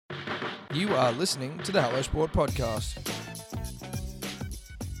You are listening to the Hello Sport Podcast.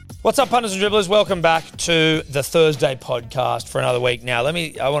 What's up, punters and dribblers? Welcome back to the Thursday podcast for another week. Now,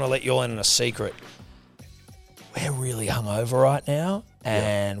 I want to let you all in on a secret. We're really hungover right now,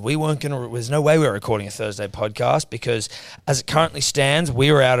 and there's no way we're recording a Thursday podcast because as it currently stands,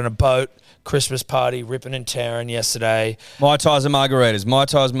 we were out on a boat, Christmas party, ripping and tearing yesterday. Mai Tais and margaritas. Mai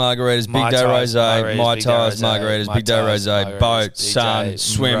Tais, margaritas, big day rosé. Mai Tais, margaritas, big day rosé. Boat, sun,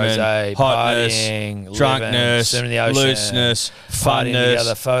 swimming, hotness, drunkenness, looseness,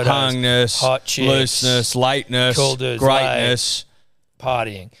 funness, hungness, hot chicks, looseness, lateness, cool dudes, greatness.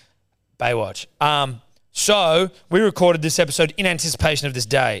 Partying. Baywatch. So we recorded this episode in anticipation of this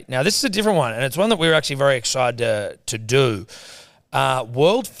day. Now, this is a different one, and it's one that we were actually very excited to do.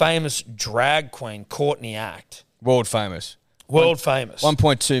 World famous drag queen Courtney Act. World famous.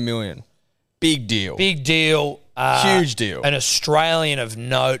 1.2 million. Big deal. Big deal. Huge deal. An Australian of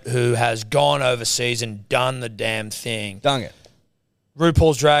note who has gone overseas and done the damn thing. Done it.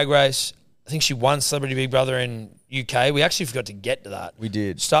 RuPaul's Drag Race. I think she won Celebrity Big Brother in UK. We actually forgot to get to that. We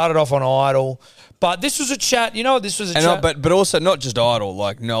did. Started off on Idol. But this was a chat. You know what? This was a chat. But also not just Idol,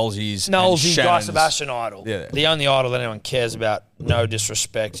 like Nolsey's Guy Sebastian Idol. Yeah. The only Idol that anyone cares about. No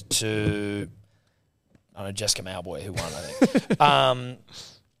disrespect to, I don't know, Jessica Mauboy, who won, I think.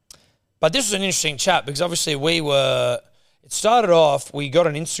 But this was an interesting chat because obviously it started off, we got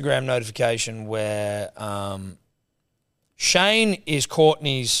an Instagram notification where Shane is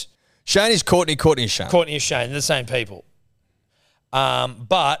Courtney's. Shane is Courtney, Courtney is Shane. Courtney is Shane. They're the same people.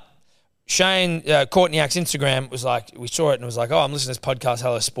 But Shane, Courtney Act's Instagram was like, we saw it and it was like, oh, I'm listening to this podcast,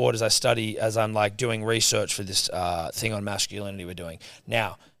 Hello Sport, as I'm like doing research for this thing on masculinity we're doing.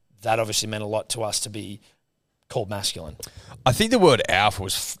 Now, that obviously meant a lot to us to be called masculine. I think the word alpha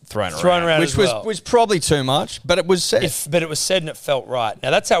was thrown around which was probably too much, but it was said. But it was said and it felt right.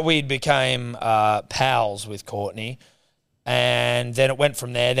 Now, that's how we became pals with Courtney. And then it went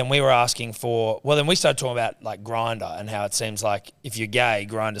from there. Then we were asking then we started talking about like Grindr and how it seems like if you're gay,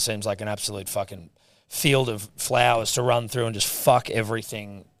 Grindr seems like an absolute fucking field of flowers to run through and just fuck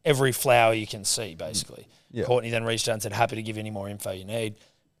everything, every flower you can see, basically. Yeah. Courtney then reached out and said, happy to give you any more info you need.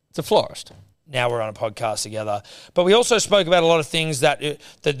 It's a florist. Now we're on a podcast together. But we also spoke about a lot of things that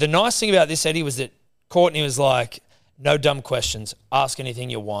the nice thing about this, Eddie, was that Courtney was like, no dumb questions, ask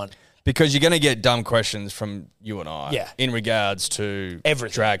anything you want. Because you're going to get dumb questions from you and I in regards to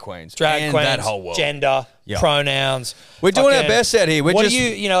everything. Drag queens. That whole world. Gender, pronouns. We're doing our best out here. What do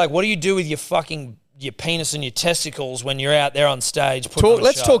you do with your penis and your testicles when you're out there on stage?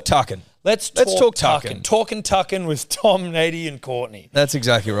 Let's talk tucking. Let's talk tucking. Talking tucking with Tom, Eddie, and Courtney. That's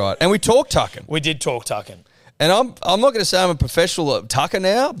exactly right. And we talk tucking. We did talk tucking. And I'm not going to say I'm a professional at tucker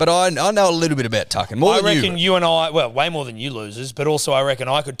now, but I know a little bit about tucking. I reckon you and I, well, way more than you losers, but also I reckon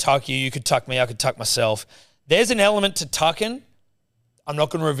I could tuck you, you could tuck me, I could tuck myself. There's an element to tucking. I'm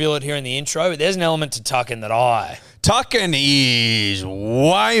not going to reveal it here in the intro, but there's an element to tucking that Tucking is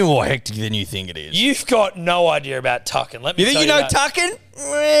way more hectic than you think it is. You've got no idea about tucking. Let me You think you know tucking?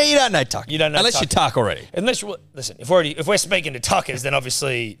 Well, you don't know tucking. You don't know unless tucking. you tuck already. Listen, if we're speaking to tuckers, then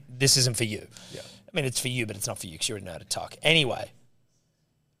obviously this isn't for you. Yeah. I mean, it's for you, but it's not for you because you already know how to tuck. Anyway,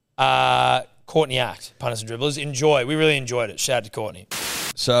 Courtney Act, punters and dribblers, enjoy. We really enjoyed it. Shout out to Courtney.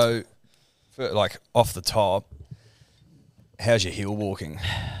 So, off the top, how's your heel walking?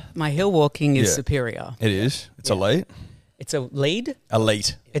 My heel walking is superior. It is. It's elite. It's a lead.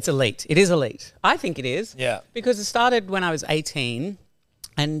 Elite. It's elite. It is elite. I think it is. Yeah. Because it started when I was 18,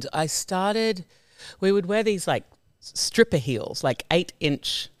 and we would wear these like stripper heels, like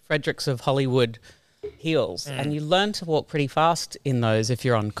 8-inch Fredericks of Hollywood heels, and you learn to walk pretty fast in those if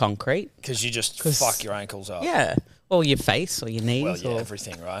you're on concrete. Because you just fuck your ankles up. Yeah. Or your face or your knees or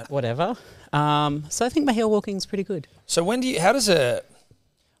everything, right? Whatever. So I think my heel walking is pretty good. So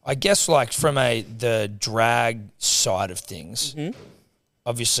I guess like from the drag side of things,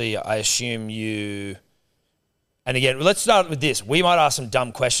 obviously I assume you, and again, let's start with this. We might ask some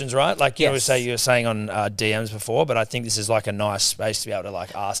dumb questions, right? Like you were saying on DMs before, but I think this is like a nice space to be able to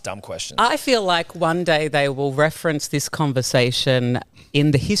like ask dumb questions. I feel like one day they will reference this conversation in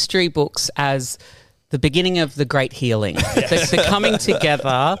the history books as the beginning of the great healing. The coming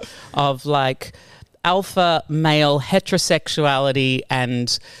together of like alpha male heterosexuality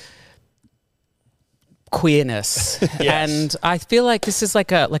and queerness. And I feel like this is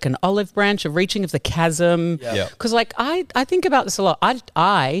like an olive branch, a reaching of the chasm. Because like I think about this a lot.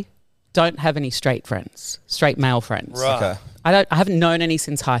 I don't have any straight male friends. Right. Okay. I haven't known any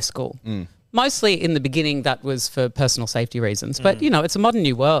since high school. Mostly in the beginning, that was for personal safety reasons. But, you know, it's a modern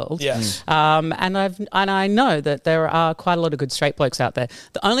new world. Yes. And I know that there are quite a lot of good straight blokes out there.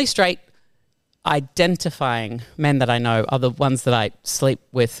 The only straight identifying men that I know are the ones that I sleep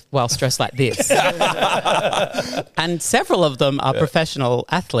with while stressed like this. And several of them are professional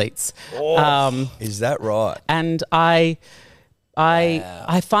athletes. Is that right? And I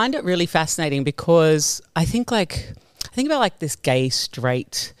find it really fascinating because I think about like this gay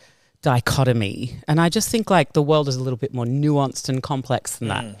straight dichotomy, and I just think like the world is a little bit more nuanced and complex than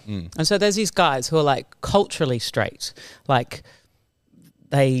that. And so there's these guys who are like culturally straight, like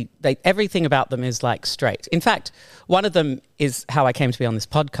they everything about them is like straight. In fact, one of them is how I came to be on this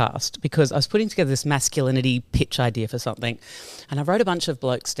podcast, because I was putting together this masculinity pitch idea for something, and I wrote a bunch of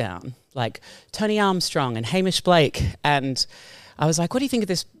blokes down, like Tony Armstrong and Hamish Blake, and I was like, what do you think of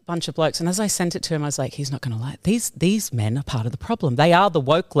this bunch of blokes? And as I sent it to him, I was like, he's not going to like these men are part of the problem. They are the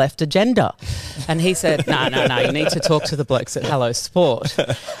woke left agenda. And he said, no, you need to talk to the blokes at Hello Sport.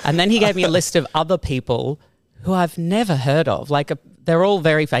 And then he gave me a list of other people who I've never heard of. Like they're all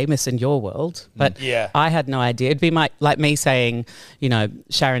very famous in your world, but I had no idea. It'd be like me saying,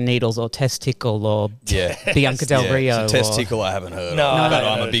 Sharon Needles or Testicle or Bianca Del Rio. So Testicle I haven't heard of, but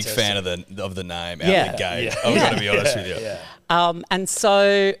I'm a big fan of the name. Out the gate. I've got to be honest with you. And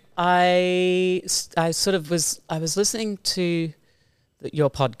so I was listening to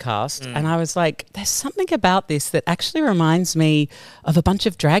your podcast and I was like, there's something about this that actually reminds me of a bunch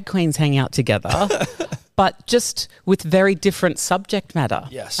of drag queens hanging out together, but just with very different subject matter.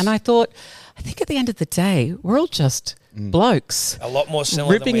 Yes. And I think at the end of the day, we're all just blokes. A lot more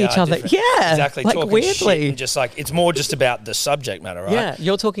similar ripping than we each are other. different. Yeah. Exactly. Like talking weirdly. shit and just like, it's more just about the subject matter, right? Yeah.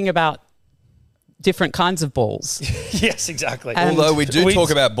 You're talking about different kinds of balls. Yes, exactly. And although we talk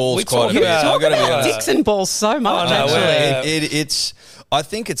about balls quite a bit. Talk about dicks and balls so much, actually. I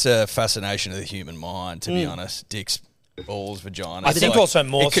think it's a fascination of the human mind, to be honest. Dicks, balls, vagina. I think also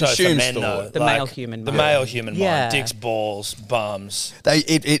more so for men, though. The male human mind. The male human mind. Dicks, balls, bums.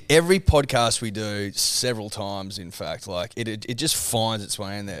 Every podcast we do, several times, in fact, like it just finds its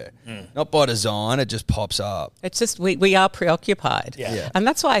way in there. Not by design, it just pops up. It's just we are preoccupied. Yeah. And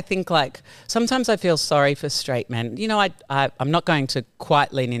that's why I think like sometimes I feel sorry for straight men. I'm not going to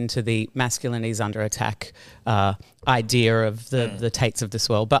quite lean into the masculinity is under attack idea of the Tates of this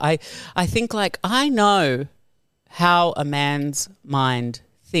world. But I think like I know how a man's mind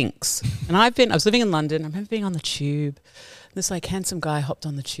thinks. And I was living in London. I remember being on the tube. This like handsome guy hopped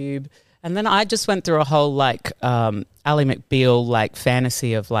on the tube. And then I just went through a whole like Ally McBeal like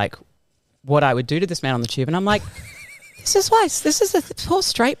fantasy of like what I would do to this man on the tube. And I'm like, this is the poor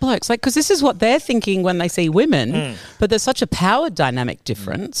straight blokes. Like, because this is what they're thinking when they see women. But there's such a power dynamic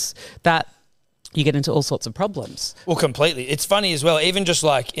difference that you get into all sorts of problems. Well, completely. It's funny as well, even just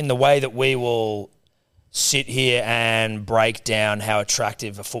like in the way that we will sit here and break down how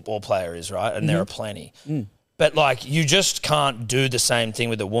attractive a football player is, right? And there are plenty. But like you just can't do the same thing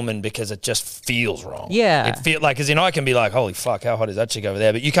with a woman because it just feels wrong. Yeah. It feel like, as in I can be like, holy fuck, how hot is that chick over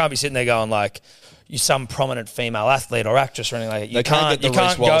there? But you can't be sitting there going like, you're some prominent female athlete or actress or anything like that. You can't get the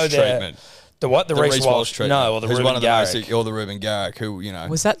Reece Walsh treatment. The what? The Reece Walsh treatment. No, or the Ruben Garrick. Or the Ruben Garrick, who,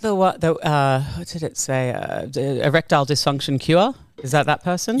 Was that what did it say? Erectile dysfunction cure? Is that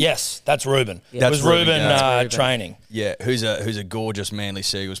person? Yes, that's Ruben. Yeah. It was Ruben training. Yeah, who's a gorgeous Manly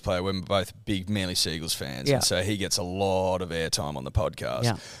Seagulls player. We're both big Manly Seagulls fans. Yeah. And so he gets a lot of airtime on the podcast.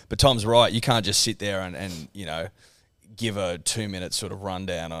 Yeah. But Tom's right. You can't just sit there and give a 2-minute sort of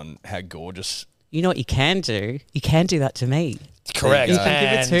rundown on how gorgeous. You know what you can do? You can do that to me. Correct. You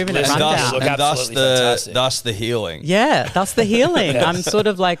can give a 2-minute rundown. And thus the healing. Yeah, that's the healing. I'm sort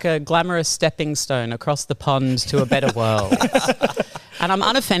of like a glamorous stepping stone across the pond to a better world. And I'm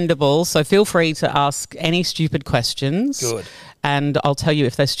unoffendable, so feel free to ask any stupid questions. Good. And I'll tell you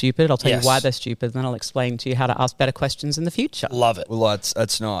if they're stupid. I'll tell you why they're stupid. And then I'll explain to you how to ask better questions in the future. Love it. Well,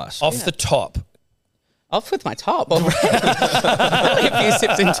 that's nice. Off the top. Off with my top already. Only a few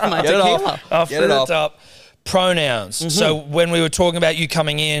sips into my tequila. Off the top. Pronouns. So when we were talking about you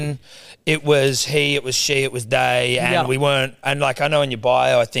coming in, it was he, it was she, it was they, and we weren't. And like I know in your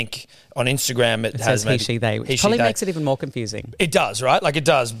bio, I think on Instagram it has says he, she, they, which probably makes it even more confusing. It does, right? Like it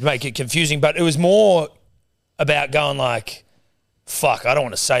does make it confusing, but it was more about going like, fuck, I don't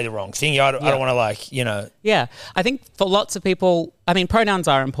want to say the wrong thing. I don't want to like, Yeah. I think for lots of people, I mean, pronouns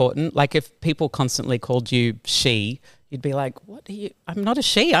are important. Like if people constantly called you she, you'd be like, what are you? I'm not a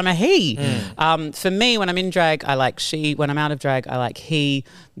she, I'm a he. For me, when I'm in drag, I like she. When I'm out of drag, I like he.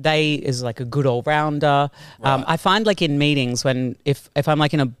 They is like a good all-rounder. Right. I find like in meetings when if I'm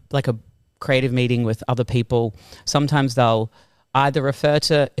like in a creative meeting with other people, sometimes they'll either refer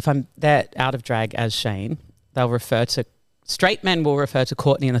to, if I'm there out of drag as Shane, they'll refer to, straight men will refer to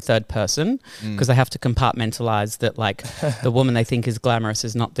Courtney in the third person because they have to compartmentalize that like the woman they think is glamorous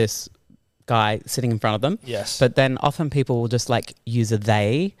is not this guy sitting in front of them. Yes. But then often people will just like use a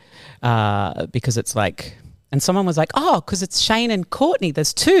they because it's like, and someone was like, oh, because it's Shane and Courtney.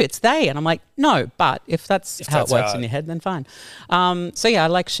 There's two. It's they. And I'm like, no, but if that's how it works in your head, then fine. So yeah, I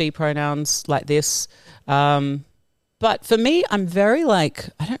like she pronouns like this. But for me, I'm very like,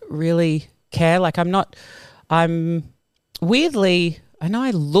 I don't really care. Like I'm weirdly, I know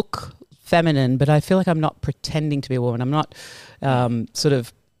I look feminine, but I feel like I'm not pretending to be a woman. I'm not sort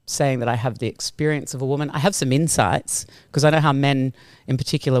of saying that I have the experience of a woman. I have some insights because I know how men in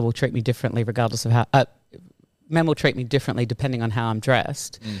particular will treat me differently regardless of how... men will treat me differently depending on how I'm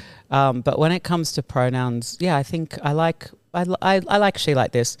dressed. But when it comes to pronouns, yeah, I think I like she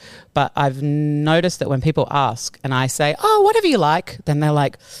like this. But I've noticed that when people ask and I say, oh, whatever you like, then they're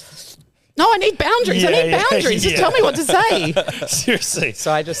like, no, I need boundaries. I need boundaries. Just tell me what to say. Seriously.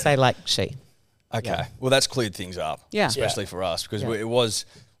 So I just say like she. Okay. Yeah. Well, that's cleared things up. Yeah. Especially for us because we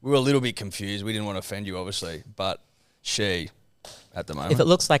were a little bit confused. We didn't want to offend you, obviously, but she at the moment. If it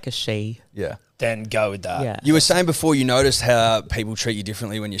looks like a she. Yeah. Then go with that. Yeah. You were saying before you noticed how people treat you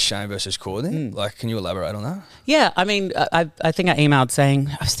differently when you're Shane versus Courtney. Like, can you elaborate on that? Yeah, I mean, I think I emailed saying,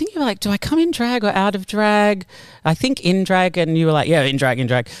 I was thinking like, do I come in drag or out of drag? I think in drag, and you were like, yeah, in drag.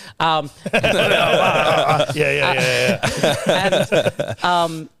 Yeah.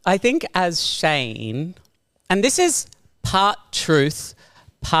 And I think as Shane, and this is part truth,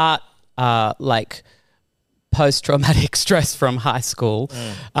 part like post-traumatic stress from high school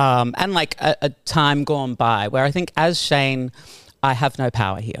and like a time gone by where I think as Shane, I have no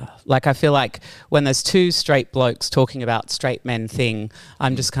power here. Like I feel like when there's two straight blokes talking about straight men thing,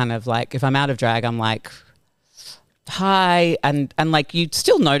 I'm just kind of like, if I'm out of drag, I'm like, hi. And like you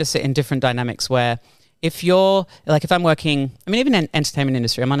still notice it in different dynamics where if you're like, if I'm working, I mean, even in entertainment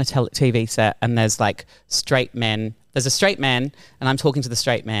industry, I'm on a TV set and there's like straight men. There's a straight man and I'm talking to the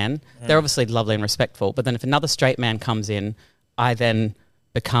straight man. They're obviously lovely and respectful. But then if another straight man comes in, I then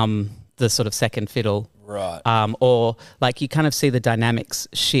become the sort of second fiddle. Right. Or like you kind of see the dynamics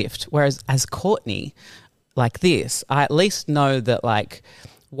shift. Whereas as Courtney, like this, I at least know that like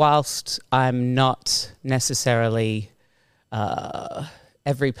whilst I'm not necessarily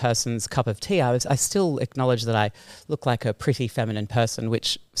every person's cup of tea, I still acknowledge that I look like a pretty feminine person,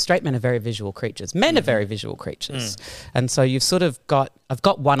 which straight men are very visual creatures. Men are very visual creatures. And so you've sort of I've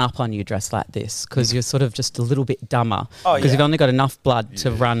got one up on you dressed like this because you're sort of just a little bit dumber because you've only got enough blood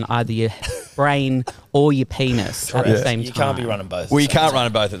to run either your brain or your penis at the same time. You can't be running both. Well, you can't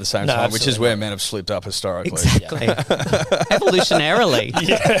run both at the same time, which is where not. men have slipped up historically. Exactly. Evolutionarily.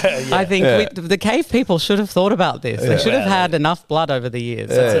 I think the cave people should have thought about this. They should have had enough blood over the years.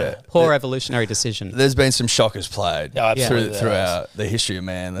 It's a poor evolutionary decision. There's been some shockers played throughout the history of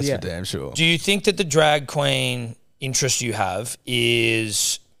man, that's for damn sure. Do you think that the drag queen interest you have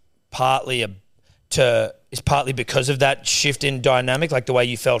is partly because of that shift in dynamic, like the way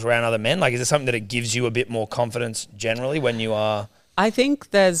you felt around other men? Like, is it something that it gives you a bit more confidence generally when you are... I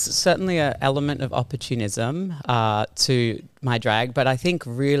think there's certainly an element of opportunism to my drag, but I think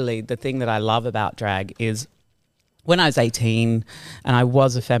really the thing that I love about drag is when I was 18 and I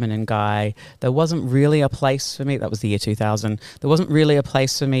was a feminine guy, there wasn't really a place for me. That was the year 2000. There wasn't really a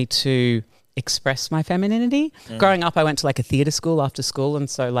place for me to express my femininity. Growing up, I went to like a theatre school after school, and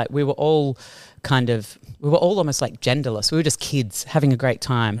so like we were all almost like genderless. We were just kids having a great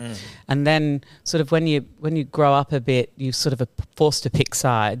time. And then sort of when you grow up a bit, you sort of are forced to pick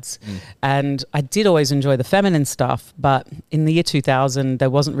sides. And I did always enjoy the feminine stuff, but in the year 2000, there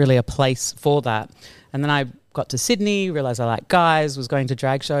wasn't really a place for that. And then I got to Sydney, realised I liked guys, was going to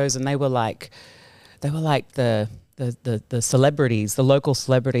drag shows, and they were like the celebrities, the local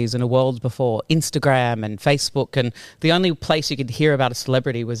celebrities in a world before Instagram and Facebook, and the only place you could hear about a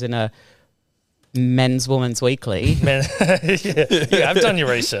celebrity was in a Men's Woman's Weekly. I've done your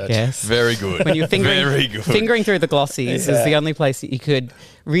research. Yes. Very good. When you're fingering through the glossies is the only place that you could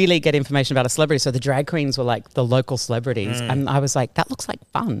really get information about a celebrity. So the drag queens were like the local celebrities. And I was like, that looks like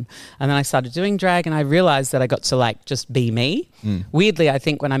fun. And then I started doing drag and I realized that I got to like just be me. Weirdly, I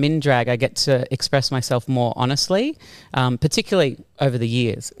think when I'm in drag, I get to express myself more honestly, particularly over the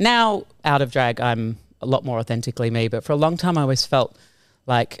years. Now, out of drag, I'm a lot more authentically me. But for a long time, I always felt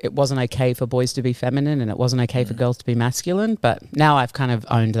like it wasn't okay for boys to be feminine and it wasn't okay for girls to be masculine. But now I've kind of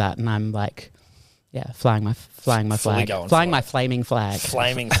owned that and I'm like, flying my flag. Flying my flaming flag.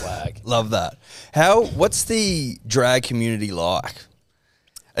 Flaming flag. Love that. What's the drag community like?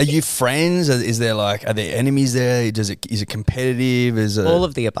 Are you friends? Is there like, are there enemies there? Is it competitive? All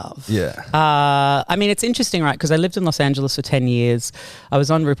of the above. Yeah. I mean, it's interesting, right? Because I lived in Los Angeles for 10 years. I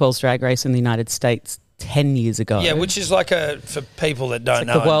was on RuPaul's Drag Race in the United States 10 years ago. Yeah, which is like for people that don't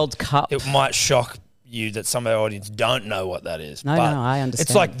know. The World Cup. It might shock you that some of our audience don't know what that is. No, I understand.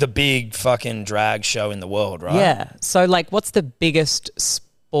 It's like the big fucking drag show in the world, right? Yeah. So, like, what's the biggest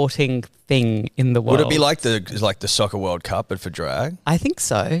sporting thing in the world? Would it be like the Soccer World Cup, but for drag? I think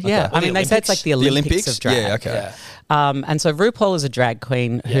so, yeah. Or I mean, they say it's like the Olympics of drag. Yeah, okay. Yeah. And so RuPaul is a drag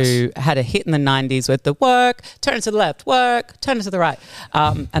queen who had a hit in the 90s with the work, turn it to the left, work, turn it to the right.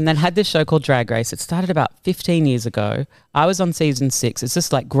 And then had this show called Drag Race. It started about 15 years ago. I was on season 6. It's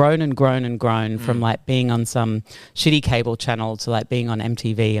just like grown and grown and grown from like being on some shitty cable channel to like being on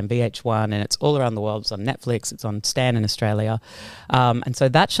MTV and VH1, and it's all around the world. It's on Netflix. It's on Stan in Australia. And so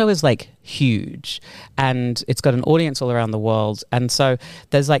that show is like huge, and it's got an audience all around the world. And so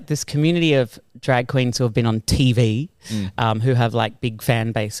there's like this community of drag queens who have been on TV, who have like big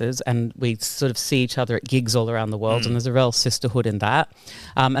fan bases, and we sort of see each other at gigs all around the world, and there's a real sisterhood in that.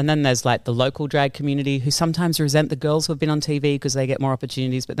 And then there's like the local drag community who sometimes resent the girls who have been on TV because they get more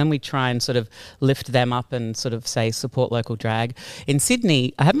opportunities, but then we try and sort of lift them up and sort of say support local drag. In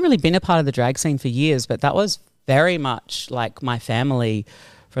Sydney, I haven't really been a part of the drag scene for years, but that was very much like my family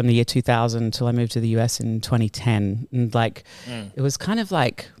from the year 2000 till I moved to the US in 2010. And like, it was kind of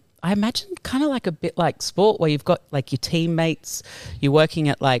like, I imagine kind of like a bit like sport where you've got like your teammates, you're working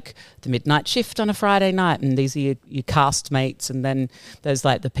at like the midnight shift on a Friday night, and these are your cast mates, and then there's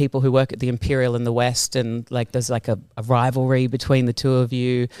like the people who work at the Imperial in the West, and like there's like a rivalry between the two of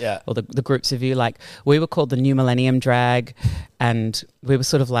you, or the groups of you. Like we were called the New Millennium Drag, and we were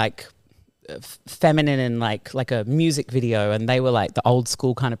sort of like feminine in like a music video, and they were like the old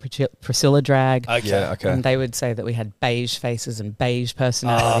school kind of Priscilla drag. Okay. And they would say that we had beige faces and beige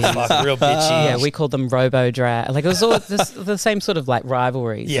personalities. Oh, fuck, real bitchy. Yeah, we called them robo drag. Like it was all the same sort of like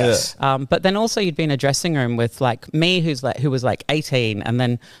rivalries. Yes. But then also you'd be in a dressing room with like me, who was like 18, and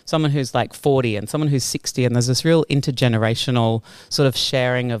then someone who's like 40 and someone who's 60, and there's this real intergenerational sort of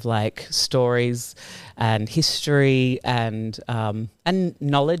sharing of like stories and history and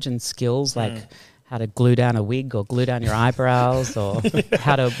knowledge and skills, like how to glue down a wig or glue down your eyebrows, or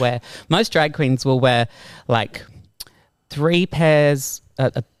how to wear. Most drag queens will wear like 3 pairs,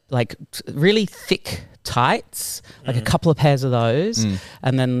 like really thick tights, like a couple of pairs of those,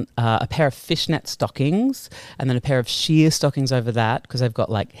 and then a pair of fishnet stockings, and then a pair of sheer stockings over that, because they've got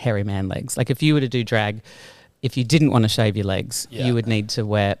like hairy man legs. Like if you were to do drag, if you didn't want to shave your legs, you would need to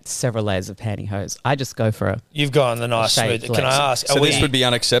wear several layers of pantyhose. I just go for a... You've gone the nice smooth. Can I ask? So this would be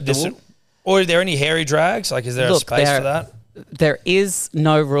unacceptable? Or are there any hairy drags? Like, is there a space for that? There is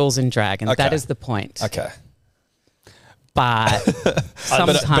no rules in drag, and that is the point. Okay. But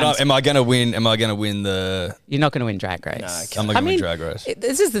sometimes... But am I going to win? Am I going to win the... You're not going to win Drag Race. No, I'm not going to win Drag Race.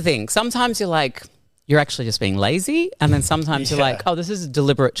 This is the thing. Sometimes you're like... You're actually just being lazy, and then sometimes you're like, oh, this is a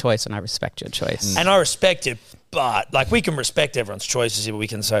deliberate choice, and I respect your choice. And I respect it, but like we can respect everyone's choices here, but we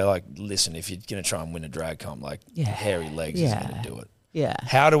can say like, listen, if you're going to try and win a drag comp, like hairy legs isn't going to do it. Yeah.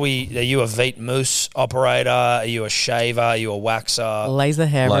 How do we, are you a Veet Mousse operator? Are you a shaver? Are you a waxer? Laser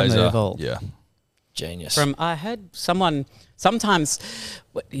hair removal. Yeah. Genius. I heard someone, sometimes,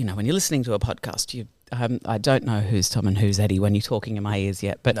 you know, when you're listening to a podcast, I don't know who's Tom and who's Eddie when you're talking in my ears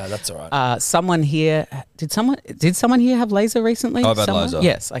yet, but no, that's all right. Someone here, did someone here have laser recently? I've had laser.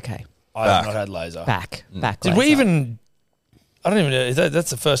 Yes, okay. I have not had laser. Back Did laser. we even, I don't even know,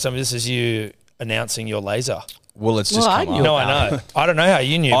 that's the first time this is you announcing your laser. Well, it's just come up. No, I know. I don't know how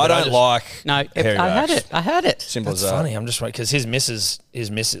you knew. I don't like hairy I heard it. Simple That's as that. funny. I'm just because his missus,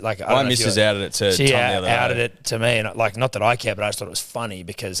 like My missus outed it to she Tom the other day. outed it to me, and like not that I care, but I just thought it was funny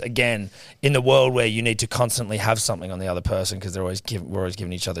because again, in the world where you need to constantly have something on the other person because we're always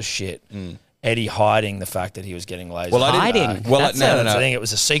giving each other shit. Eddie hiding the fact that he was getting laser. Well, I didn't. Hiding? Well, no. I think it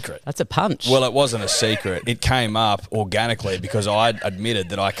was a secret. That's a punch. Well, it wasn't a secret. It came up organically because I admitted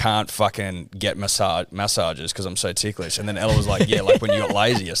that I can't fucking get massages because I'm so ticklish. And then Ella was like, yeah, like when you got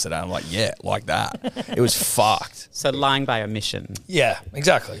lazy yesterday. I'm like, yeah, like that. It was fucked. So lying by omission. Yeah,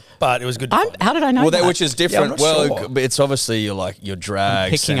 exactly. But it was good. How did I know that? Which is different. Yeah, I'm not sure. But it's obviously you're drag.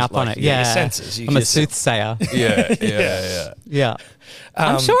 Picking up on it. Your Yeah. senses. I'm a soothsayer. Yeah.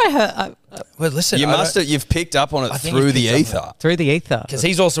 I'm sure I heard... Well, listen, You've picked up on it through the ether. through the ether. Because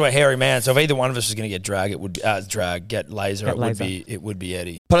he's also a hairy man, so if either one of us was going to get drag, it would get laser. Get it laser. would be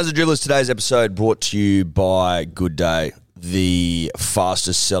Eddie. Punters and Dribblers, today's episode brought to you by Good Day, the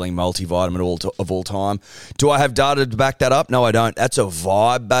fastest selling multivitamin of all time. Do I have data to back that up? No, I don't. That's a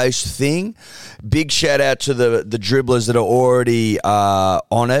vibe-based thing. Big shout out to the dribblers that are already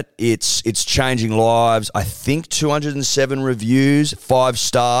on it. It's changing lives. I think 207 reviews,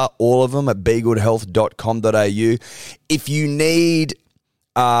 5-star, all of them at begoodhealth.com.au. If you need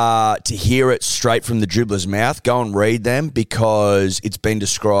to hear it straight from the dribbler's mouth, go and read them because it's been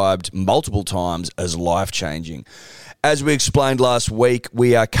described multiple times as life-changing. As we explained last week,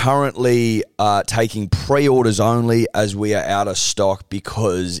 we are currently taking pre-orders only as we are out of stock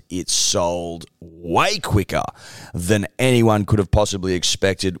because it's sold way quicker than anyone could have possibly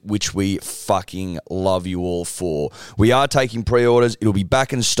expected, which we fucking love you all for. We are taking pre-orders. It'll be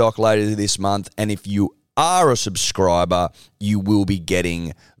back in stock later this month, and if you are a subscriber, you will be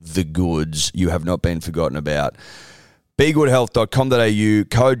getting the goods. You have not been forgotten about. BeGoodHealth.com.au,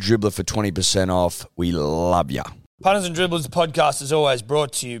 code Dribbler for 20% off. We love ya. Punters and Dribblers, the podcast is always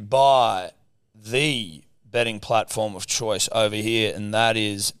brought to you by the betting platform of choice over here, and that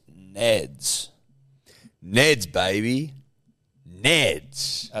is Neds. Neds, baby.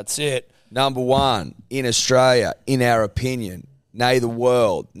 Neds. That's it. Number one in Australia, in our opinion. Nay the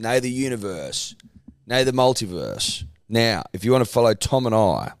world, nay the universe, nay the multiverse. Now, if you want to follow Tom and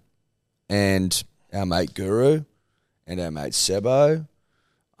I and our mate Guru and our mate Sebo,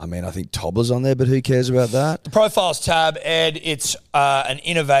 I mean, I think Toddler's on there, but who cares about that? The Profiles tab, Ed, it's an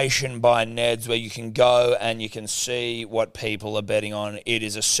innovation by Neds where you can go and you can see what people are betting on. It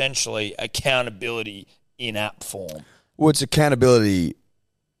is essentially accountability in app form. Well, it's accountability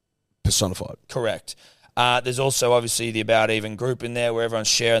personified. Correct. There's also obviously the About Even group in there where everyone's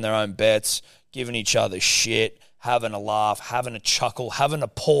sharing their own bets, giving each other shit, having a laugh, having a chuckle, having a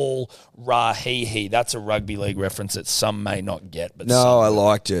Paul Rahihi. That's a rugby league reference that some may not get. But no, I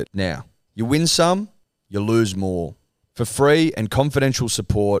liked it. Now, you win some, you lose more. For free and confidential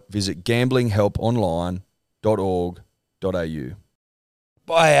support, visit gamblinghelponline.org.au.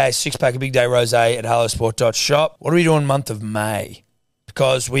 Buy a six-pack of Big Day Rosé at hellosport.shop. What are we doing month of May?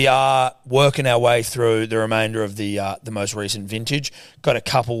 Because we are working our way through the remainder of the most recent vintage. Got a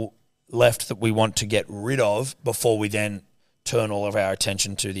couple left that we want to get rid of before we then turn all of our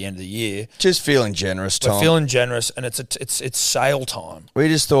attention to the end of the year. Just feeling generous, Tom. We're feeling generous, and it's sale time. We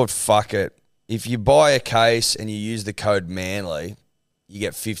just thought, fuck it. If you buy a case and you use the code MANLY, you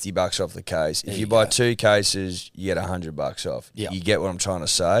get $50 off the case. If you buy 2 cases, you get $100 off. Yep. You get what I'm trying to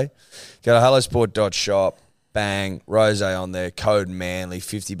say? Go to hellosport.shop. Bang, rosé on there, code MANLY,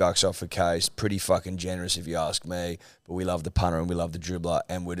 $50 off a case. Pretty fucking generous if you ask me. But we love the punter and we love the dribbler,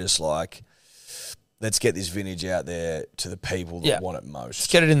 and we're just like, let's get this vintage out there to the people that want it most. Let's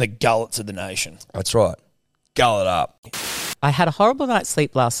get it in the gullets of the nation. That's right. Gull it up. I had a horrible night's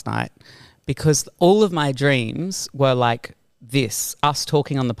sleep last night because all of my dreams were like this, us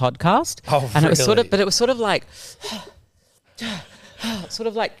talking on the podcast. Oh, and really? it was sort of like sort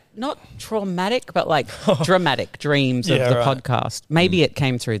of like not traumatic, but like dramatic dreams of the podcast. Maybe it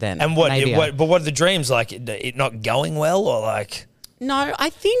came through then. And what are the dreams like? It not going well, or like? No, I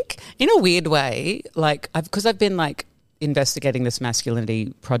think in a weird way, like because I've been like investigating this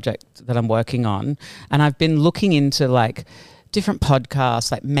masculinity project that I'm working on, and I've been looking into like different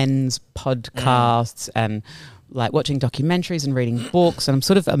podcasts, like men's podcasts, and like watching documentaries and reading books, and I'm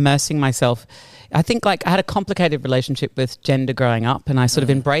sort of immersing myself. I think like I had a complicated relationship with gender growing up, and I sort of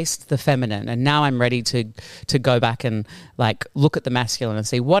embraced the feminine, and now I'm ready to go back and like look at the masculine and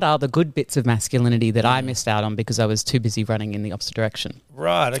see what are the good bits of masculinity that I missed out on because I was too busy running in the opposite direction.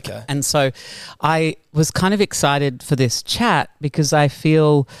 Right, okay. And so I was kind of excited for this chat because I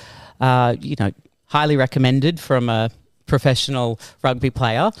feel, highly recommended from a professional rugby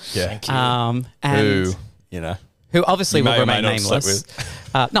player. Yeah. And Who, who obviously you will may or may remain not nameless.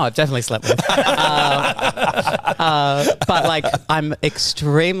 No, I've definitely slept with. But like, I'm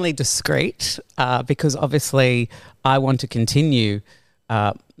extremely discreet because obviously I want to continue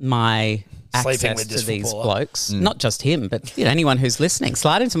my Sleeping access with to this these footballer. blokes. Not just him, but anyone who's listening.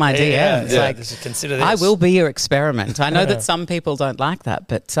 Slide into my DMs. Like, consider this. I will be your experiment. I know that some people don't like that,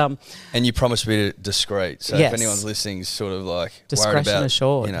 but and you promised me to discreet. So if anyone's listening, sort of like discretion worried about,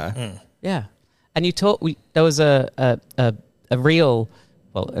 assured. Yeah. And you there was a real,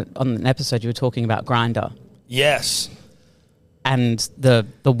 on an episode you were talking about Grindr. Yes. And the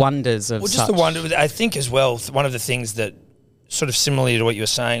wonders of just the wonder. I think as well, one of the things that sort of similarly to what you were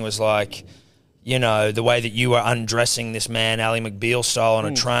saying was like, the way that you were undressing this man, Ally McBeal style on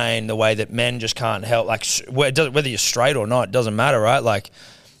a train, the way that men just can't help, like whether you're straight or not, it doesn't matter, right? Like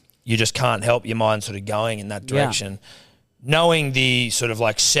you just can't help your mind sort of going in that direction. Yeah. Knowing the sort of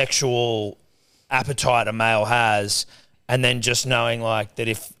like sexual appetite a male has, and then just knowing like that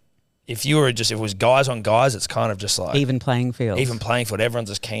if it was guys on guys, it's kind of just like even playing field. Everyone's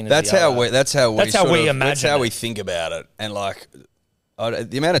as keen as that's the how other. That's how we imagine. That's how we think about it. And like,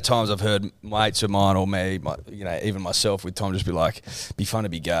 the amount of times I've heard mates of mine or me, even myself with Tom just be like, be fun to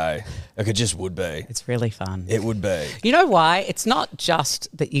be gay. Like it just would be. It's really fun. It would be. You know why? It's not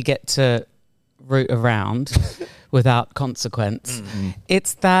just that you get to root around without consequence.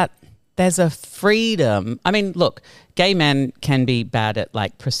 It's that there's a freedom. I mean, look, gay men can be bad at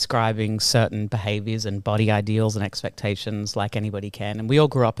like prescribing certain behaviors and body ideals and expectations like anybody can. And we all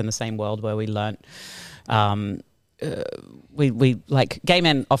grew up in the same world where we learnt we like gay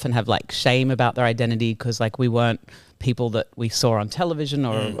men often have like shame about their identity because like we weren't people that we saw on television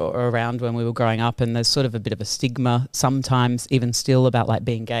or around when we were growing up, and there's sort of a bit of a stigma sometimes even still about like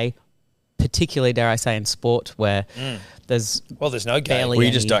being gay, particularly dare I say in sport where there's no gay. Well,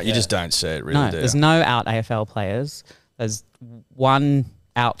 you just don't see it really. No, there's no out AFL players. There's one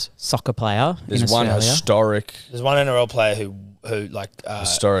out soccer player. There's one historic. There's one NRL player who like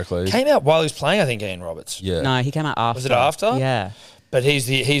historically came out while he was playing. I think Ian Roberts. Yeah. No, he came out after. Was it after? Yeah. But he's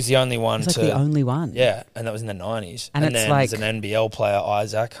the only one. He's like the only one. Yeah, and that was in the 90s. And it's then like there's an NBL player,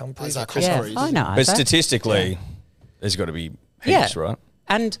 Isaac Humphries. I know. But statistically, there's got to be heaps, right?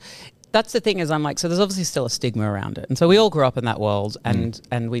 And that's the thing is I'm like, so there's obviously still a stigma around it. And so we all grew up in that world and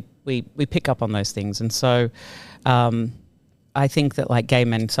we pick up on those things. And so I think that like gay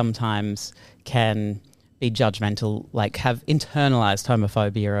men sometimes can be judgmental, like have internalized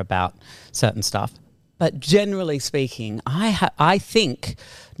homophobia about certain stuff. But generally speaking, I think,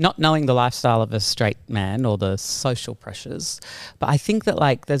 not knowing the lifestyle of a straight man or the social pressures, but I think that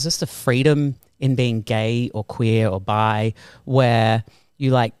like there's just a freedom in being gay or queer or bi where you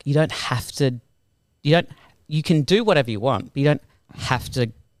don't have to, you can do whatever you want, but you don't have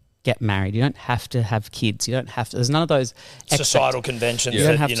to get married. You don't have to have kids. You don't have to. There's none of those societal conventions. You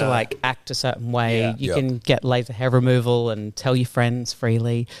don't have to like act a certain way. Yeah. You can get laser hair removal and tell your friends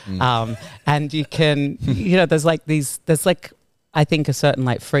freely. And you can, there's like I think a certain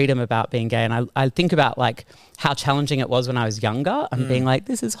like freedom about being gay. And I think about like how challenging it was when I was younger and being like,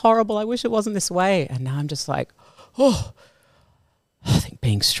 this is horrible. I wish it wasn't this way. And now I'm just like, I think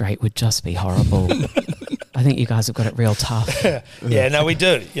being straight would just be horrible. I think you guys have got it real tough. Yeah, no, we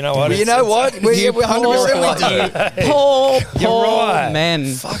do. You know what? We 100% we do. Poor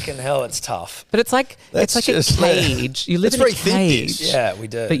men. Fucking hell, it's tough. But it's like a cage. You live in a cage. Yeah, we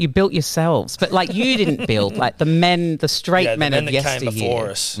do. But you built yourselves. But like you didn't build, like the straight men of yesteryear. Came before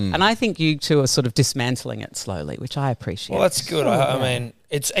us. And I think you two are sort of dismantling it slowly, which I appreciate. Well, that's good. I mean,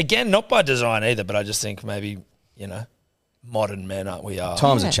 it's again not by design either, but I just think maybe, modern men we are.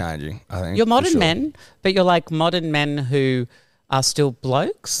 Times are changing, I think. You're modern men, but you're like modern men who are still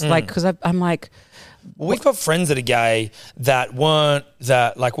blokes. Like, because I'm like... Well, we've got friends that are gay that weren't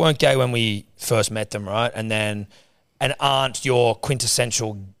gay when we first met them, right? And aren't your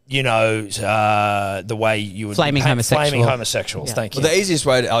quintessential, the way you would... Flaming homosexuals, yeah. Thank you. Well, the easiest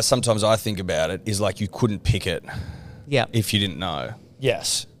way sometimes I think about it is like you couldn't pick it if you didn't know.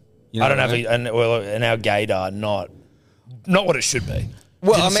 Yes. You know I don't have... And our gaydar, not what it should be.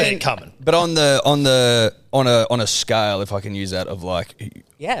 Well, Didn't see it coming. But on a scale, if I can use that, of like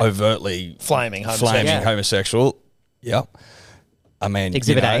overtly flaming homosexual. Yeah. I mean,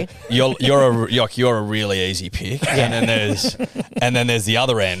 Exhibit A. You're a really easy pick, and then there's the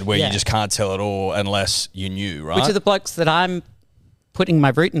other end where you just can't tell at all unless you knew, right? Which are the blokes that I'm putting my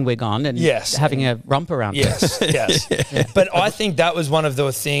rootin' wig on and having a romp around. Yes. Yeah. But I think that was one of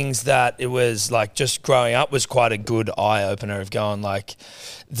the things that it was like just growing up was quite a good eye opener of going like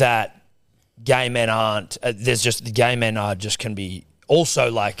that gay men aren't, gay men are just can be also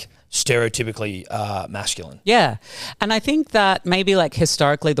like stereotypically masculine. Yeah. And I think that maybe like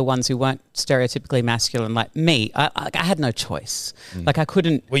historically the ones who weren't stereotypically masculine like me, I had no choice. Like I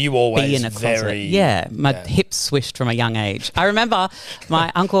couldn't Were you always be in a closet. very... Yeah. My hips swished from a young age. I remember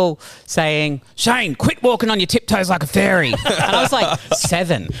my uncle saying, Shane, quit walking on your tiptoes like a fairy. And I was like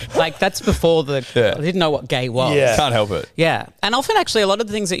 7. Like that's before I didn't know what gay was. Yeah. Can't help it. Yeah. And often actually a lot of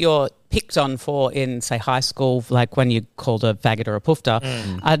the things that you're picked on for in, say, high school, like when you're called a faggot or a poofter,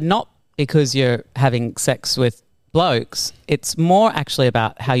 are not because you're having sex with blokes. It's more actually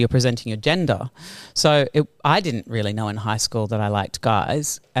about how you're presenting your gender. So I didn't really know in high school that I liked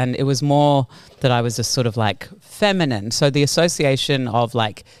guys, and it was more that I was just sort of like feminine. So the association of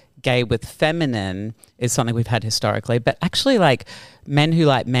like gay with feminine is something we've had historically, but actually like men who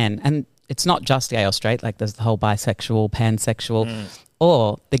like men, and it's not just gay or straight, like there's the whole bisexual, pansexual,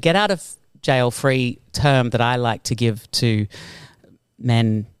 or the get out of jail free term that I like to give to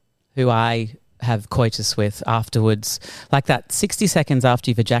men who I have coitus with afterwards, like that 60 seconds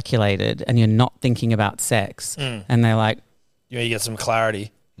after you've ejaculated and you're not thinking about sex, and they're like, you get some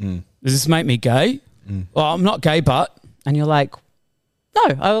clarity. Does this make me gay? Well, I'm not gay, but... And you're like,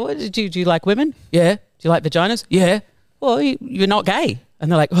 No. Do you like women? Yeah. Do you like vaginas? Yeah. Well, you're not gay.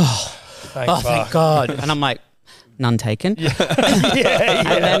 And they're like, thank God. And I'm like, none taken.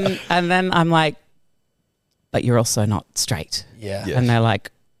 Yeah. And then I'm like, but you're also not straight. Yeah. And they're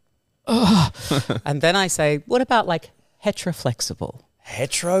like, oh. And then I say, what about like heteroflexible?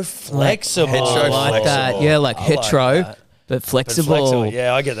 Heteroflexible. I like that. Yeah, like hetero. Like but flexible.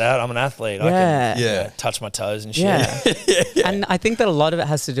 Yeah, I get that. I'm an athlete. Yeah. I can touch my toes and shit. Yeah. And I think that a lot of it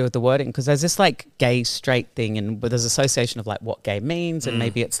has to do with the wording because there's this like gay straight thing and there's association of like what gay means and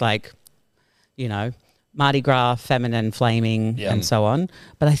maybe it's like, you know, Mardi Gras, feminine, flaming and so on.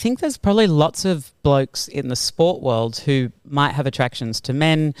 But I think there's probably lots of blokes in the sport world who might have attractions to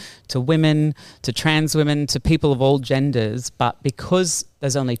men, to women, to trans women, to people of all genders. But because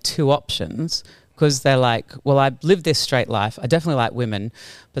there's only two options, because they're like, well, I live this straight life. I definitely like women.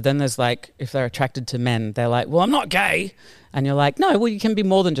 But then there's like, if they're attracted to men, they're like, well, I'm not gay. And you're like, no, well, you can be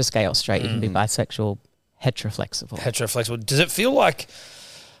more than just gay or straight. You can be bisexual, heteroflexible. Heteroflexible. Does it feel like,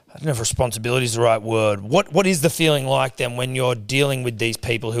 I don't know if responsibility is the right word. What is the feeling like then when you're dealing with these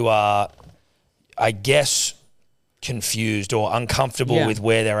people who are, I guess, confused or uncomfortable with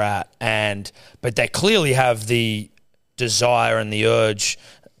where they're at, but they clearly have the desire and the urge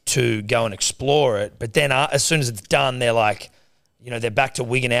to go and explore it, but then as soon as it's done, they're like, you know, they're back to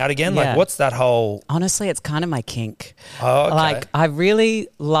wigging out again. Like, what's that whole? Honestly, it's kind of my kink. Oh, okay. Like, I really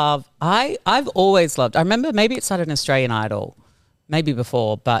love. I've always loved. I remember maybe it started in Australian Idol. Maybe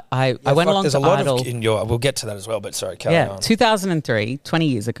before, but I went along to Idol. We'll get to that as well, but sorry, carry on. 2003, 20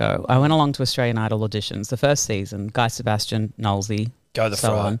 years ago, I went along to Australian Idol auditions, the first season, Guy Sebastian, Knowlesy, Go the so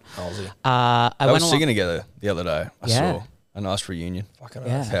fro, on. Knowlesy. I was singing together the other day. I saw a nice reunion. Fucking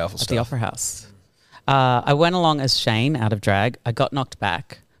powerful at stuff. the Opera House. I went along as Shane out of drag. I got knocked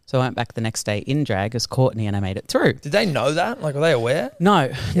back. So I went back the next day in drag as Courtney and I made it through. Did they know that? Like, were they aware?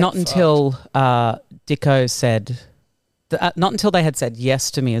 No, not until Dicko said... not until they had said yes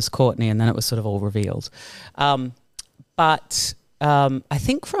to me as Courtney, and then it was sort of all revealed. But I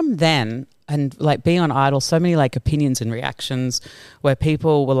think from then, and like being on Idol, so many like opinions and reactions where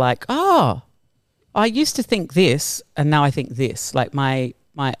people were like, oh, I used to think this, and now I think this. Like my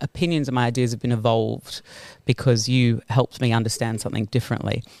opinions and my ideas have been evolved because you helped me understand something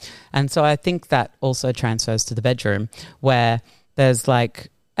differently. And so I think that also transfers to the bedroom where there's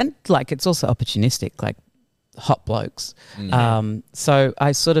like, and like it's also opportunistic, like, hot blokes. So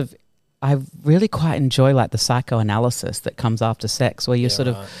I really quite enjoy like the psychoanalysis that comes after sex where you're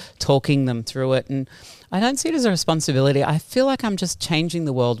of talking them through it. And I don't see it as a responsibility. I feel like I'm just changing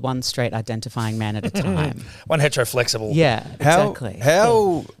the world one straight identifying man at a time. One hetero-flexible. Yeah, exactly.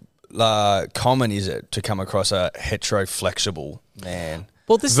 How common is it to come across a hetero-flexible man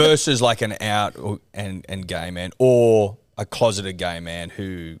versus like an out and gay man or a closeted gay man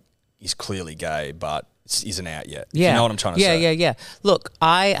who is clearly gay but isn't out yet. Yeah. You know what I'm trying to say? Yeah. Look,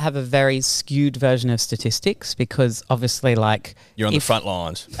 I have a very skewed version of statistics because obviously like... You're on the front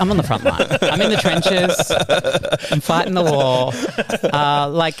lines. I'm on the front line. I'm in the trenches. I'm fighting the war.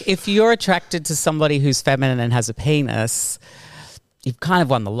 Like if you're attracted to somebody who's feminine and has a penis... You've kind of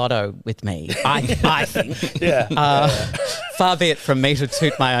won the lotto with me, I think. Far be it from me to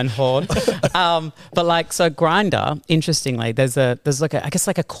toot my own horn. But like, so Grindr, interestingly, there's like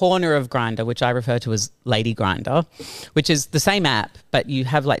a corner of Grindr, which I refer to as Lady Grindr, which is the same app, but you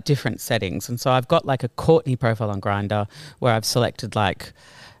have like different settings. And so I've got like a Courtney profile on Grindr where I've selected like,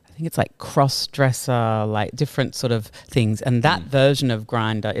 I think it's like cross-dresser, like different sort of things. And that version of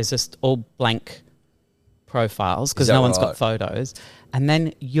Grindr is just all blank profiles because no one's got photos, and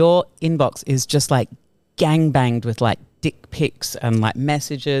then your inbox is just like gangbanged with like dick pics and like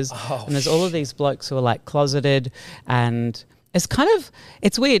messages, and there's all of these blokes who are like closeted, and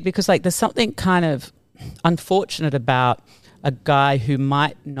it's weird because like there's something kind of unfortunate about a guy who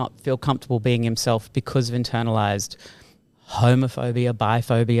might not feel comfortable being himself because of internalized homophobia,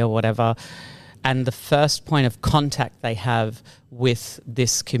 biphobia, whatever, and the first point of contact they have with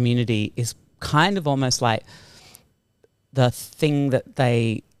this community is kind of almost like the thing that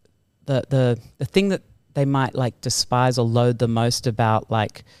they the thing that they might like despise or loathe the most about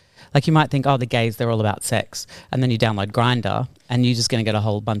like you might think, oh, the gays, they're all about sex, and then you download Grindr and you're just going to get a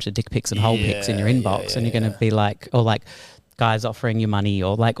whole bunch of dick pics and hole pics in your inbox, and you're going to be like, or like guys offering you money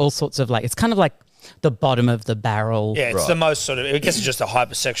or like all sorts of like, it's kind of like the bottom of the barrel. Yeah, it's the most sort of, I guess it's just a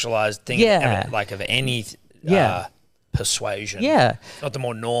hypersexualized thing of any persuasion. Yeah. Not the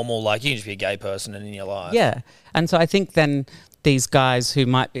more normal, like you can just be a gay person and in your life. Yeah. And so I think then these guys who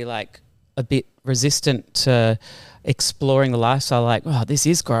might be like a bit resistant to exploring the lifestyle, like, oh, this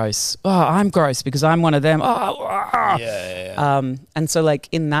is gross. Oh, I'm gross because I'm one of them. And so, like,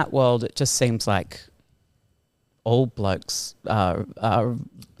 in that world, it just seems like all blokes are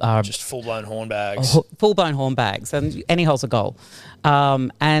just full-blown hornbags. Full-blown hornbags, and any hole's a goal.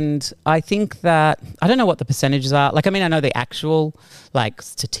 And I think that, I don't know what the percentages are. Like, I mean, I know the actual, like,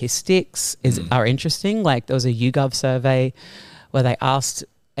 statistics are interesting. Like, there was a YouGov survey where they asked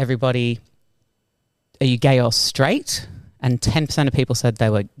everybody, are you gay or straight? And 10% of people said they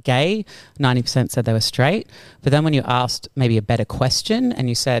were gay, 90% said they were straight. But then when you asked maybe a better question and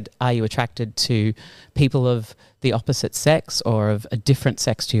you said, are you attracted to people of the opposite sex or of a different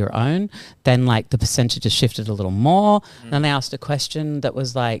sex to your own, then like the percentages shifted a little more. Then they asked a question that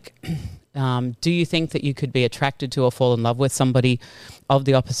was like, do you think that you could be attracted to or fall in love with somebody of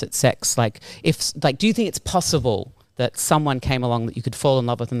the opposite sex? Like, do you think it's possible that someone came along that you could fall in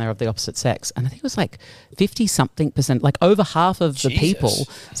love with and they're of the opposite sex? And I think it was like 50-something%, like over half of the people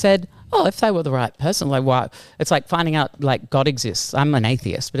said, oh, if they were the right person, like, why? It's like finding out, like, God exists. I'm an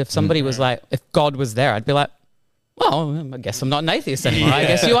atheist. But if somebody was like, if God was there, I'd be like, well, I guess I'm not an atheist anymore. I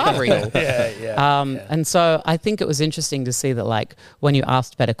guess you are real. And so I think it was interesting to see that, like, when you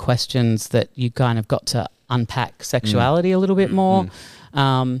asked better questions, that you kind of got to unpack sexuality a little bit more.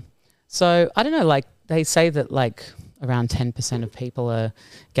 So I don't know, like, they say that, like, around 10% of people are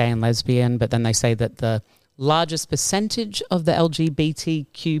gay and lesbian, but then they say that the largest percentage of the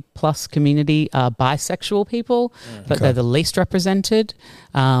LGBTQ plus community are bisexual people, but they're the least represented.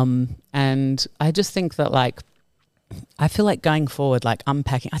 And I just think that, like, I feel like going forward, like,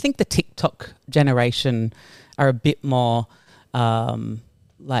 unpacking, I think the TikTok generation are a bit more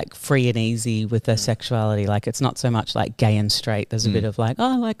like free and easy with their sexuality. Like, it's not so much like gay and straight. There's a bit of like,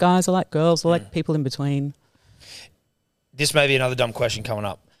 oh, I like guys, I like girls, I like people in between. This may be another dumb question coming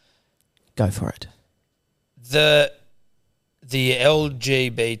up. Go for it. The LGBTQ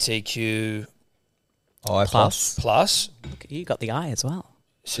plus. You got the I as well.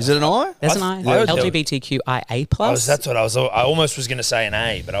 Is it an I? There's an I. LGBTQIA plus. That's what I almost was going to say an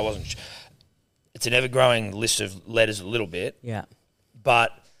A, but I wasn't. It's an ever-growing list of letters a little bit. Yeah.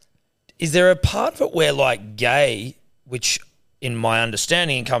 But is there a part of it where, like, gay, which in my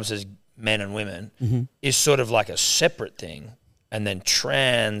understanding encompasses men and women, is sort of like a separate thing, and then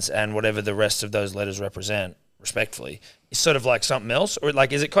trans and whatever the rest of those letters represent, respectfully, is sort of like something else? Or,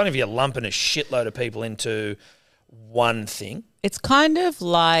 like, is it kind of you're lumping a shitload of people into one thing? It's kind of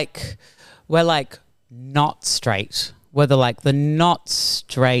like we're, like, not straight. We're like the not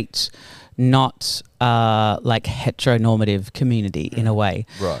straight, not like heteronormative community in a way.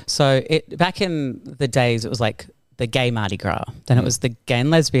 Right. So back in the days, it was like the gay Mardi Gras. Then it was the gay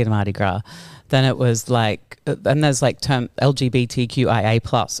and lesbian Mardi Gras. Then it was like, and there's like term LGBTQIA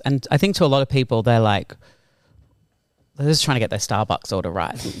plus. And I think to a lot of people, they're like, they're just trying to get their Starbucks order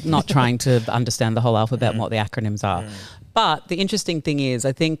right, not trying to understand the whole alphabet and what the acronyms are. But the interesting thing is,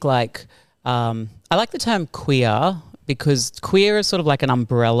 I think, like, I like the term queer, because queer is sort of like an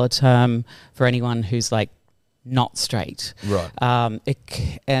umbrella term for anyone who's, like, not straight. Right. It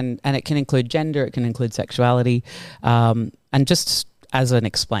can include gender, it can include sexuality. And just as an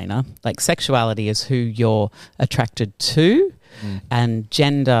explainer, like, sexuality is who you're attracted to, and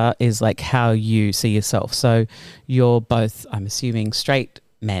gender is like how you see yourself. So you're both, I'm assuming, straight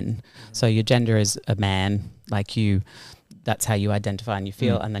men. So your gender is a man, like you, that's how you identify and you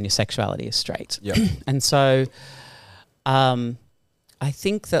feel, and then your sexuality is straight. Yeah. And so I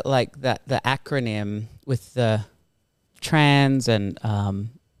think that, like, that the acronym with the trans and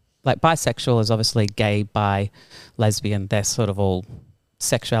like bisexual is obviously gay, bi, lesbian, they're sort of all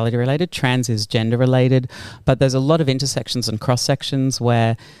sexuality related. Trans is gender related, but there's a lot of intersections and cross sections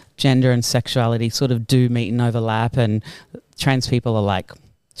where gender and sexuality sort of do meet and overlap, and trans people are like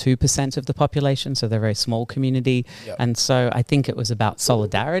 2% of the population, so they're a very small community. Yep. And so I think it was about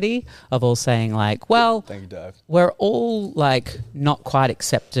solidarity of all saying, like, well, thank you, Dave, we're all, like, not quite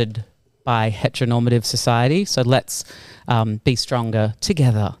accepted by heteronormative society, so let's be stronger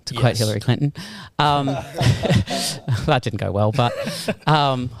together, to quote Hillary Clinton. That didn't go well, but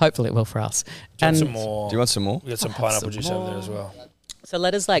hopefully it will for us. And some more. Do you want some more? We got some pineapple juice over there as well. So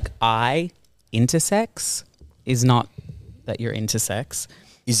letters like I, intersex, is not that you're intersex.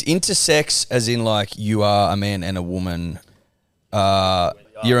 Is intersex as in, like, you are a man and a woman?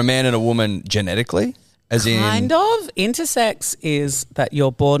 You're a man and a woman genetically? As kind of. Intersex is that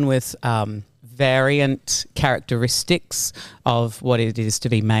you're born with variant characteristics of what it is to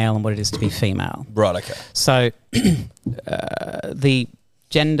be male and what it is to be female. Right, okay. So the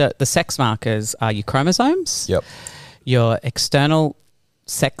sex markers are your chromosomes, Yep. your external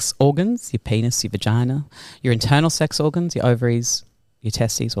sex organs, your penis, your vagina, your internal sex organs, your ovaries, your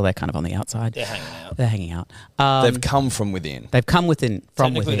testes. Well, they're kind of on the outside. They're hanging out. They're hanging out. They've come from within. They've come within from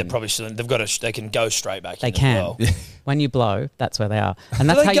Technically, within. they probably shouldn't. They can go straight back. They in can. As well. When you blow, that's where they are. And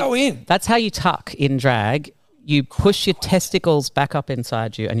that's They how go you, in. That's how you tuck in drag. You push your testicles back up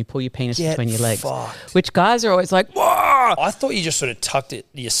inside you and you pull your penis between your legs. Fucked. Which guys are always like, whoa! I thought you just sort of tucked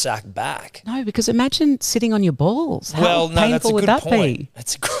your sack back. No, because imagine sitting on your balls. How No, painful that's a would good that point. be?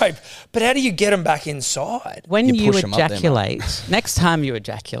 That's great. But how do you get them back inside? When You you push 'em up there, mate. ejaculate, next time you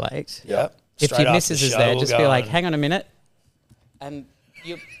ejaculate, Yeah. if your missus is there, just be like, hang on a minute. And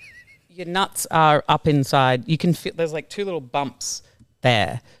your nuts are up inside. You can feel there's like two little bumps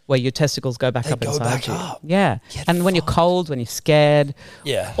there where your testicles go back up inside you. Yeah. And when you're cold, when you're scared,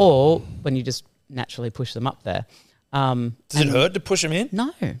 or when you just naturally push them up there. Does it hurt to push them in?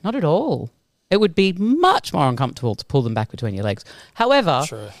 No, not at all. It would be much more uncomfortable to pull them back between your legs. However,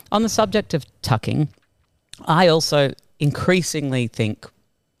 on the subject of tucking, I also increasingly think,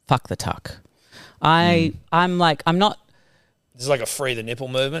 fuck the tuck. I'm not. This is like a free the nipple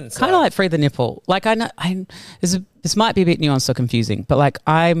movement. It's kind of like free the nipple. Like I know, this might be a bit nuanced or confusing, but like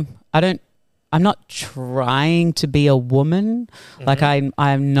I'm not trying to be a woman. Mm-hmm. Like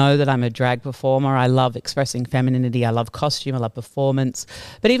I know that I'm a drag performer. I love expressing femininity. I love costume. I love performance.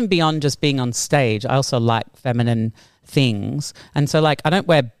 But even beyond just being on stage, I also like feminine things. And so like I don't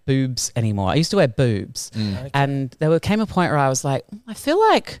wear boobs anymore. I used to wear boobs. Okay. And there came a point where I was like, I feel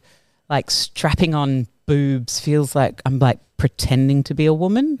like strapping on boobs feels like I'm like pretending to be a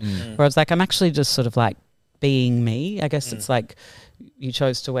woman. Whereas like I'm actually just sort of like being me. I guess it's like you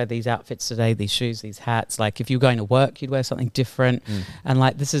chose to wear these outfits today, these shoes, these hats. Like if you're going to work, you'd wear something different. And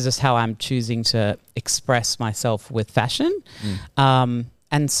like this is just how I'm choosing to express myself with fashion. And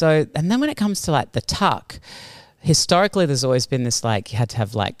then when it comes to like the tuck, historically there's always been this like you had to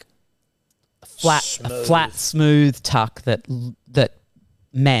have like a flat, smooth tuck that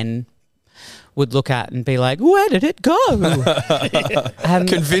men would look at and be like, where did it go?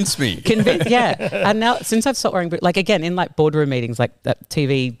 Convince me. Yeah. And now, since I've stopped wearing, like again, in like boardroom meetings, like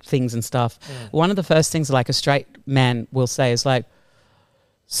TV things and stuff, one of the first things like a straight man will say is like,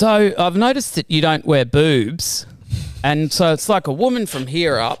 so I've noticed that you don't wear boobs. And so it's like a woman from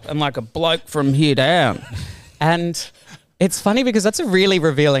here up and like a bloke from here down. And it's funny because that's a really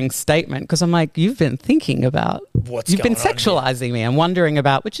revealing statement because I'm like, you've been thinking about you've been sexualizing me and wondering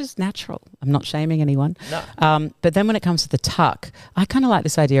about, which is natural. I'm not shaming anyone. No. But then when it comes to the tuck, I kind of like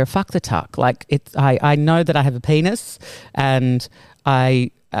this idea of fuck the tuck. Like I know that I have a penis and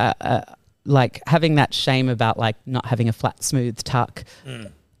I like having that shame about like not having a flat, smooth tuck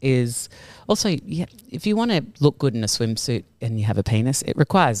is also, if you want to look good in a swimsuit and you have a penis, it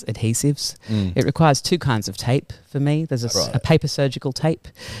requires adhesives. It requires two kinds of tape for me. There's a paper surgical tape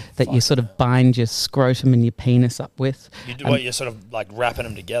that you sort of bind your scrotum and your penis up with. You're sort of like wrapping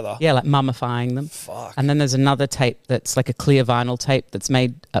them together. Yeah, like mummifying them. Fuck. And then there's another tape that's like a clear vinyl tape that's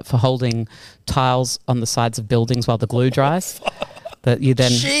made for holding tiles on the sides of buildings while the glue dries. That you then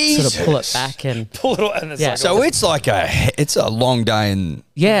sort of pull it back and pull it, and it's so it's like it's a long day in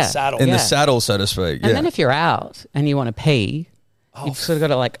the saddle, the saddle, so to speak. And then if you're out and you want to pee, you've sort of got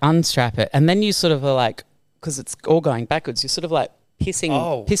to like unstrap it, and then you sort of are like, because it's all going backwards, you're sort of like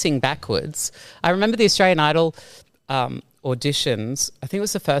pissing backwards. I remember the Australian Idol auditions. I think it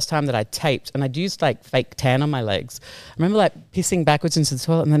was the first time that I taped and I'd used like fake tan on my legs. I remember like pissing backwards into the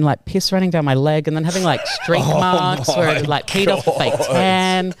toilet and then like piss running down my leg and then having like streak marks where it like peed off the fake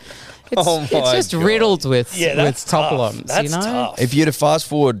tan. It's just riddled with problems. That's tough. If you'd have fast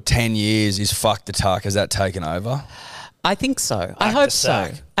forward 10 years, is fuck the tuck, has that taken over? I think so. I hope so.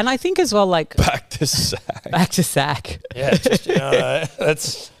 And I think as well like back to sack. Yeah, just,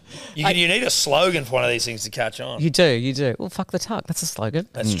 that's You need a slogan for one of these things to catch on. You do. Well, fuck the tuck. That's a slogan.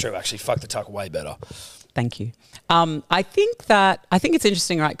 That's true, actually. Fuck the tuck way better. Thank you. I think it's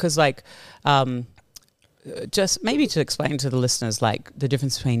interesting, right? Because like, just maybe to explain to the listeners, like the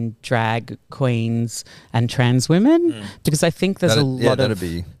difference between drag queens and trans women, because I think there's a lot of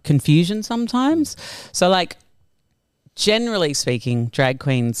confusion sometimes. So like, generally speaking, drag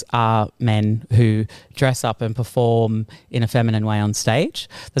queens are men who dress up and perform in a feminine way on stage.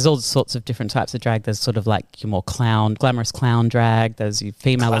 There's all sorts of different types of drag. There's sort of like your more glamorous clown drag. There's your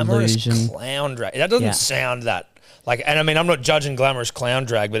female illusion. Glamorous clown drag. That doesn't sound that like, and I mean, I'm not judging glamorous clown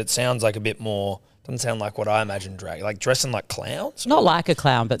drag, but it sounds like a bit more, doesn't sound like what I imagine drag. Like dressing like clowns? Not like a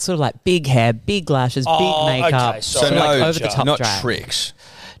clown, but sort of like big hair, big lashes, big makeup. Okay, so like over the top not drag. tricks.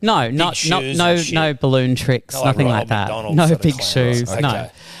 No, no balloon tricks, nothing like that. No big shoes, no.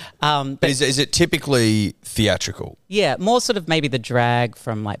 But Is it typically theatrical? yeah, more sort of maybe the drag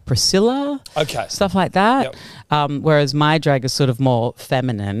from like Priscilla. Okay. Stuff like that. Whereas my drag is sort of more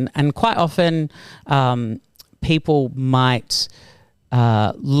feminine. And quite often people might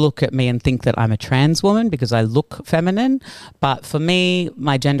look at me and think that I'm a trans woman because I look feminine. But for me,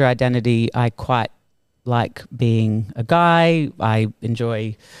 my gender identity, I quite like being a guy. I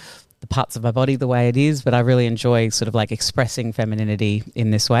enjoy the parts of my body the way it is, but I really enjoy sort of like expressing femininity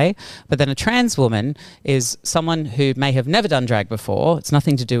in this way. But then a trans woman is someone who may have never done drag before. It's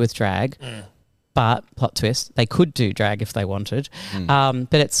nothing to do with drag. But, plot twist, they could do drag if they wanted.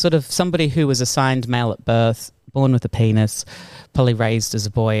 But it's sort of somebody who was assigned male at birth, born with a penis, probably raised as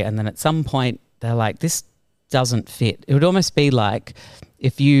a boy, and then at some point they're like, this doesn't fit. It would almost be like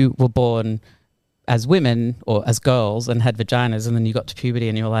if you were born as women or as girls and had vaginas, and then you got to puberty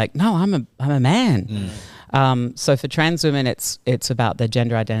and you're like, no, I'm a man. So for trans women, it's about their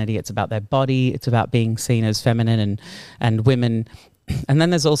gender identity, it's about their body, it's about being seen as feminine and women. And then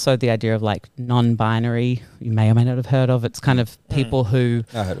there's also the idea of like non-binary, you may or may not have heard of. It's kind of people who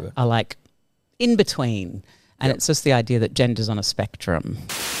are like in between. And it's just the idea that gender's on a spectrum.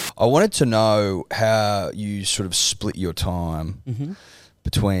 I wanted to know how you sort of split your time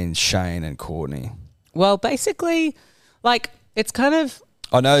between Shane and Courtney. Well, basically, like, it's kind of...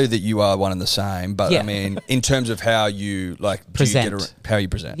 I know that you are one and the same, but I mean, in terms of how you, like, present. How you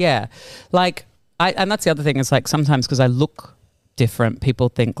present. Yeah. Like, and that's the other thing is, like, sometimes because I look different, people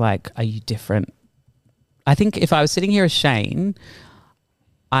think, like, are you different? I think if I was sitting here as Shane,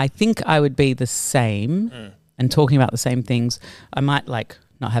 I think I would be the same and talking about the same things. I might, like,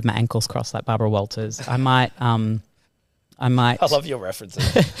 not have my ankles crossed like Barbara Walters. I might... I love your references.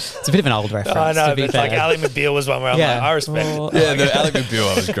 It's a bit of an old reference. I know, to be but fair. like Ali McBeal was one where I'm like, I respect it. Yeah, the Alec McBeal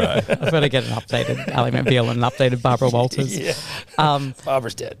one was great. I've got to get an updated Ali McBeal and an updated Barbara Walters.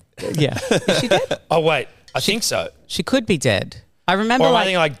 Barbara's dead. Yeah. Is she dead? Oh, wait. I think so. She could be dead. I remember, or I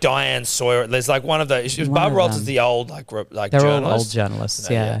think like Diane Sawyer. There's like one of those. Barbara Walters, the old like they're journalist. all old journalists.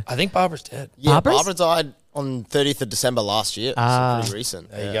 Yeah. I think Barbara's dead. Yeah, Barbara's? Barbara died on 30th of December last year. So pretty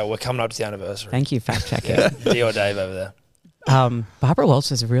recent. There you go. We're coming up to the anniversary. Thank you, fact checking. Dee or Dave over there. Barbara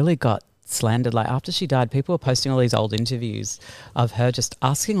Walters really got slandered. Like after she died, people were posting all these old interviews of her just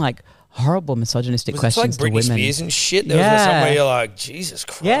asking like horrible misogynistic questions like to Britney women. Spears and shit. There was somewhere you're like, Jesus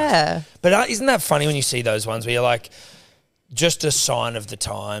Christ. Yeah. But isn't that funny when you see those ones where you're like, just a sign of the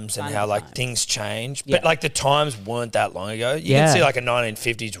times and how like things change. But like the times weren't that long ago. You can see like a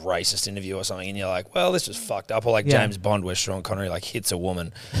 1950s racist interview or something and you're like, well, this was fucked up. Or like James Bond where Sean Connery like hits a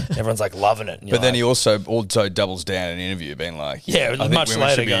woman. Everyone's like loving it. But then he also doubles down in an interview being like, much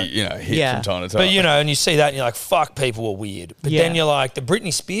later should be, hit from time to time. But and you see that and you're like, fuck, people were weird. But then you're like, the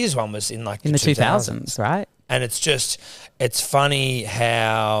Britney Spears one was in like in the 2000s, right? And it's funny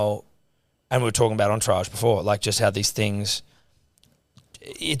how, and we were talking about Entourage before, like just how these things,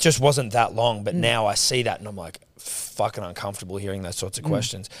 it just wasn't that long, but now I see that and I'm like fucking uncomfortable hearing those sorts of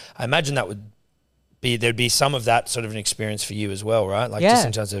questions. I imagine there'd be some of that sort of an experience for you as well, right? Like just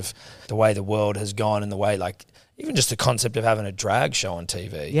in terms of the way the world has gone and the way like, even just the concept of having a drag show on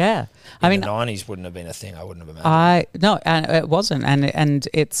TV. Yeah. I mean, the 90s wouldn't have been a thing, I wouldn't have imagined. No, and it wasn't. And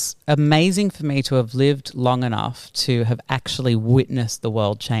it's amazing for me to have lived long enough to have actually witnessed the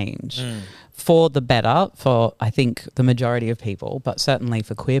world change for the better, for I think the majority of people, but certainly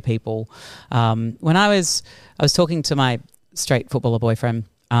for queer people. When I was talking to my straight footballer boyfriend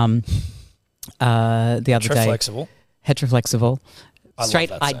the other day. Heteroflexible.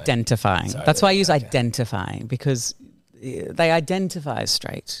 Straight identifying. Sorry, that's why I use identifying, because they identify as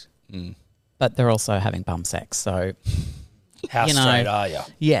straight, but they're also having bum sex. So, how straight are you?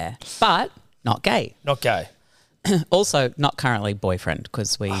 Yeah, but not gay. Not gay. Also, not currently boyfriend,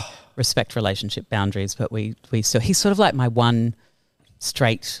 because we respect relationship boundaries, but we still. He's sort of like my one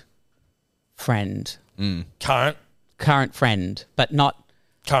straight friend. Current friend, but not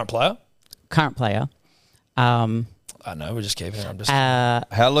current player. Current player. I know, we're just keeping it.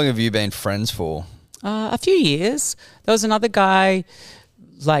 How long have you been friends for? A few years. There was another guy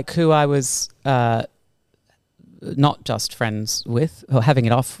like who I was not just friends with or having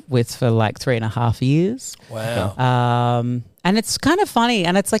it off with for like 3.5 years. Wow. And it's kind of funny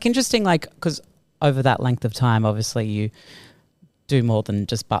and it's like interesting, like, because over that length of time, obviously you do more than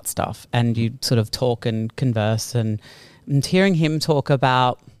just butt stuff and you sort of talk and converse and hearing him talk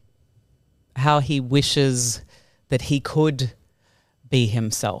about how he wishes that he could be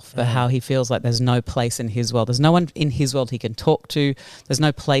himself, but how he feels like there's no place in his world. There's no one in his world he can talk to. There's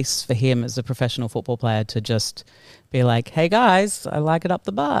no place for him as a professional football player to just be like, hey guys, I like it up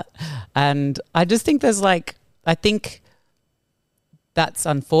the butt. And I just think there's like, I think that's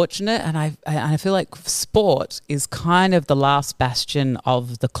unfortunate, and I feel like sport is kind of the last bastion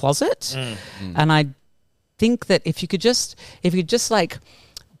of the closet, and I think that if you could just like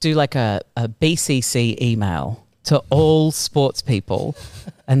do like a BCC email to all sports people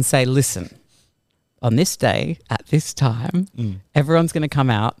and say, listen, on this day at this time, everyone's going to come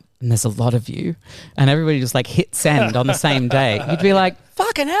out. And there's a lot of you, and everybody just like hit send on the same day. You'd be like,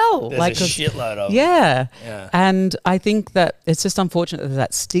 fucking hell. There's like a shitload of yeah. Yeah. And I think that it's just unfortunate that there's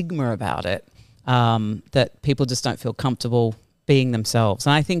that stigma about it, that people just don't feel comfortable being themselves.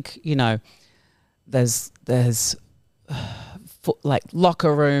 And I think, you know, there's like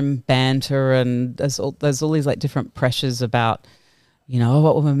locker room banter, and there's all these like different pressures about, you know,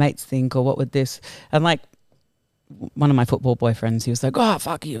 what would my mates think, or what would this, and like, one of my football boyfriends, he was like, oh,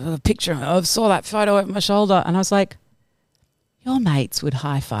 fuck you, a picture. I saw that photo over my shoulder. And I was like, your mates would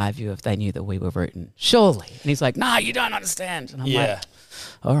high five you if they knew that we were rooting. Surely. And he's like, no, you don't understand. And I'm like,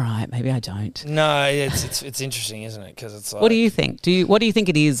 all right, maybe I don't. No, it's interesting, isn't it? Because it's like, what do you think? What do you think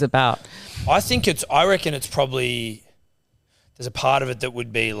it is about? I reckon it's probably, there's a part of it that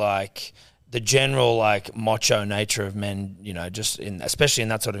would be like the general like macho nature of men, you know, especially in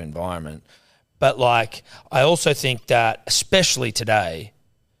that sort of environment. But, like, I also think that, especially today,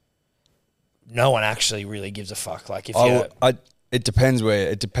 no one actually really gives a fuck. Like, if it depends where.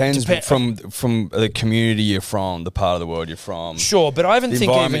 It depends from the community you're from, the part of the world you're from. Sure, but I even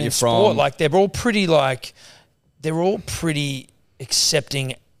think even in sport, from. like, they're all pretty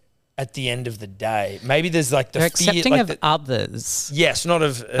accepting at the end of the day. Maybe there's, like, they're accepting of others. Yes, not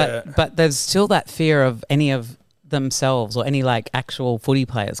of... But there's still that fear of any of themselves or any like actual footy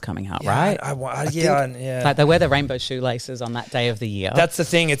players coming out, right? Yeah. Like they wear the rainbow shoelaces on that day of the year. That's the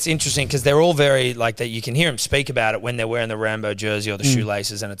thing. It's interesting because they're all very like that. You can hear them speak about it when they're wearing the rainbow jersey or the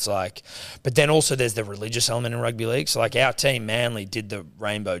shoelaces, and it's like. But then also there's the religious element in rugby league. So like our team, Manly, did the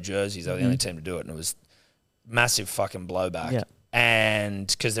rainbow jerseys. They were the only team to do it, and it was massive fucking blowback. Yeah. And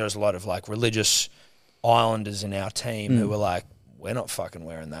because there was a lot of like religious Islanders in our team who were like, we're not fucking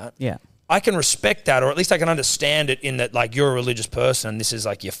wearing that. Yeah. I can respect that, or at least I can understand it in that, like, you're a religious person and this is,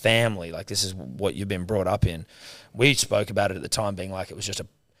 like, your family. Like, this is what you've been brought up in. We spoke about it at the time being like it was just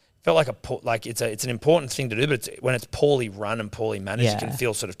felt like it's an important thing to do, but when it's poorly run and poorly managed, it can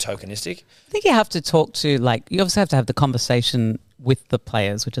feel sort of tokenistic. I think you have to talk to, like, you obviously have to have the conversation with the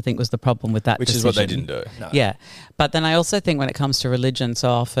players, which I think was the problem with that Which decision. is what they didn't do. No. Yeah. But then I also think when it comes to religion, so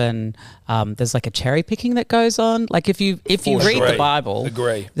often there's like a cherry picking that goes on. Like if you read the Bible,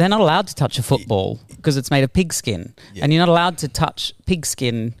 they're not allowed to touch a football because it's made of pigskin. Yeah. And you're not allowed to touch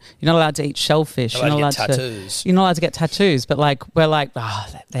pigskin. You're not allowed to eat shellfish. You're not allowed to get tattoos. You're not allowed to get tattoos. But like we're like,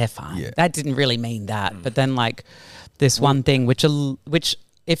 they're fine. Yeah. That didn't really mean that. But then like this one thing which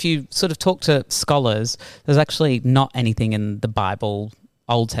if you sort of talk to scholars, there's actually not anything in the Bible,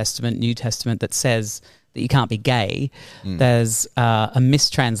 Old Testament, New Testament, that says that you can't be gay. There's a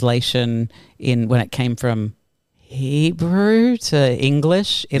mistranslation when it came from Hebrew to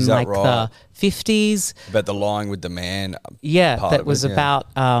English in like the 50s. About the lying with the man. Yeah, it was about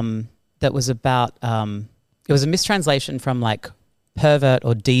it was a mistranslation from like pervert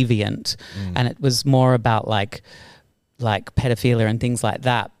or deviant, and it was more about like pedophilia and things like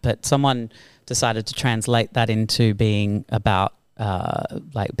that, but someone decided to translate that into being about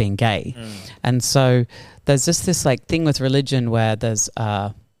like being gay. And so there's just this like thing with religion where there's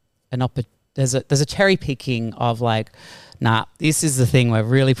there's a cherry picking of like, nah, this is the thing we're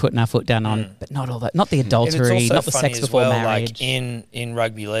really putting our foot down on, but not all that, not the adultery, not the sex before marriage. Like in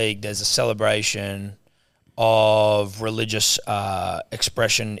rugby league, there's a celebration of religious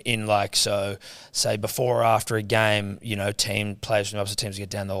expression in like, so say before or after a game, you know, players from opposite teams get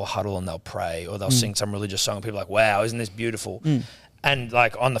down, they'll huddle and they'll pray or they'll sing some religious song. People are like, wow, isn't this beautiful? And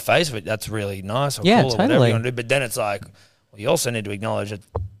like on the face of it, that's really nice or cool or whatever you want to do. But then it's like, well, you also need to acknowledge that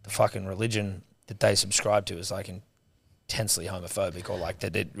the fucking religion that they subscribe to is like intensely homophobic, or like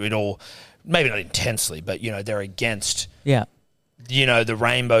that it all, maybe not intensely, but you know, they're against, you know, the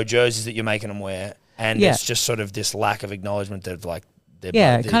rainbow jerseys that you're making them wear. And it's just sort of this lack of acknowledgement that like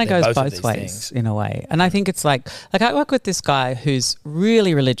it kind of goes both ways things. In a way. And I think it's like I work with this guy who's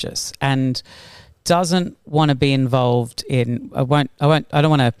really religious and doesn't want to be involved in. I don't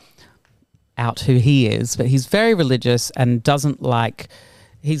want to out who he is, but he's very religious and doesn't like.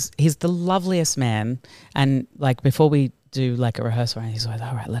 He's the loveliest man, and like before we do like a rehearsal, he's like,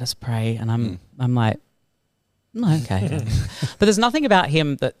 all right, let us pray, and I'm like, okay, but there's nothing about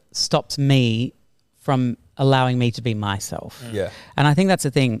him that stops me from allowing me to be myself. Yeah. And I think that's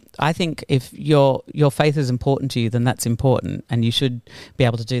the thing. I think if your faith is important to you, then that's important and you should be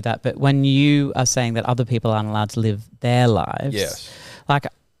able to do that. But when you are saying that other people aren't allowed to live their lives, Yes. like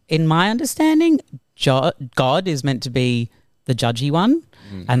in my understanding, God is meant to be the judgy one,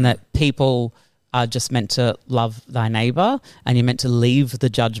 and that people are just meant to love thy neighbor, and you're meant to leave the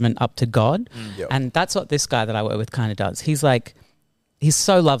judgment up to God. Yep. And that's what this guy that I work with kind of does. He's like, he's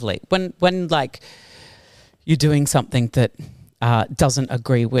so lovely. When like you're doing something that doesn't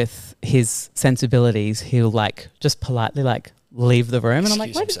agree with his sensibilities, he'll like just politely like leave the room, and I'm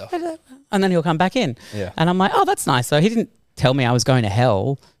like, wait, and then he'll come back in. Yeah. And I'm like, oh, that's nice. So he didn't tell me I was going to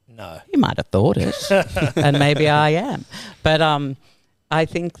hell. No. He might have thought it, and maybe I am. But I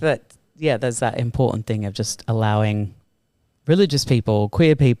think that, yeah, there's that important thing of just allowing religious people,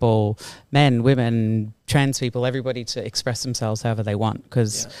 queer people, men, women, trans people, everybody to express themselves however they want,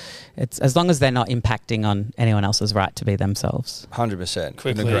 because it's as long as they're not impacting on anyone else's right to be themselves. 100%. Quickly.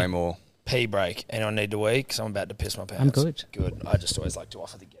 Couldn't agree more. Pee break. Anyone need to wee? Because I'm about to piss my pants. I'm good. Good. I just always like to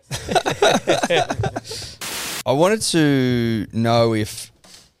offer the gift. I wanted to know if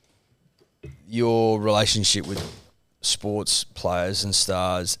your relationship with sports players and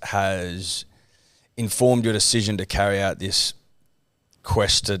stars has informed your decision to carry out this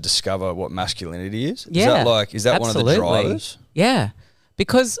quest to discover what masculinity is? Yeah, is that one of the drivers? Yeah,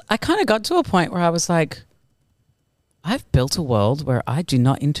 because I kind of got to a point where I was like, I've built a world where I do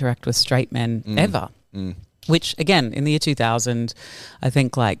not interact with straight men ever. Which, again, in the year 2000, I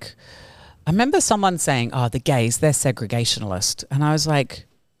think like, I remember someone saying, oh, the gays, they're segregationalist. And I was like,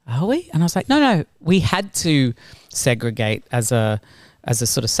 are we? And I was like, no, we had to segregate as a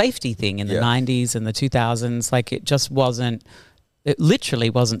sort of safety thing in the 90s and the 2000s. Like it literally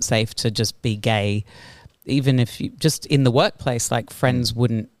wasn't safe to just be gay. Even if you just in the workplace, like friends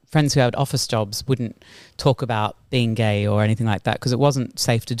who had office jobs wouldn't talk about being gay or anything like that because it wasn't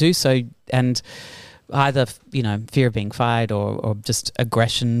safe to do so. And either, fear of being fired or just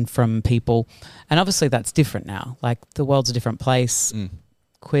aggression from people. And obviously that's different now. Like the world's a different place.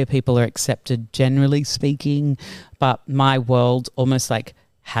 Queer people are accepted, generally speaking, but my world almost like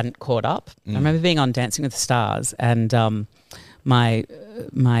hadn't caught up. I remember being on Dancing with the Stars, and my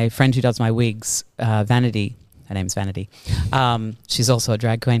friend who does my wigs, Vanity, her name's Vanity, she's also a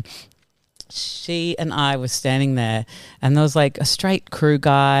drag queen. She and I were standing there, and there was like a straight crew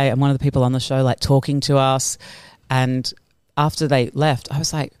guy and one of the people on the show like talking to us, and after they left, I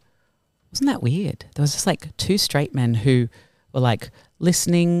was like, wasn't that weird? There was just like two straight men who were like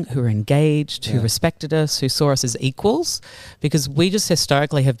listening, who were engaged, who respected us, who saw us as equals, because we just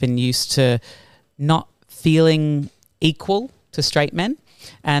historically have been used to not feeling equal to straight men.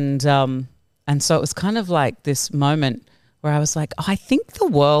 And so it was kind of like this moment where I was like, oh, I think the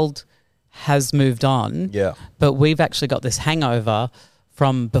world has moved on, but we've actually got this hangover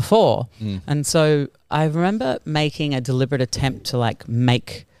from before. And so I remember making a deliberate attempt to like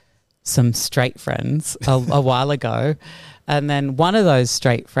make some straight friends a while ago. And then one of those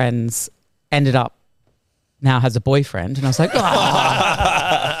straight friends ended up now has a boyfriend. And I was like,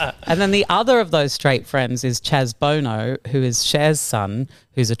 oh. And then the other of those straight friends is Chaz Bono, who is Cher's son,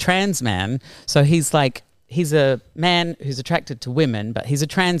 who's a trans man. So he's a man who's attracted to women, but he's a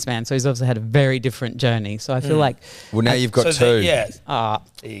trans man. So he's obviously had a very different journey. So I feel like... Well, now you've got two. There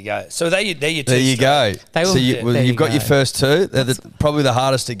you go. So they're your two. There you go. You've got your first two. They're probably the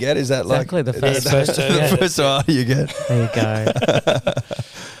hardest to get. Is that exactly like... the first two. The first one you get. There you go.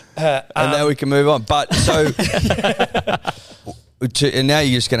 And now we can move on. But so... and now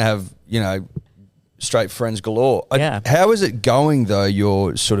you're just going to have, straight friends galore. Yeah. How is it going, though,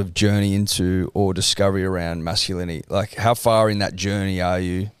 your sort of journey into or discovery around masculinity? Like, how far in that journey are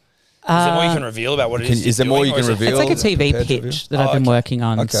you? Is there more you can reveal about what it is? Is there more you can reveal? It's like a TV pitch that I've been working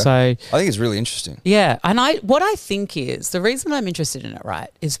on. Okay. So I think it's really interesting. Yeah. And what I think is, the reason I'm interested in it, right,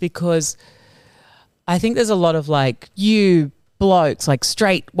 is because I think there's a lot of like, you blokes, like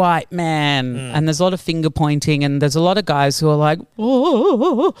straight white man, and there's a lot of finger pointing, and there's a lot of guys who are like,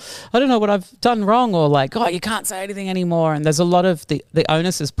 oh, I don't know what I've done wrong, or like, oh, you can't say anything anymore. And there's a lot of the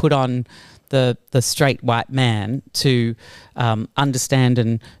onus is put on the straight white man to understand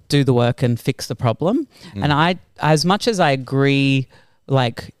and do the work and fix the problem. And I, as much as I agree,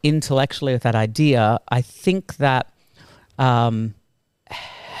 like intellectually with that idea, I think that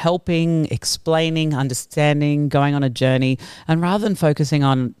helping, explaining, understanding, going on a journey, and rather than focusing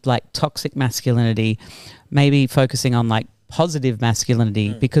on like toxic masculinity, maybe focusing on like positive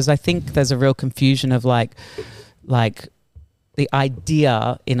masculinity, because I think there's a real confusion of like the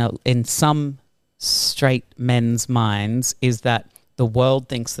idea in some straight men's minds is that the world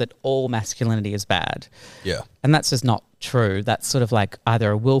thinks that all masculinity is bad. Yeah. And that's just not true. That's sort of like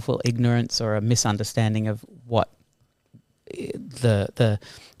either a willful ignorance or a misunderstanding of what the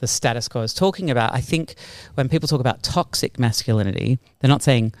status quo is talking about. I think when people talk about toxic masculinity, they're not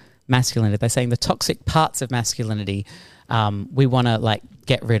saying masculinity, they're saying the toxic parts of masculinity we want to like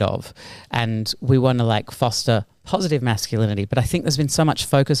get rid of, and we want to like foster positive masculinity. But I think there's been so much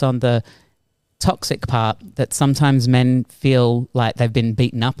focus on the toxic part that sometimes men feel like they've been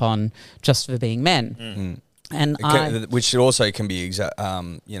beaten up on just for being men. And which also can be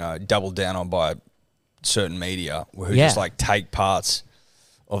doubled down on by certain media who just like take parts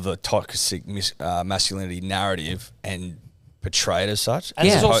of the toxic masculinity narrative and portray it as such. And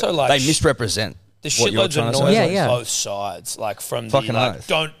there's also like they misrepresent. There's what you're shitloads trying of to noise say. on both sides, like from the Fucking like oath.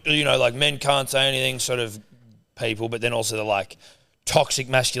 don't like men can't say anything sort of people, but then also the like toxic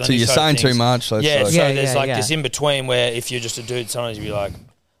masculinity. So you're saying too much. So there's this in between where if you're just a dude, sometimes you'd be like,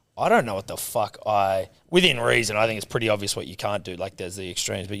 I don't know what the fuck within reason. I think it's pretty obvious what you can't do. Like there's the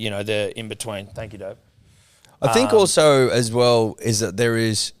extremes, but they're in between. Thank you, Dave. I think also as well is that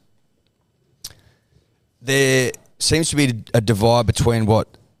there seems to be a divide between what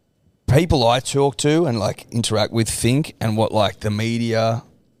people I talk to and like interact with think and what like the media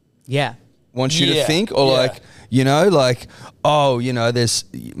wants you to think, or like there's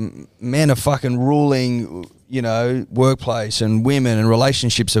men are fucking ruling workplace and women and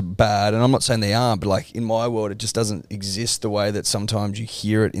relationships are bad, and I'm not saying they aren't, but like in my world it just doesn't exist the way that sometimes you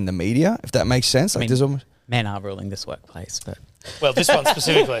hear it in the media, if that makes sense. Like there's almost men are ruling this workplace, but well, this one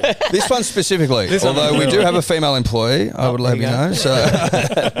specifically. Although we do have a female employee, I would let you know. So,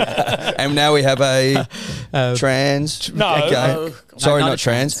 and now we have a trans. Not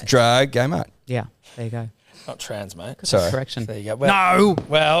trans. Drag gay mate. Yeah, there you go. Not trans, mate. Sorry. Correction. There you go.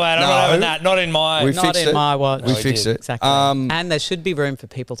 Well, I'm not having that. Not in my. My watch. We fixed it. Exactly. And there should be room for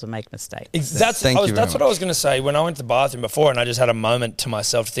people to make mistakes. That's what I was going to say when I went to the bathroom before, and I just had a moment to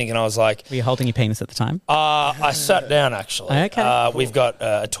myself to think, and I was like, were you holding your penis at the time? I sat down actually. Okay. Cool. We've got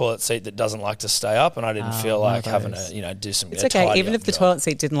a toilet seat that doesn't like to stay up, and I didn't feel like having to do some. It's okay. Even if the toilet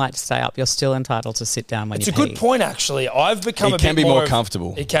seat didn't like to stay up, you're still entitled to sit down when you pee. It's a good point actually. I've become more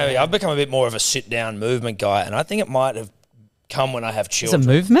comfortable. It can be. I've become a bit more of a sit down movement guy, and I think it might have come when I have children. There's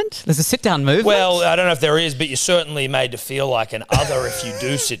a movement? There's a sit-down movement? Well, I don't know if there is, but you're certainly made to feel like an other if you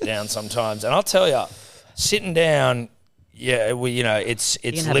do sit down sometimes. And I'll tell you, sitting down, it's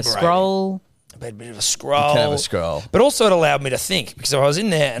liberating. A scroll. A bit of a scroll. You can have a scroll. But also it allowed me to think, because if I was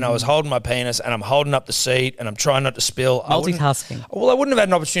in there and I was holding my penis and I'm holding up the seat and I'm trying not to spill. Multitasking. I wouldn't have had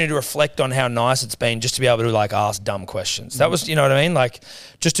an opportunity to reflect on how nice it's been just to be able to like ask dumb questions. That was, you know what I mean? Like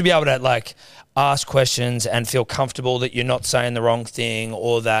just to be able to like ask questions and feel comfortable that you're not saying the wrong thing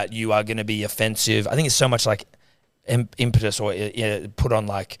or that you are going to be offensive. I think it's so much like impetus or put on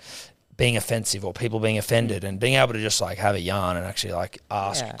like being offensive or people being offended, and being able to just like have a yarn and actually like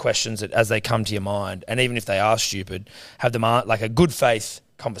ask questions as they come to your mind. And even if they are stupid, have them like a good faith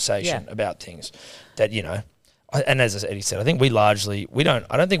conversation about things that, and as Eddie said, I think I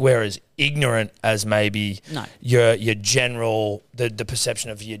don't think we're as ignorant as maybe your general, the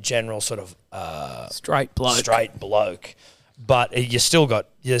perception of your general sort of straight bloke. But there's still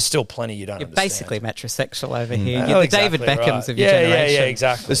plenty you don't understand. You're basically metrosexual over here. You're the David Beckhams of your generation. Yeah,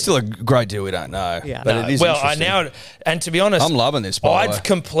 exactly. There's still a great deal we don't know. Yeah. But it is interesting. And to be honest, I'm loving this, by the way. I've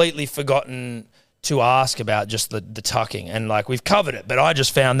completely forgotten to ask about just the tucking, and like we've covered it, but I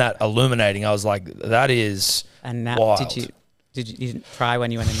just found that illuminating. I was like, that is wild. Did you didn't try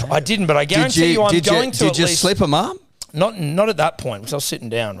when you went in there? I didn't, but I guarantee I'm going to Did you slip them up? Not at that point, because I was sitting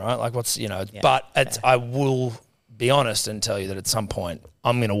down, right? Like but I will be honest and tell you that at some point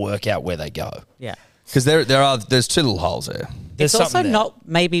I'm going to work out where they go. Yeah. Because there's two little holes there. It's also not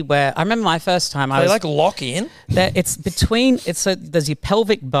maybe where I remember my first time. They like lock in. It's between. There's your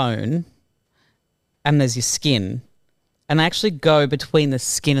pelvic bone, and there's your skin, and they actually go between the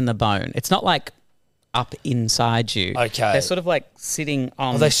skin and the bone. It's not like up inside you. Okay. They're sort of like sitting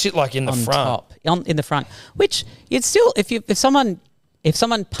on. Well, they sit like in the front. In the front, which you'd still if someone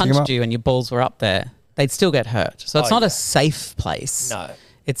punched you and your balls were up there, they'd still get hurt. So it's not a safe place. No.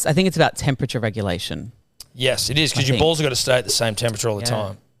 I think it's about temperature regulation. Yes, it is, because your balls have got to stay at the same temperature all the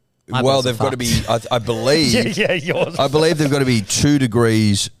time. Well, they've got to be, I believe. Yours. I believe they've got to be 2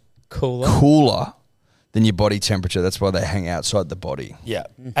 degrees cooler than your body temperature. That's why they hang outside the body. Yeah.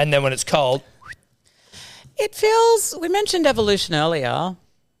 And then when it's cold. It feels, we mentioned evolution earlier,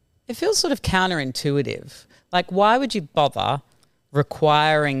 it feels sort of counterintuitive. Like, why would you bother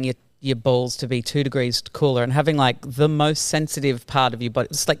requiring your balls to be 2 degrees cooler and having like the most sensitive part of your body?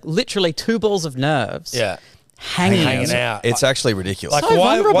 It's like literally 2 balls of nerves hanging out. It's actually ridiculous. Like, So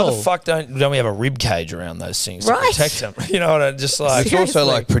why vulnerable. the fuck don't we have a rib cage around those things to Right. protect them? You know what I just like? it's also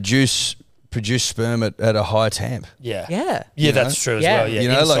Seriously. like produce sperm at a high temp. Yeah. Yeah. That's true as Yeah. well. Yeah. You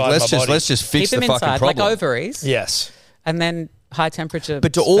know, like Inside my let's just Keep fix them the fucking inside, problem. like ovaries, Yes. and then high temperature.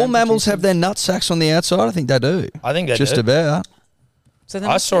 But do all sperm mammals have producing. their nut sacks on the outside? I think they do. I think they Just do. about. So then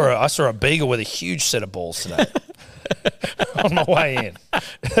I saw a beagle with a huge set of balls today on my way in.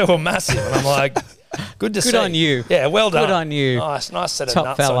 They were massive, and I'm like, good to see. Good on you. Yeah, well done. Good on you. Nice set of Top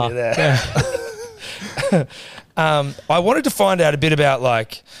nuts fella. on you there. I wanted to find out a bit about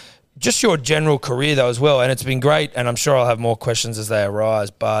like just your general career though as well, and it's been great. And I'm sure I'll have more questions as they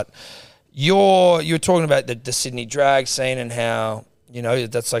arise. But you're talking about the Sydney drag scene and how, you know,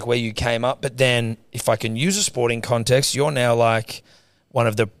 that's like where you came up. But then if I can use a sporting context, you're now like one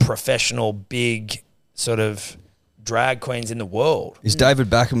of the professional big sort of drag queens in the world. Is David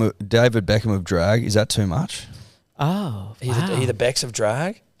Beckham of drag? Is that too much? Oh, Are you the Becks of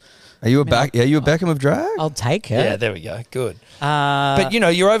drag? Are you a Beckham of drag? I'll take it. Yeah, there we go. Good. But, you know,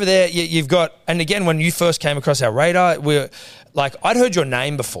 you're over there. You've got, and again, when you first came across our radar, I'd heard your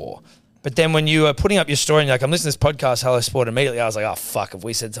name before. But then when you were putting up your story and you're like, I'm listening to this podcast, Hello Sport, immediately I was like, oh, fuck, if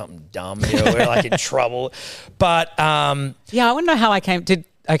we said something dumb here, we're like in trouble. But Yeah, I want to know how I came.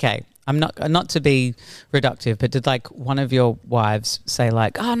 Okay, I'm not to be reductive, but did like one of your wives say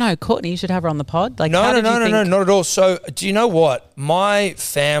like, oh no, Courtney, you should have her on the pod? Like, no, how did you not think- at all. So do you know what? My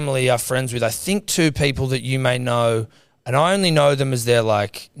family are friends with, I think, two people that you may know, and I only know them as their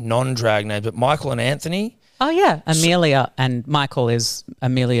like non-drag names, but Michael and Anthony. Oh yeah, Amelia and Michael is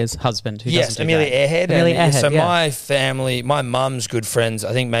Amelia's husband. Who Yes, doesn't do Amelia drag. Airhead. Amelia And Airhead. so yeah. my family, my mum's good friends,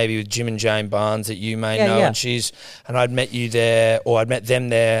 I think maybe with Jim and Jane Barnes that you may know, Yeah. and I'd met you there, or I'd met them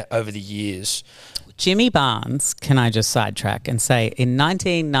there over the years. Jimmy Barnes, can I just sidetrack and say, in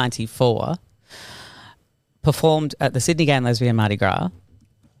 1994, performed at the Sydney Gay and Lesbian Mardi Gras.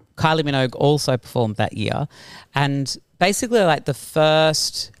 Kylie Minogue also performed that year. And basically like the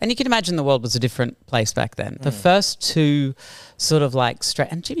first, and you can imagine the world was a different place back then. The first two sort of like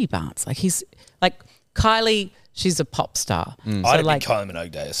and Jimmy Barnes, like he's like Kylie, she's a pop star. I had a big Kylie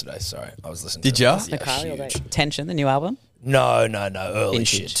Minogue day yesterday. Sorry, I was listening. Did to ya? it. Yeah, Kylie, huge. Tension, the new album. No, early Vintage,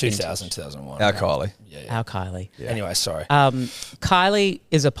 shit, 2000, 2001. Our Kylie. Our Kylie. Anyway, sorry. Kylie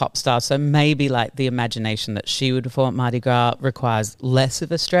is a pop star, so maybe like the imagination that she would perform at Mardi Gras requires less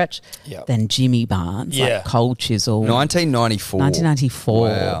of a stretch Yep. than Jimmy Barnes, Yeah. like Cold Chisel. 1994. 1994,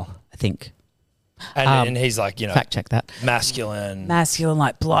 Wow. I think. and he's like, you know, Fact check that. masculine, Masculine,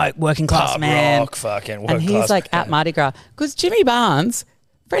 like bloke, working class pub man. rock, fucking And working he's class like man. at Mardi Gras. Because Jimmy Barnes,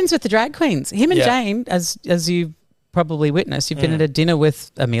 friends with the drag queens. Him and Yeah. Jane, as you probably witnessed, you've been at a dinner with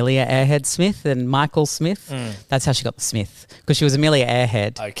Amelia Airhead Smith and Michael Smith. That's how she got the Smith, because she was Amelia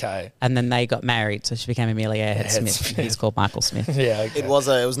Airhead. Okay. And then they got married, so she became Amelia Airhead Airhead Smith. Smith. He's called Michael Smith. Yeah. Okay. It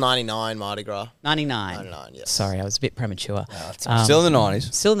was 99 Mardi Gras. 99. 99, yes. Sorry, I was a bit premature. Still in the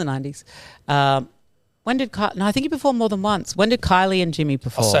 90s. Still in the 90s. When did No, I think he performed more than once. When did Kylie and Jimmy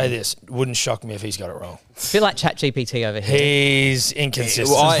perform? I'll say this: it wouldn't shock me if he's got it wrong. A bit like ChatGPT over here. He's inconsistent.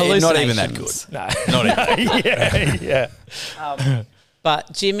 Well, not even that good. Hallucinations. No, not even. yeah.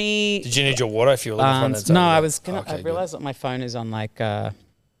 But Jimmy Did you need your water if you were looking for one? Barnes. That's No, over I there? was gonna. Okay, I good. realized that my phone is on like. I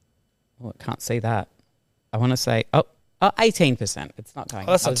can't see that. I want to say 18%. It's not going.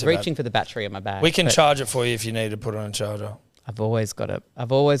 Oh, that's I not was too bad. reaching for the battery in my bag. We can but charge it for you if you need to put it on a charger. I've always got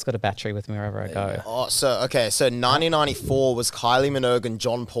a battery with me wherever I go. Oh, so 1994 was Kylie Minogue and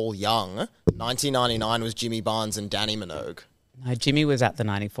John Paul Young. 1999 was Jimmy Barnes and Danny Minogue. No, Jimmy was at the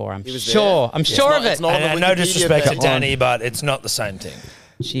 94. I'm was sure. there. I'm sure of It's it. not on the And no Wikipedia disrespect to page. Danny, but it's not the same thing.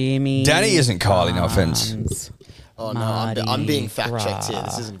 Jimmy. Danny isn't Kylie, no offense. Barnes. Oh no, I'm being Mardi fact checked here.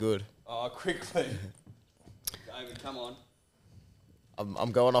 This Gras. isn't good. Oh, quickly. David, come on.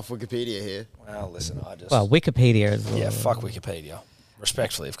 I'm going off Wikipedia here. Well, listen, I just Well, Wikipedia is. yeah, fuck Wikipedia.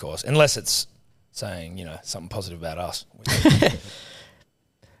 Respectfully, of course, unless it's saying something positive about us.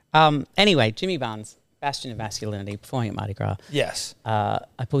 Anyway, Jimmy Barnes, bastion of masculinity, performing at Mardi Gras. Yes. I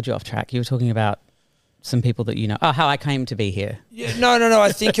pulled you off track. You were talking about some people that you know. Oh, how I came to be here. Yeah, no.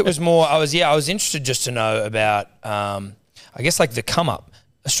 I think it was more. I was interested just to know about. I guess like the come up.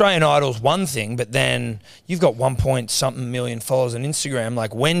 Australian Idol's one thing, but then you've got 1-something million followers on Instagram.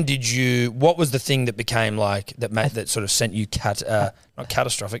 Like, when did you? What was the thing that became like that sort of sent you not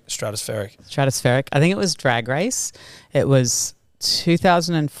catastrophic, stratospheric? I think it was Drag Race. It was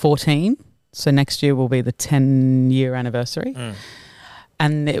 2014. So next year will be the 10-year anniversary.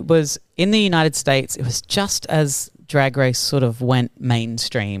 And it was in the United States. It was just as Drag Race sort of went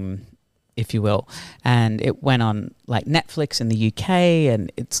mainstream-ish. if you will. And it went on like Netflix in the UK,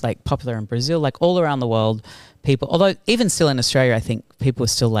 and it's like popular in Brazil, like all around the world. People, although even still in Australia, I think people were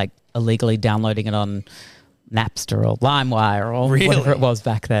still like illegally downloading it on Napster or LimeWire or whatever it was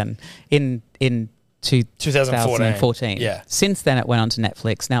back then in 2014. Yeah. Since then, it went on to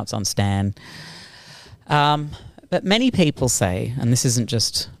Netflix. Now it's on Stan. But many people say, and this isn't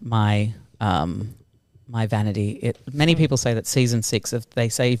just my vanity, many people say that season 6, if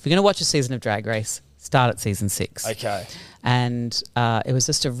you're going to watch a season of Drag Race, start at season 6. Okay. And it was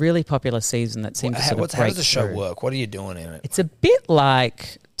just a really popular season that seemed to sort of break How does the show through. work? What are you doing in it? It's a bit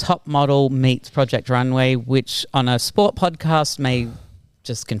like Top Model meets Project Runway, which on a sport podcast may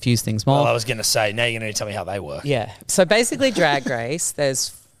just confuse things more. Well, I was going to say, now you're going to tell me how they work. Yeah. So basically Drag Race,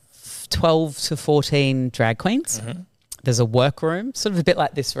 there's 12 to 14 drag queens. Mm-hmm. There's a workroom, sort of a bit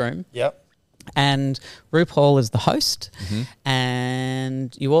like this room. Yep. And RuPaul is the host,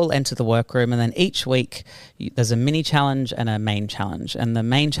 and you all enter the workroom, and then each week there's a mini challenge and a main challenge. And the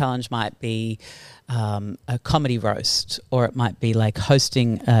main challenge might be a comedy roast, or it might be like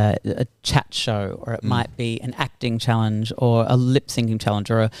hosting a chat show, or it might be an acting challenge, or a lip syncing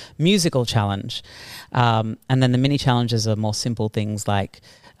challenge, or a musical challenge. And then the mini challenges are more simple things like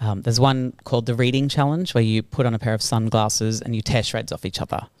there's one called the reading challenge, where you put on a pair of sunglasses and you tear shreds off each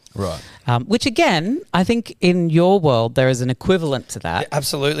other. Right. Which again, I think in your world there is an equivalent to that. Yeah,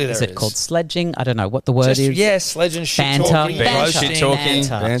 absolutely, there is. Is it called sledging? I don't know what the word is. Yeah, sledging, shit Banter. talking, Banter. roasting. Shit talking.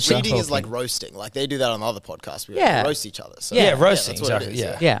 Banter. Banter. Reading is like roasting. Like they do that on other podcasts. We Yeah. roast each other. So Yeah, roasting, that's what it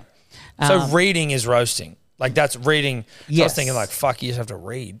exactly. is, Yeah. So reading is roasting. Like that's reading. So I was Yes. thinking like, fuck, you just have to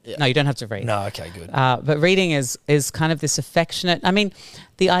read. Yeah. No, you don't have to read. No, okay, good. But reading is kind of this affectionate. I mean,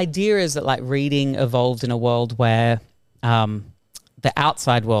 the idea is that like reading evolved in a world where the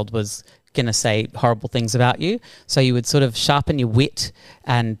outside world was going to say horrible things about you. So you would sort of sharpen your wit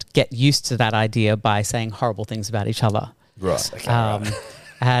and get used to that idea by saying horrible things about each other. Right. Okay, right.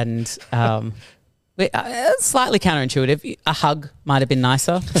 And slightly counterintuitive. A hug might have been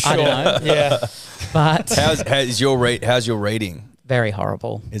nicer. I don't know. Yeah. But How's your reading? very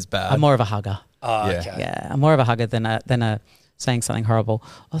horrible. Is bad. I'm more of a hugger. Oh, Yeah. okay. Yeah, I'm more of a hugger than a saying something horrible.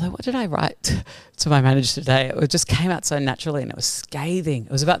 Although, what did I write to my manager today? It just came out so naturally, and it was scathing.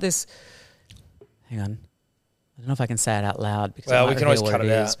 It was about this. Hang on, I don't know if I can say it out loud because Well, it we might can always reveal cut what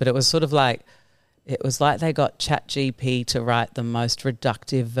it is. out. But it was sort of like, it was like they got ChatGPT to write the most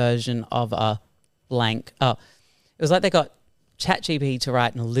reductive version of a blank. Oh, it was like they got ChatGPT to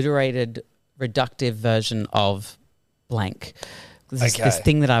write an alliterated, reductive version of blank. This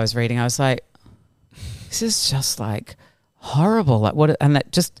thing that I was reading, I was like, this is just like horrible. Like what? And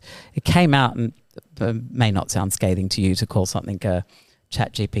that just, it came out, and it may not sound scathing to you to call something a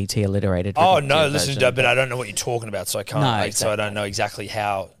ChatGPT alliterated. Oh no, reductive listen, version, but I don't know what you're talking about, so I can't. No, So I exactly. don't know exactly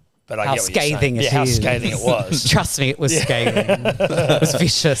how. But I How get what you're scathing saying. it How is. scathing it was. Trust me, it was scathing. It was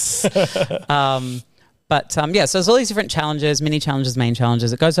vicious. But so there's all these different challenges, mini challenges, main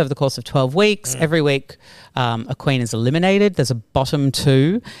challenges. It goes over the course of 12 weeks. Every week, a queen is eliminated. There's a bottom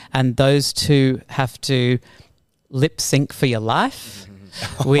 2, and those 2 have to lip sync for your life,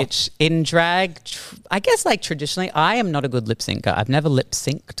 which in drag, I guess like traditionally, I am not a good lip syncer. I've never lip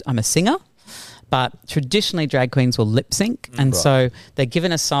synced. I'm a singer. But traditionally, drag queens will lip sync. And so they're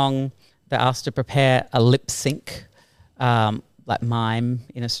given a song, they're asked to prepare a lip sync like mime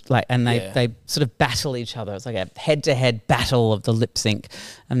and they sort of battle each other. It's like a head-to-head battle of the lip sync,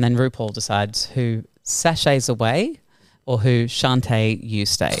 and then RuPaul decides who sachets away or who Shantae you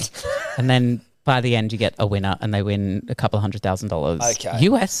stay, and then by the end you get a winner, and they win a couple of $100,000 Okay.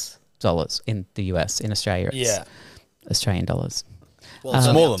 US dollars in the US. In Australia, it's Australian dollars. Well, it's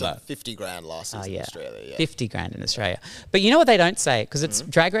more more than than that. 50 grand last season in Australia. Yeah. 50 grand in Australia. But you know what they don't say? Because it's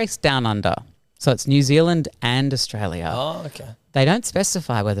Drag Race Down Under. So it's New Zealand and Australia. Oh, okay. They don't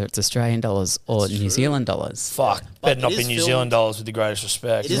specify whether it's Australian dollars or New Zealand dollars. Fuck. But Better not it be is New filmed- Zealand dollars with the greatest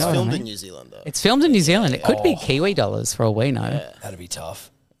respect. It is know what I filmed mean? in New Zealand, though. It's filmed in New Zealand. It could be Kiwi dollars for all we know. That'd be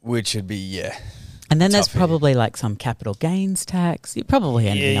tough. Which would be, yeah. And then there's Tough, yeah. probably like some capital gains tax. You're probably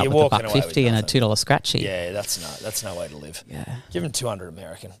ending up you're with walking away with $1.50 and a nothing. $2 scratchy. Yeah, that's no way to live. Yeah. Give him 200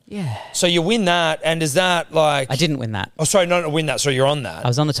 American. Yeah. So you win that, and is that like? I didn't win that. Oh, sorry, not win that. So you're on that. I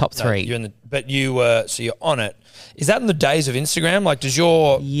was on the top No, 3. You're in the, but you so you're on it. Is that in the days of Instagram? Like, does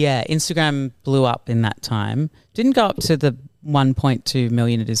your Yeah, Instagram blew up in that time. Didn't go up to the 1.2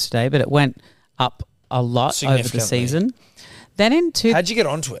 million it is today, but it went up a lot over the Significantly. season. Then how'd you get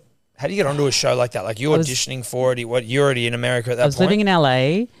onto it? How do you get onto a show like that? Like you're auditioning for it. You're already in America at that point? I was living in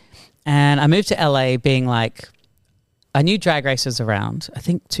LA, and I moved to LA being like, I knew Drag Race was around. I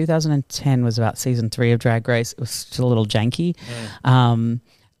think 2010 was about season 3 of Drag Race. It was still a little janky.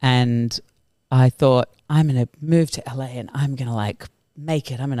 And I thought, I'm going to move to LA and I'm going to like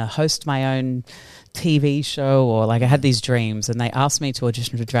make it. I'm going to host my own TV show, or like I had these dreams, and they asked me to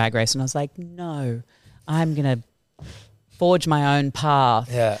audition for Drag Race, and I was like, no, I'm going to forge my own path.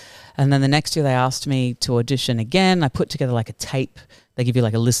 Yeah. And then the next year they asked me to audition again. I put together like a tape. They give you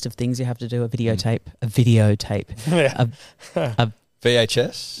like a list of things you have to do, a videotape, a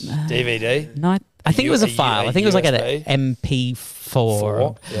VHS? DVD? No, I think it was a file. I think it was like USB? an MP4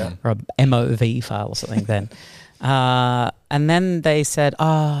 or a MOV file or something then. And then they said,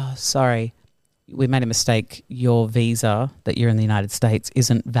 oh, sorry, we made a mistake. Your visa that you're in the United States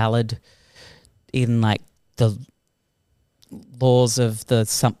isn't valid in like the laws of the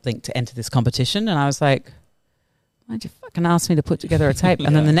something to enter this competition. And I was like, why'd you fucking ask me to put together a tape?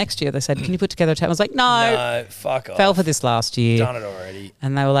 And then the next year they said, can you put together a tape? I was like, No, fuck off. Fell for this last year. Done it already.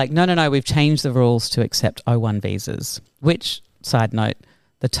 And they were like, no, we've changed the rules to accept O1 visas. Which, side note,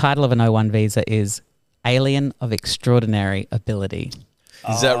 the title of an O1 visa is Alien of Extraordinary Ability.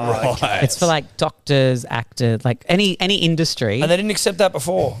 Is that right? Okay. It's for like doctors, actors, like any industry. And they didn't accept that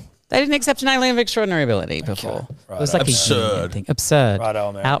before. They didn't accept an alien of extraordinary ability before. Right. It was like Absurd. a union thing. Absurd. Righto,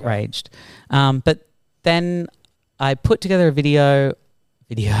 America. Outraged. But then I put together a video.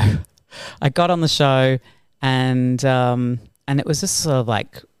 I got on the show, and it was just sort of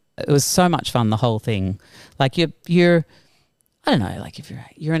like, it was so much fun, the whole thing. Like you're I don't know, like if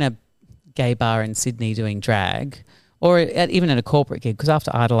you're in a gay bar in Sydney doing drag, or even at a corporate gig, because after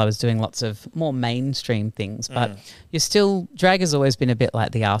Idol I was doing lots of more mainstream things, but you're still, drag has always been a bit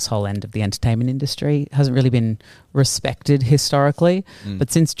like the arsehole end of the entertainment industry. It hasn't really been respected historically,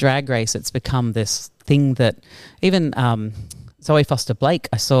 but since Drag Race it's become this thing that even Zoe Foster-Blake,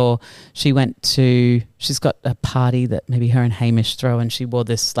 I saw she's got a party that maybe her and Hamish throw, and she wore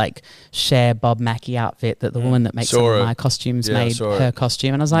this like Cher Bob Mackie outfit that the woman that makes some of my costumes made her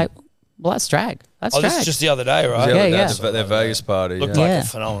costume, and I was like, well, that's drag. That's drag. This is just the other day, right? Yeah. Their Vegas party. Looked like a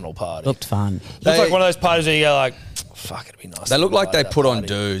phenomenal party. Looked fun. Looked like one of those parties where you go like, fuck, it'd be nice. They look like they put on party.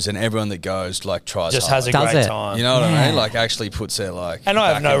 dues, and everyone that goes like tries Just hard. has a Does great it? time. You know what I mean? Like actually puts their like. And I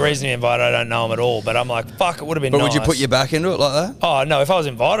have back no into reason to be invited. I don't know them at all. But I'm like, fuck, it would have been But nice. would you put your back into it like that? Oh, no. If I was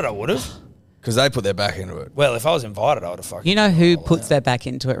invited, I would have. Because they put their back into it. Well, if I was invited, I would have fucking... You know who puts their back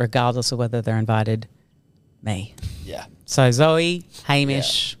into it regardless of whether they're invited? Me. Yeah. So Zoe,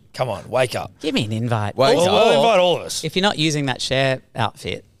 Hamish, Come on, wake up. give me an invite. Wake We'll up. invite all of us. If you're not using that Cher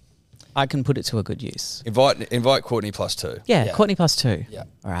outfit, I can put it to a good use. Invite Courtney +2. Yeah, Courtney +2. Yeah.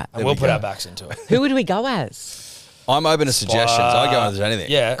 All right. And we'll put our backs into it. Who would we go as? I'm open to suggestions. I go as anything.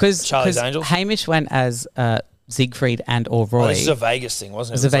 Yeah. Because Charlie's Angels. Hamish went as Siegfried and or Roy. Oh, this is a Vegas thing,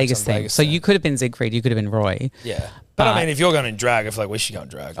 wasn't it? It was a like Vegas some thing. So you could have been Siegfried, you could have been Roy. Yeah. But I mean, if you're going in drag, I feel like we should go in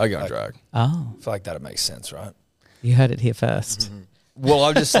drag. I go in Like, drag. Oh, I feel like that makes sense, right? you heard it here first. Well,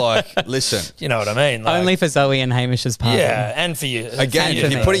 I'm just like, listen. You know what I mean? Like, Only for Zoe and Hamish's party. Yeah, and for you. Again, for if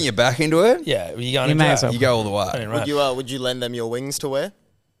me. you're putting your back into it, Yeah, you going You in may drag. as well. you go all the I mean, way. right. Would you lend them your wings to wear?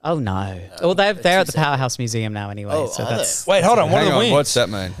 Oh, no. Well, they're at the Powerhouse Museum now anyway. Oh, so are that's Wait, hold on. What Hang are the on, wings? what's that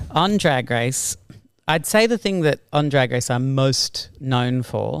mean? on Drag Race. I'd say the thing that on Drag Race I'm most known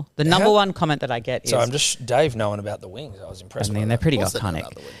for, the number one comment that I get is, So I'm just Dave knowing about the wings. I was impressed. I mean, by they're that. pretty Of course they know iconic.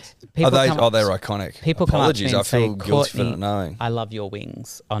 about the wings. People come up- They're iconic. People come up to me Apologies, and I feel say, guilty for Courtney, not knowing. I love your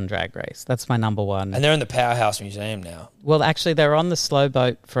wings on Drag Race. That's my number one. And they're in the Powerhouse Museum now. Well, actually, they're on the slow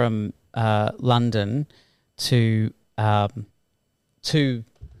boat from London to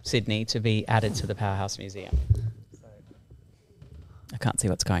Sydney to be added to the Powerhouse Museum. I can't see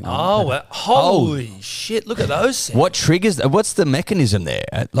what's going on. Oh, but well, holy shit! Look at those. Sounds. What triggers? What's the mechanism there?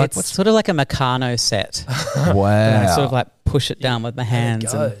 Like, it's sort of like a Meccano set. wow. And I sort of like push it down with my There it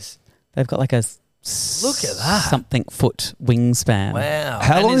hands. And goes. they've got like a Look at that. something foot wingspan. Wow.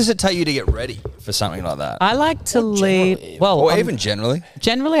 How And long is- does it take you to get ready for something like that? I like to generally, leave. Well, or even generally?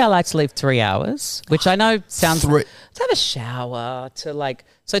 generally, I like to leave 3 hours, which I know sounds. Three- To have a shower, to like.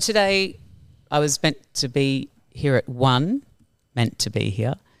 So today, I was meant to be here at 1. Meant to be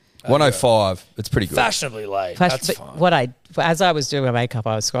here. 105. It's pretty good. Fashionably late. But That's fine. as I was doing my makeup,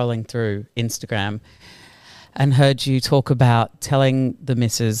 I was scrolling through Instagram and heard you talk about telling the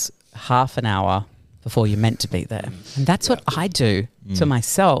missus half an hour before you're meant to be there. And that's what I do to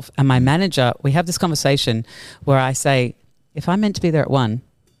myself and my manager. We have this conversation where I say, if I'm meant to be there at 1,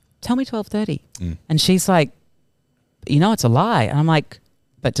 tell me 12:30. And she's like, you know, it's a lie. And I'm like,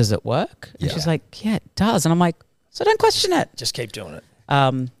 but does it work? And Yeah. she's like, yeah, it does. And I'm like, so don't question it. Just keep doing it.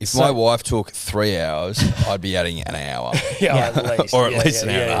 If my wife took 3 hours, I'd be adding an hour. Yeah, at least. Or at Yeah, least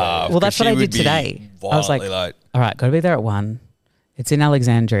yeah, an hour and a yeah, half. Well, that's 'cause what she I would did be today. I was like, violently late. all right, got to be there at 1. It's in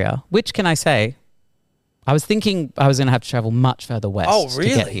Alexandria. Which, can I say, I was thinking I was going to have to travel much further west Oh, to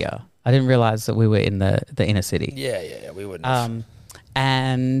get really? here. I didn't realize that we were in the inner city. Yeah. We wouldn't. Have.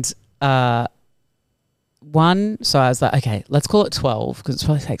 So I was like, okay, let's call it 12 because it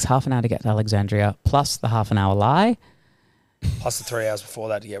probably takes half an hour to get to Alexandria plus the half an hour lie. Plus the 3 hours before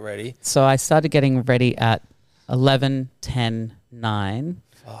that to get ready. So I started getting ready at 11, 10, 9.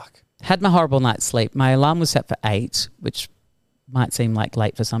 Fuck. Had my horrible night's sleep. My alarm was set for 8, which might seem like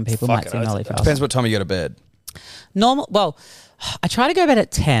late for some people, might seem early for us. Depends what time you go to bed. Well, I try to go to bed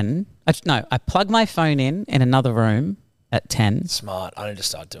at 10. I plug my phone in another room at 10. Smart. I need to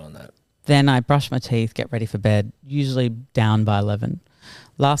start doing that. Then I brush my teeth, get ready for bed, usually down by 11.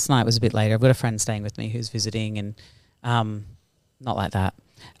 Last night was a bit later. I've got a friend staying with me who's visiting and not like that.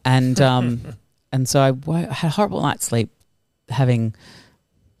 And and so I had a horrible night's sleep having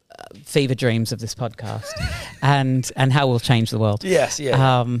fever dreams of this podcast and how we'll change the world. Yes,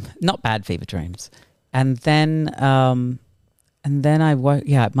 yeah. Not bad fever dreams. And then I woke,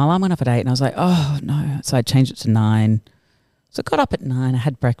 my alarm went up at 8 and I was like, oh no. So I changed it to 9. So I got up at 9, I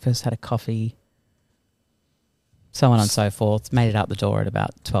had breakfast, had a coffee, so on and so forth. Made it out the door at about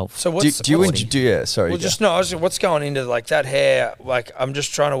 12. So what's what's going into like that hair? Like I'm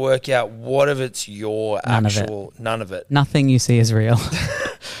just trying to work out what of it's your none of it. Nothing you see is real.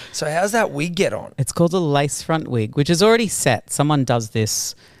 So how's that wig get on? It's called a lace front wig, which is already set. Someone does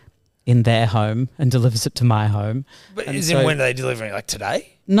this in their home and delivers it to my home. But when are they delivering? Like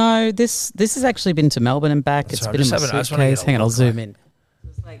today? No, this has actually been to Melbourne and back. It's been in my suitcase. Hang on, I'll zoom in.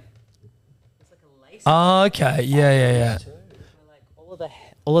 It's like a lace. Oh, okay. Yeah. Like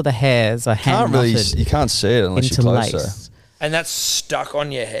all of the hairs are hand knotted. You can't see it unless you're closer. Lace. And that's stuck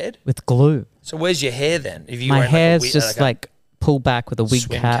on your head with glue. So where's your hair then? If you my hair's just like pull back with a wig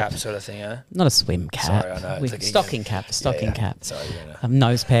swim cap sort of thing, huh? Not a swim cap. Sorry, I know. Like stocking cap. Sorry,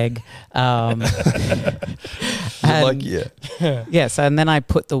 nose peg. So and then I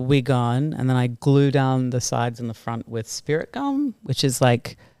put the wig on and then I glue down the sides and the front with spirit gum, which is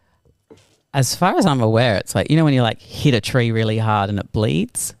like, as far as I'm aware, it's like, you know when you like hit a tree really hard and it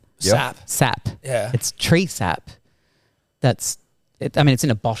bleeds? Yep. Sap. Yeah. It's tree sap. It's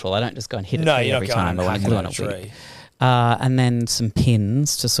in a bottle. I don't just go and hit a tree every time I want to glue on a tree. And then some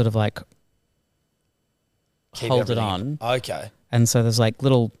pins to sort of like hold it on. Okay. And so there's like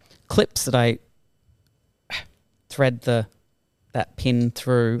little clips that I thread that pin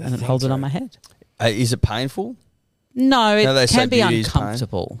through and it holds it on my head. Is it painful? No, it can be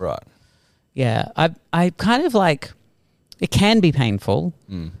uncomfortable. Right. Yeah. I kind of like, it can be painful,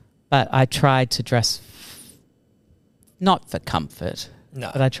 but I try to dress not for comfort,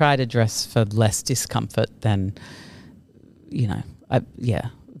 but I try to dress for less discomfort than...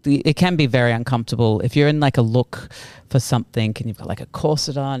 it can be very uncomfortable if you're in like a look for something and you've got like a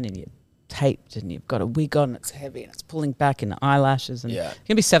corset on and you're taped and you've got a wig on and it's heavy and it's pulling back in the eyelashes and there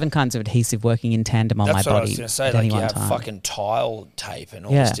can be 7 kinds of adhesive working in tandem on my body. That's what I was going to say. Like you have fucking tile tape and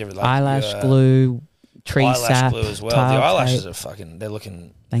all this different eyelash glue, tree sap, glue as well. The eyelashes are they're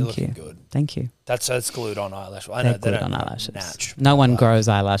looking good. Thank you. That's glued on eyelash. I know they're glued on eyelashes. No one grows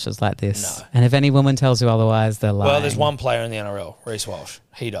eyelashes like this. No. And if any woman tells you otherwise, they're lying. Well, there's one player in the NRL, Reece Walsh.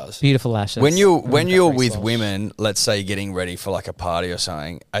 He does. Beautiful lashes. When you're with women, let's say you're getting ready for like a party or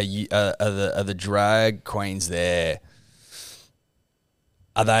something, are the drag queens there?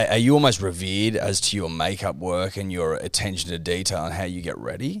 Are you almost revered as to your makeup work and your attention to detail and how you get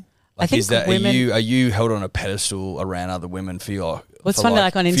ready? Like, I think women, are you held on a pedestal around other women for your? Well, it's funny,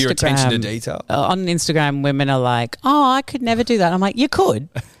 like on Instagram, for your attention to detail. On Instagram, women are like, "Oh, I could never do that." I'm like, "You could.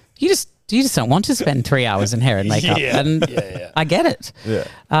 You just don't want to spend 3 hours in hair and makeup." I get it. Yeah.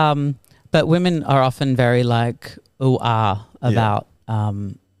 But women are often very like about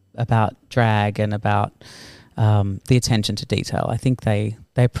drag and about the attention to detail. I think they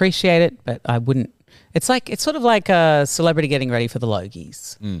appreciate it, but I wouldn't. It's sort of like a celebrity getting ready for the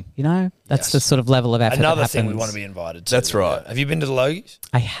Logies. You know, that's the sort of level of effort. Another thing we want to be invited to. That's right. Have you been to the Logies?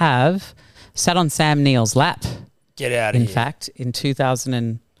 I have. Sat on Sam Neill's lap. Get out of here. In fact, in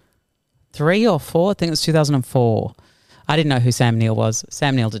 2003 or 4, I think it was 2004. I didn't know who Sam Neill was.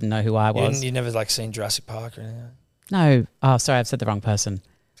 Sam Neill didn't know who I was. You never like seen Jurassic Park or anything? No. Oh, sorry, I've said the wrong person.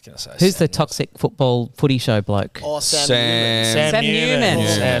 Who's the toxic footy show bloke? Oh, Sam Newman.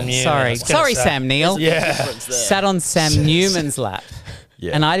 Yeah. Sorry, Sam Neill. Yeah. Sat on Sam Newman's lap.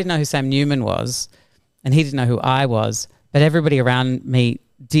 Yeah. And I didn't know who Sam Newman was, and he didn't know who I was, but everybody around me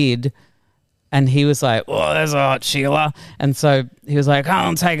did. And he was like, "Oh, there's a hot Sheila," and so he was like,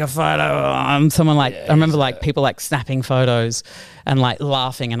 "I'll take a photo." Someone like I remember like people like snapping photos and like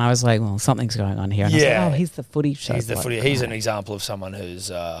laughing, and I was like, "Well, something's going on here." And I was like, "Oh, he's the footy show." He's the footy. He's an example of someone who's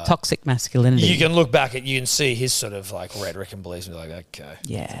toxic masculinity. You can look back at you and see his sort of like rhetoric and beliefs and be like, "Okay,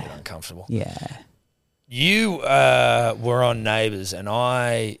 yeah, it's a bit uncomfortable." Yeah. You were on Neighbours, and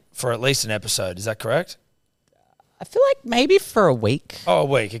I for at least an episode. Is that correct? I feel like maybe for a week. Oh, a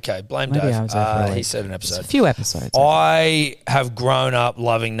week. Okay. Blame maybe Dave. I was there for a week. He said an episode. It's a few episodes. I have grown up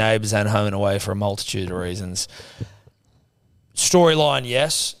loving Neighbours and Home and Away for a multitude of reasons. Storyline,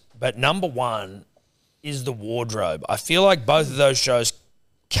 yes. But number one is the wardrobe. I feel like both of those shows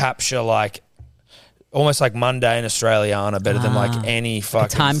capture like almost like mundane Australiana better than like any fucking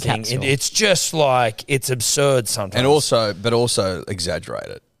time thing. capsule. It's just like, it's absurd sometimes. And also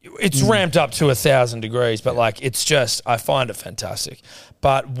exaggerated. It's ramped up to 1,000 degrees, but like it's just, I find it fantastic.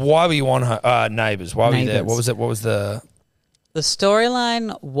 But why were you on Neighbours? Why were you there? What was it? What was the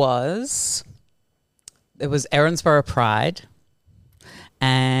storyline? Was it was Erinsborough Pride,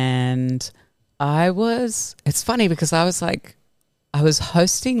 and it's funny because I was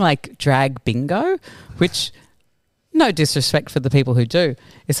hosting like drag bingo, which, no disrespect for the people who do,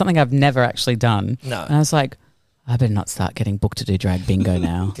 is something I've never actually done. No. And I was like, I better not start getting booked to do drag bingo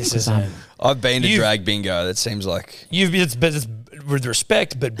now. I've been to drag bingo. That seems like it's with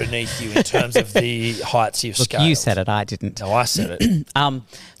respect, but beneath you in terms of the heights you've scaled. You said it, I didn't. No, I said it.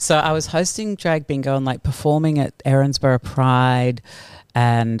 So I was hosting drag bingo and like performing at Erinsborough Pride,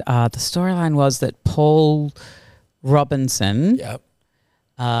 and the storyline was that Paul Robinson. Yep.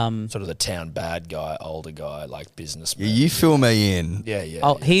 Sort of the town bad guy, older guy, like businessman. you fill me in. Yeah.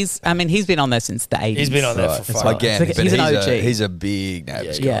 Oh, he's been on there since the 80s. He's been on there for far. Again, but he's an OG. He's a big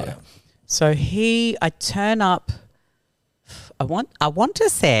Neighbours guy. Yeah. So I turn up. I want to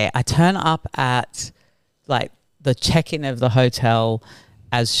say I turn up at like the check-in of the hotel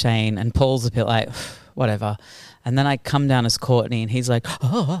as Shane, and Paul's a bit like whatever. And then I come down as Courtney, and he's like,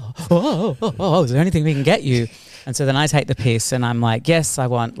 oh, is there anything we can get you? And so then I take the piss, and I'm like, yes, I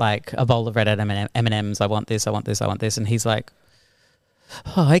want like a bowl of red M&Ms. I want this. And he's like,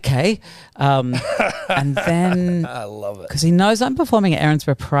 oh, okay. And then I love it because he knows I'm performing at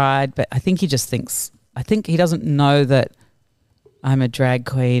Erinsborough Pride, but I think he doesn't know that I'm a drag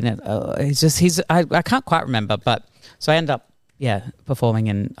queen. I can't quite remember, but so I end up performing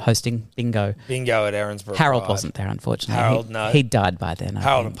and hosting bingo. Bingo at Erinsborough Harold Pride. wasn't there, unfortunately. Harold, no. He died by then.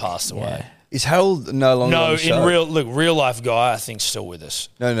 Harold had passed away. Is Harold no longer on the show? real life guy, I think still with us.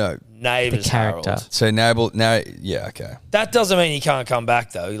 No. Neighbours The character. Harold. So okay. That doesn't mean he can't come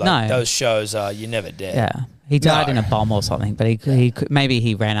back though. Like, No. those shows are you're never dead. Yeah. He died in a bomb or something, but he could, maybe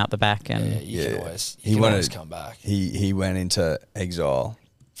he ran out the back and You can always come back. He went into exile.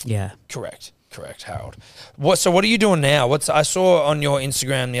 yeah. Correct, Harold. So what are you doing now? I saw on your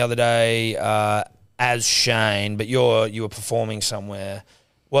Instagram the other day as Shane, but you were performing somewhere.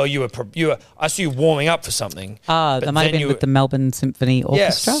 Well, you were. I saw you warming up for something. That might have been with the Melbourne Symphony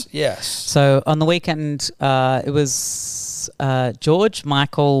Orchestra. Yes. So on the weekend, it was George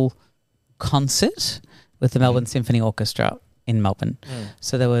Michael concert with the Melbourne Symphony Orchestra in Melbourne.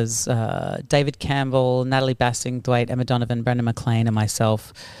 So there was David Campbell, Natalie Bassingthwaite, Emma Donovan, Brendan McLean, and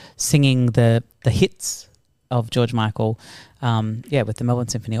myself singing the hits of George Michael. With the Melbourne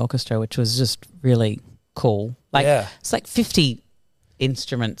Symphony Orchestra, which was just really cool. It's like 50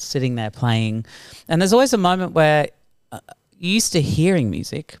 instruments sitting there playing, and there's always a moment where you're used to hearing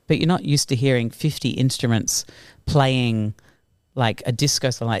music, but you're not used to hearing 50 instruments playing like a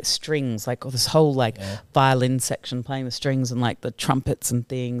disco, so like strings, like this whole violin section playing the strings and like the trumpets and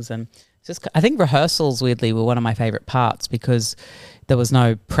things. And just, I think rehearsals weirdly were one of my favorite parts because there was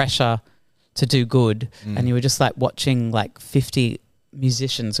no pressure to do good, and you were just like watching like 50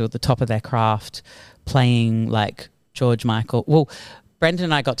 musicians who are at the top of their craft playing like George Michael. Well, Brendan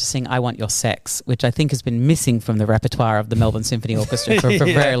and I got to sing I Want Your Sex, which I think has been missing from the repertoire of the Melbourne Symphony Orchestra for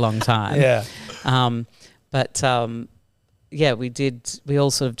a very long time. Yeah. We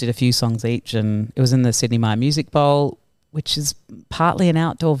all sort of did a few songs each, and it was in the Sydney Myer Music Bowl, which is partly an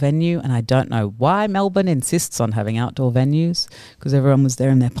outdoor venue, and I don't know why Melbourne insists on having outdoor venues because everyone was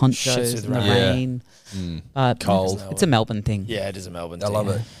there in their ponchos in the rain. But cold. It's a Melbourne thing. Yeah, it is a Melbourne thing. I love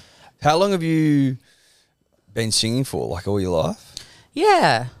it. How long have you been singing for? Like all your life?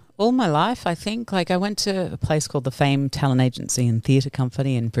 Yeah, all my life, I think. Like I went to a place called the Fame Talent Agency and Theatre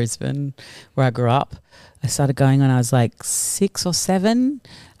Company in Brisbane, where I grew up. I started going when I was like 6 or 7,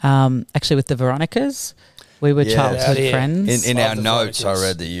 actually with the Veronicas. We were childhood friends. In our the notes, Veronicas. I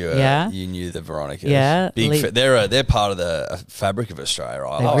read that you knew the Veronicas. Yeah. They're part of the fabric of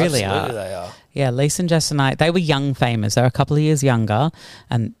Australia. They really are. Absolutely they are. Yeah, Lisa and Jess and I, they were young famous. They were a couple of years younger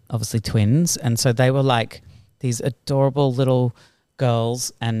and obviously twins. And so they were like these adorable little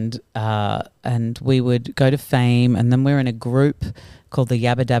girls and we would go to Fame, and then we were in a group called the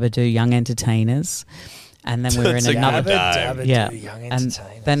Yabba Dabba Doo Young Entertainers. And then we were in another Young and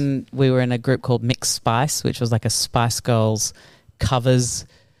Entertainers. then we were in a group called Mixed Spice, which was like a Spice Girls covers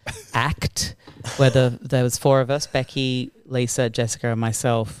act where there was 4 of us, Becky, Lisa, Jessica and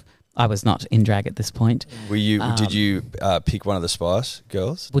myself. I was not in drag at this point. Were you? Did you pick one of the Spice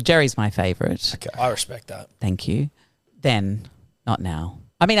Girls? Well, Jerry's my favourite. Okay. I respect that. Thank you. Then, not now.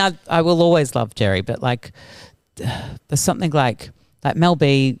 I mean, I will always love Jerry, but like there's something like Mel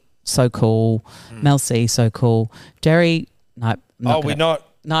B, so cool. Mel C, so cool. Jerry, no.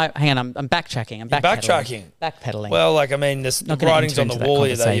 No, hang on. I'm backtracking. Backpedaling. Well, like, I mean, the writing's on the wall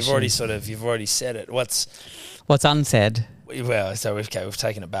here, though. You've already said it. What's unsaid? Well, so we've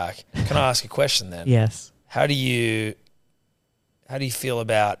taken it back. Can I ask a question then? Yes. How do you feel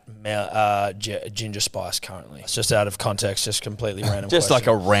about Ginger Spice currently? It's just out of context, just completely random. Just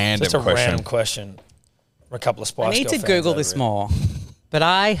question. like a random just a question. random question. A couple of Spice Girls. I need to Google this more, but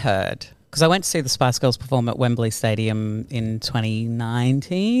I heard, because I went to see the Spice Girls perform at Wembley Stadium in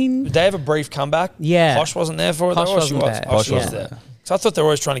 2019. Did they have a brief comeback? Yeah. Posh wasn't there for it, Posh though? wasn't there. Posh was Yeah. there. So I thought they were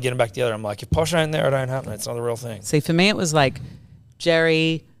always trying to get them back together. I'm like, if Posh ain't there, it ain't happening. It's not a real thing. See, for me, it was like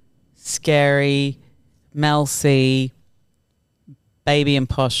Jerry, Scary, Mel C, Baby and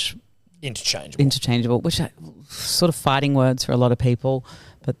Posh. Interchangeable, which are sort of fighting words for a lot of people,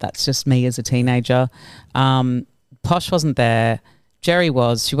 but that's just me as a teenager. Posh wasn't there. Jerry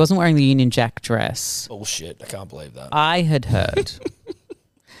was. She wasn't wearing the Union Jack dress. Bullshit. I can't believe that. I had heard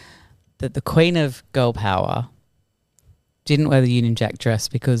that the Queen of Girl Power didn't wear the Union Jack dress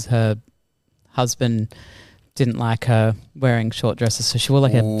because her husband didn't like her wearing short dresses, so she wore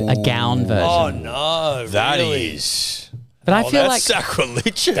like a gown version. Oh, no. That really? is... But I feel like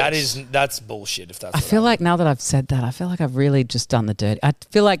sacrilegious. That's bullshit. If that's. I feel like now that I've said that, I feel like I've really just done the dirty. I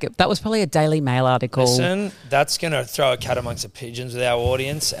feel like that was probably a Daily Mail article. Listen, that's going to throw a cat amongst the pigeons with our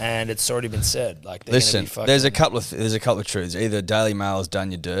audience, and it's already been said. Like, listen, there's a couple of truths. Either Daily Mail has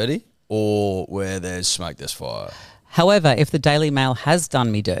done you dirty, or where there's smoke, there's fire. However, if the Daily Mail has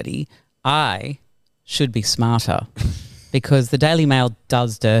done me dirty, I should be smarter. Because the Daily Mail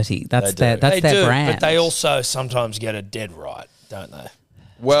does dirty. That's their brand. But they also sometimes get it dead right, don't they?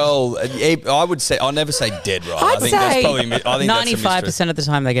 Well, I would say I'll never say dead right. I think that's probably 95% of the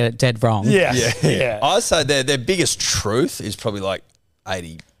time they get it dead wrong. Yeah. I'd say their biggest truth is probably like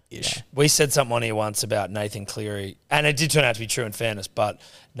 80-ish. Yeah. We said something on here once about Nathan Cleary, and it did turn out to be true in fairness. But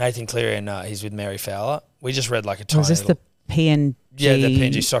Nathan Cleary and he's with Mary Fowler. We just read like a tiny. Was this the PNG? Yeah, the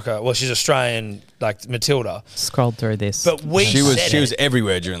PNG soccer. Well, she's Australian, like Matilda. Scrolled through this, but she was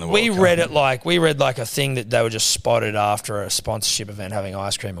everywhere during the World Cup. We read like a thing that they were just spotted after a sponsorship event having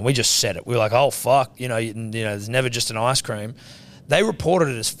ice cream, and we just said it. We were like, oh fuck, you know, there's never just an ice cream. They reported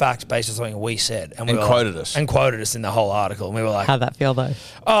it as fact based on something we said, and quoted us in the whole article, and we were like, how'd that feel though?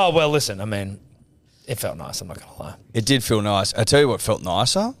 Oh well, listen, I mean, it felt nice. I'm not gonna lie. It did feel nice. I tell you what felt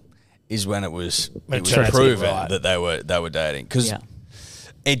nicer is when it was proven that they were dating, because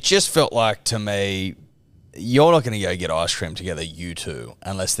it just felt like to me, you're not going to go get ice cream together, you two,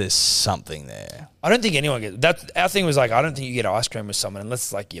 unless there's something there. I don't think anyone gets that. Our thing was like, I don't think you get ice cream with someone unless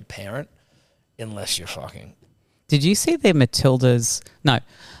it's like your parent, unless you're fucking. Did you see the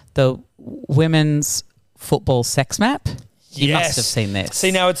women's football sex map? You must have seen this.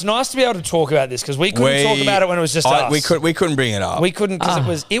 See, now it's nice to be able to talk about this because we couldn't talk about it when it was just us. We couldn't bring it up. We couldn't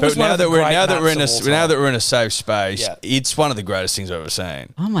because it was one of the great now that we're in a safe space, it's one of the greatest things I've ever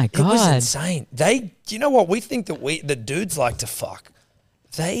seen. Oh my god, it was insane. You know what? We think that the dudes like to fuck.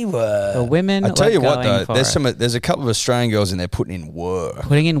 They were the women. I tell you what though, there's a couple of Australian girls in there putting in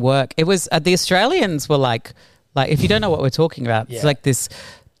work. It was the Australians were like if you don't know what we're talking about, it's like this.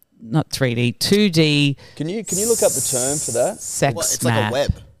 Not 3D, 2D. Can you look up the term for that? Sex it's like a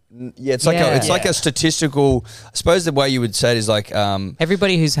web. Yeah, it's like a statistical. I suppose the way you would say it is like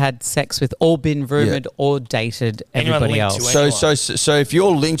everybody who's had sex with or been rumored or dated everybody else. So if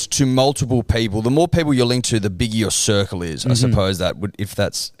you're linked to multiple people, the more people you're linked to, the bigger your circle is. I suppose that would, if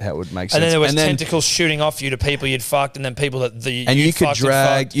that's how it would make sense. And then there was tentacles shooting off you to people you'd fucked, and then people that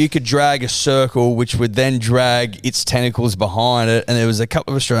you could drag a circle, which would then drag its tentacles behind it. And there was a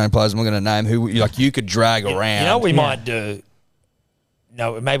couple of Australian players I'm not going to name who you could drag around. You know what we might do.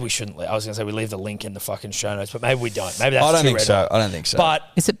 No, maybe we shouldn't. I was going to say we leave the link in the fucking show notes, but maybe we don't. Maybe that's I don't too think red so. hot. I don't think so. But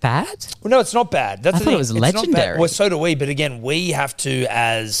Is it bad? well, no, it's not bad. That's I the thought thing. it was It's not bad. legendary. Well, so do we. But again, we have to,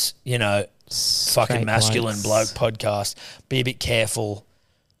 as fucking Straight masculine blokes. bloke podcast, be a bit careful.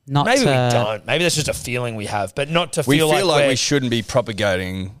 Not Maybe we to- don't. Maybe that's just a feeling we have, but not to we feel feel like we're- we shouldn't be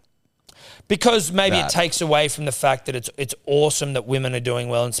propagating. because maybe it that. takes away from the fact that it's awesome that women are doing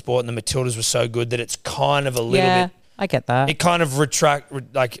well in sport and the Matildas were so good that it's kind of a little Yeah, bit. I get that. It kind of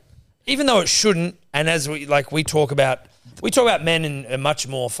even though it shouldn't, and as we talk about men in a much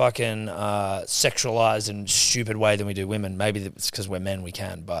more fucking sexualized and stupid way than we do women. Maybe it's because we're men we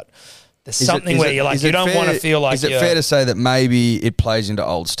can, but there's something where you're like, you don't want to feel like Is it fair to say that maybe it plays into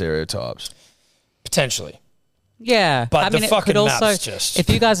old stereotypes? potentially. Yeah, But I the mean, it fucking could also, map's just- if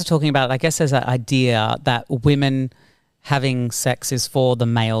you guys are talking about it, I guess there's an idea that women having sex is for the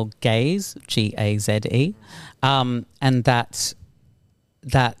male gaze, Gaze, and that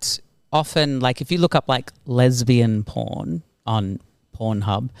often, like, if you look up like lesbian porn on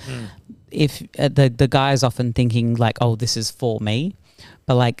Pornhub, if the guy is often thinking like, oh, this is for me,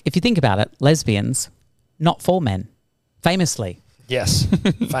 but like if you think about it, lesbians not for men, famously. Yes,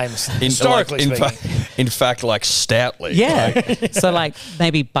 famously. Historically speaking. In fact, like stoutly. Yeah. So like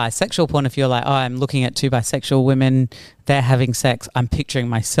maybe bisexual porn, if you're like, oh, I'm looking at two bisexual women, they're having sex, I'm picturing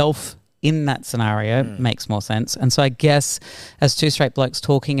myself in that scenario, makes more sense. And so I guess as two straight blokes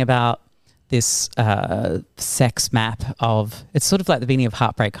talking about this sex map of, it's sort of like the beginning of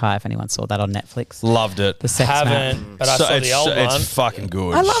Heartbreak High, if anyone saw that on Netflix. Loved it. The sex map. Haven't, but I saw the old one. It's fucking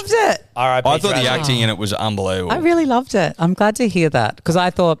good. I loved it. R.I.P. I thought the Travis. acting in it was unbelievable. I really loved it. I'm glad to hear that because I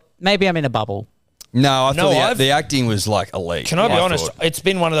thought maybe I'm in a bubble. No, I No, thought the acting was like elite. Can I be I honest? thought. It's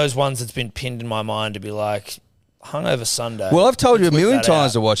been one of those ones that's been pinned in my mind to be like, hungover Sunday. Well, I've told you a Let's whip million that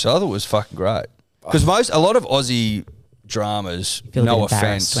times out. to watch it. I thought it was fucking great. Because a lot of Aussie dramas, Feel a no bit embarrassed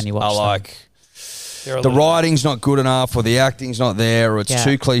offense, when you watch are them. like They're a the little- writing's not good enough or the acting's not there or it's Yeah.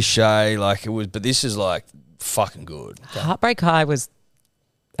 too cliche. Like it was, but this is like fucking good. Heartbreak High was,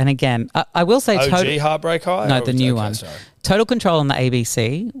 and again, I will say OG Heartbreak High? No, Or the was- new okay, one. sorry. Total Control on the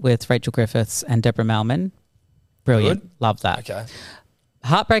ABC with Rachel Griffiths and Deborah Malman. Brilliant. Good. Love that. Okay.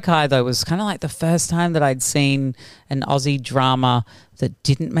 Heartbreak High, though, was kind of like the first time that I'd seen an Aussie drama that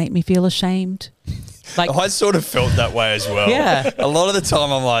didn't make me feel ashamed. Like, I sort of felt that way as well. Yeah. A lot of the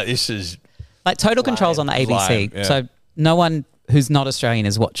time I'm like, this is like Total Control's on the ABC. Lame, yeah. So no one who's not Australian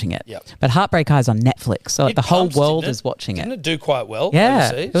is watching it. Yep. But Heartbreak High is on Netflix. So like, It the whole pumps, world didn't it? is watching Didn't it. it do quite well? Yeah.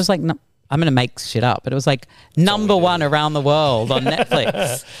 overseas? It was like, no, I'm going to make shit up, but it was like number one around the world on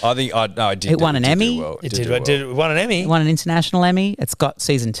Netflix. I think I did. It won an did do Emmy. well. It do did. well. It won an Emmy. It won an international Emmy. It's got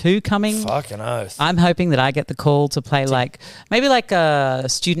season 2 coming. Fucking oath. I'm hoping that I get the call to play maybe like a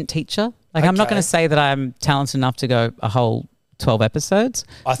student teacher. Like I'm not Okay. going to say that I'm talented enough to go a whole 12 episodes.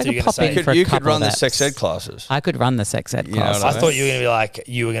 I thought you were gonna pop say- in for a You could couple run of the sex eps. ed classes. I could run the sex ed You know class. what I thought you were going to be like,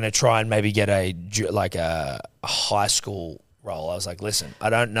 you were going to try and maybe get a high school role. I was like, listen, I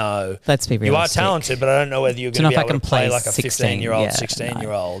don't know. Let's be You are realistic. talented, but I don't know whether you're To going to know be if I able can to play play like a 16, 15-year-old, yeah,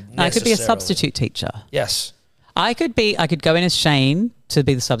 16-year-old. I could be a necessarily. substitute teacher. Yes. I could go in as Shane to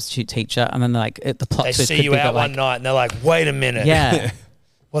be the substitute teacher, and then the plot They twist see could you be out that, one night and they're like, wait a minute. Yeah,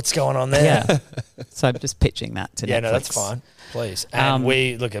 What's going on there? yeah. So I'm just pitching that to Yeah, Netflix. no, that's fine. Please. And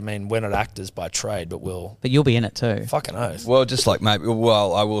we're not actors by trade, but we'll But you'll be in it too. fucking oath. Well, just like maybe.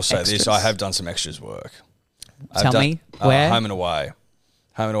 Well, I will say this: Extras. I have done some extras work. Tell me, where? Home and away.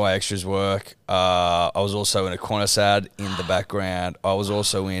 Home and away extras work. I was also in a Qantas ad in the background. I was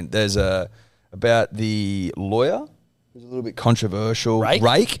also in. There's about the lawyer. It was a little bit controversial.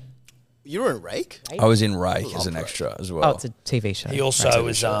 Rake? You were in Rake? I was in Rake as an extra as well. Oh, it's a TV show. He also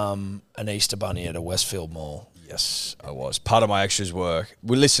was an Easter bunny at a Westfield mall. Yes, I was. Part of my extras work.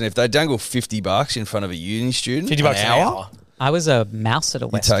 Well, listen, if they dangle $50 in front of a uni student, $50 an hour. I was a mouse at a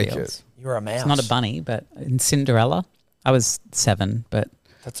take Westfield. it. You were a mouse. It's not a bunny, but in Cinderella, I was 7, but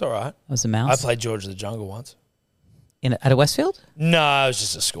That's all right. I was a I mouse. played George of the Jungle once. At a Westfield? No, it was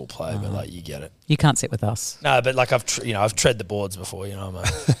just a school play, but like you get it. You can't sit with us. No, but like I've tread the boards before. You know, I'm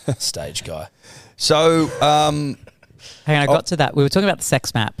a stage guy. So, Hang on, I got to that. We were talking about the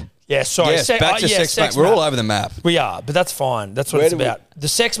sex map. Yeah, sorry. yes, back to sex map. We're all over the map. We are, but that's fine. That's what Where it's do we- about. The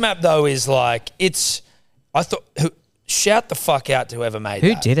sex map, though, is like I thought. Shout the fuck out to whoever made Who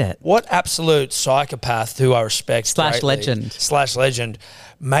that. did it? What absolute psychopath who I respect greatly, /legend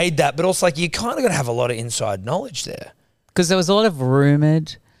made that? But also, like, you kind of got to have a lot of inside knowledge there. Because there was a lot of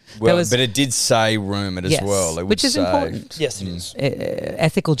rumoured Well, but it did say rumoured as well. It which is say, important. Yes, it is.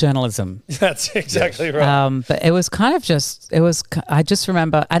 Ethical journalism. That's exactly right. But it was kind of I just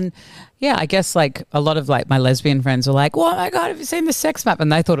remember, and yeah, I guess like a lot of like my lesbian friends were like, "Oh my God, have you seen the sex map?"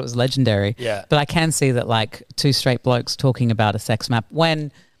 And they thought it was legendary. Yeah. But I can see that like two straight blokes talking about a sex map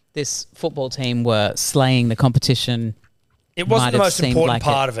when this football team were slaying the competition. It wasn't the most important like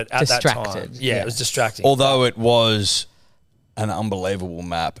part of it at that time. distracted. Yeah, it was distracting. Although it was an unbelievable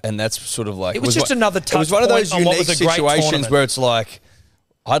map, and that's sort of like it was just another touch. It was one of those unique unique situations where it's like,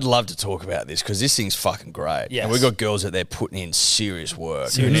 I'd love to talk about this because this thing's fucking great. Yes. And we've got girls out there putting in serious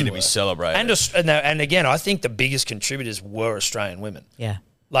work who need to be celebrated. And again, I think the biggest contributors were Australian women. Yeah.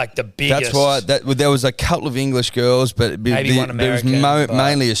 Like the biggest. That's why there was a couple of English girls, but Maybe one American, there was but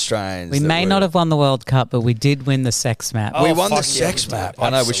mainly Australians. We may not have won the World Cup, but we did win the sex map. Oh, We won the fuck yeah, sex we did. map. I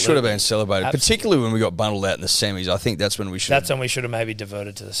know we should have been celebrated, Absolutely. particularly when we got bundled out in the semis. I think that's when we should. That's when we should have maybe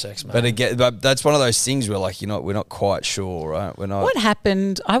diverted to the sex map. But again, that's one of those things where like we're not quite sure, right? We're not. What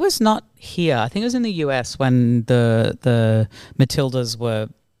happened? I was not here. I think it was in the US when the Matildas were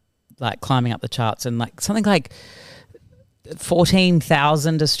like climbing up the charts, and like something like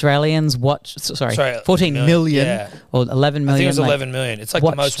 14,000 Australians watched. Sorry, 14 million yeah. or 11 million. I think it was like, 11 million. It's like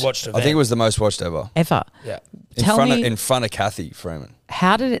the most watched event. I think it was the most watched ever. Yeah. In front of Kathy Freeman.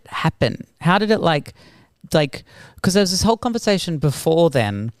 How did it happen? How did it like because there was this whole conversation before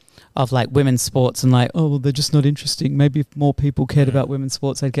then of like women's sports and like, oh, well, they're just not interesting. Maybe if more people cared about women's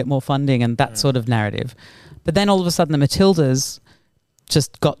sports, they'd get more funding and that sort of narrative. But then all of a sudden the Matildas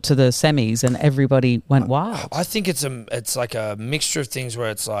just got to the semis and everybody went wild. I think it's like a mixture of things where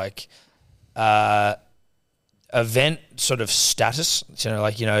it's like event sort of status. You know,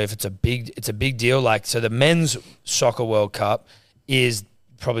 like, you know, if it's a big deal. Like, so the men's soccer World Cup is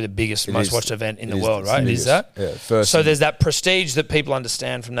probably the biggest, most watched event in the world, right? Is that? Yeah. First. So there's that prestige that people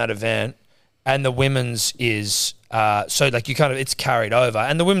understand from that event, and the women's is so like you kind of it's carried over,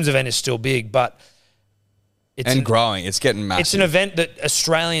 and the women's event is still big, but it's growing. It's getting massive. It's an event that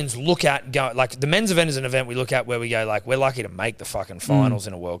Australians look at. Go like the men's event is an event we look at where we go like we're lucky to make the fucking finals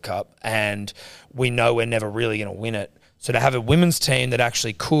in a World Cup, and we know we're never really going to win it. So to have a women's team that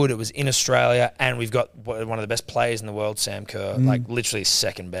actually could, it was in Australia, and we've got one of the best players in the world, Sam Kerr, like literally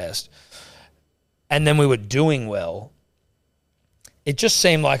second best. And then we were doing well. It just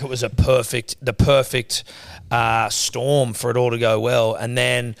seemed like it was the perfect storm for it all to go well. And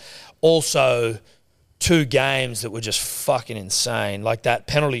then also 2 games that were just fucking insane, like that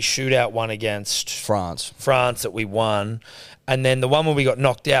penalty shootout one against France that we won. And then the one where we got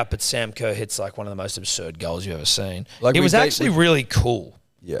knocked out, but Sam Kerr hits like one of the most absurd goals you've ever seen. Like, it was actually really cool.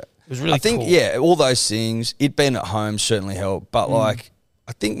 Yeah. It was really cool. I think, all those things, it being at home certainly helped. But like,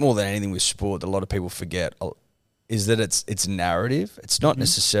 I think more than anything with sport that a lot of people forget is that it's narrative. It's not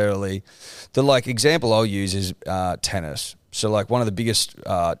necessarily the like example I'll use is tennis. So like one of the biggest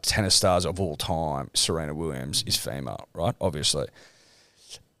tennis stars of all time, Serena Williams, is female, right? Obviously.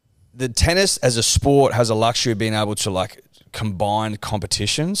 The tennis as a sport has a luxury of being able to like combine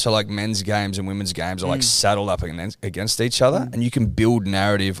competition. So like men's games and women's games are like saddled up against each other, and you can build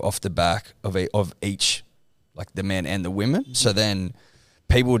narrative off the back of each, like the men and the women. So then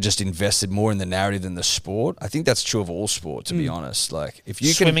people just invested more in the narrative than the sport. I think that's true of all sport, to be honest. Like if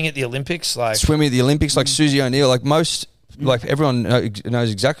you swimming at the Olympics, like Susie O'Neill, like most. Like everyone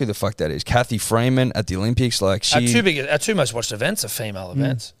knows exactly the fuck that is. Kathy Freeman at the Olympics, like she. Our two most watched events are female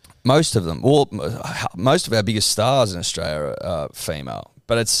events. Most of them, most of our biggest stars in Australia are female.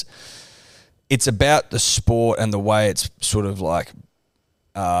 But it's about the sport and the way it's sort of like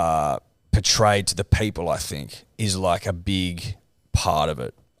portrayed to the people. I think is like a big part of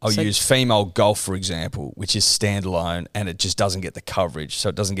it. I'll use female golf, for example, which is standalone and it just doesn't get the coverage. So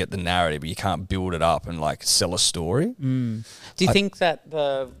it doesn't get the narrative. You can't build it up and like sell a story. Do you think that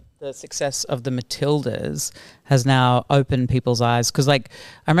the success of the Matildas has now opened people's eyes? Because like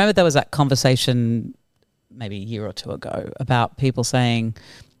I remember there was that conversation maybe a year or two ago about dickheads,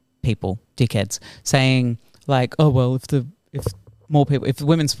 saying like, oh, well, if the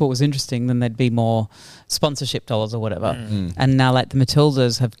women's sport was interesting, then there'd be more sponsorship dollars or whatever. And now, like the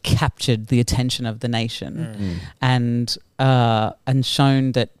Matildas have captured the attention of the nation, and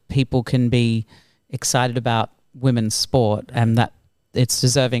shown that people can be excited about women's sport and that it's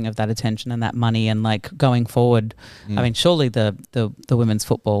deserving of that attention and that money. And like going forward, I mean, surely the women's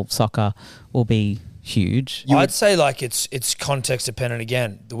football, soccer will be huge. I'd say like it's context dependent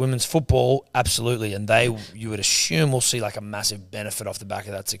again. The women's football, absolutely, and you would assume we'll see like a massive benefit off the back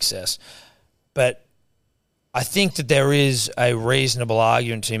of that success. But I think that there is a reasonable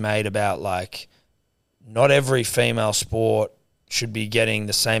argument to be made about like not every female sport should be getting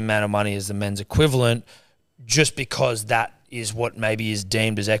the same amount of money as the men's equivalent, just because that is what maybe is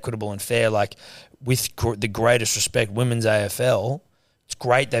deemed as equitable and fair. Like, with the greatest respect, women's AFL, it's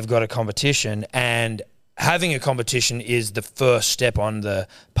great they've got a competition, and having a competition is the first step on the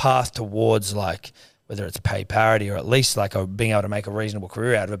path towards, like, whether it's pay parity or at least like being able to make a reasonable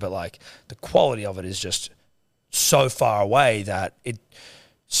career out of it. But like, the quality of it is just so far away that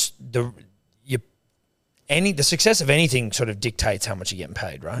the success of anything sort of dictates how much you're getting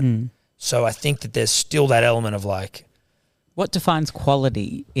paid, right? So I think that there's still that element of like, what defines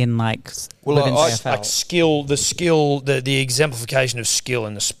quality in women's AFL? Like skill, the exemplification of skill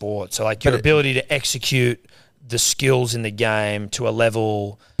in the sport. So like your ability to execute the skills in the game to a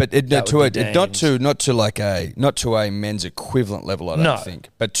level, but not to a men's equivalent level. I don't think,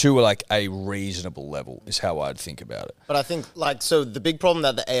 but to like a reasonable level is how I'd think about it. But I think so the big problem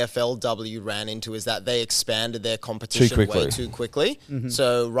that the AFLW ran into is that they expanded their competition way too quickly. Mm-hmm.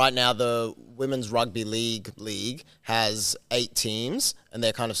 So right now the Women's Rugby League has 8 teams, and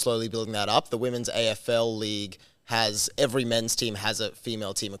they're kind of slowly building that up. The Women's AFL League has every men's team has a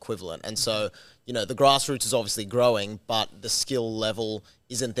female team equivalent, and so the grassroots is obviously growing, but the skill level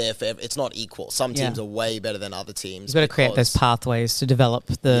isn't there for it's not equal. Some teams are way better than other teams. You've got to create those pathways to develop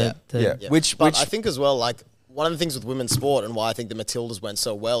the Which I think as well, like, one of the things with women's sport and why I think the Matildas went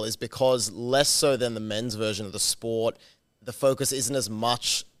so well is because less so than the men's version of the sport, the focus isn't as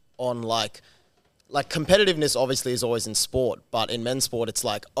much on like competitiveness obviously is always in sport, but in men's sport it's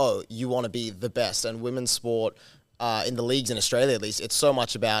like, oh, you want to be the best. And women's sport, in the leagues in Australia at least, it's so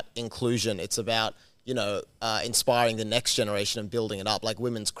much about inclusion. It's about, inspiring the next generation and building it up. Like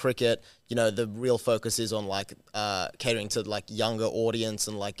women's cricket, the real focus is on like catering to like younger audience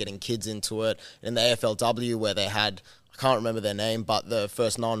and like getting kids into it. In the AFLW, where they had, I can't remember their name, but the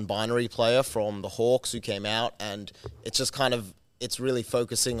first non-binary player from the Hawks who came out, and it's just kind of, it's really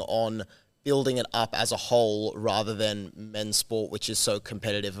focusing on building it up as a whole rather than men's sport, which is so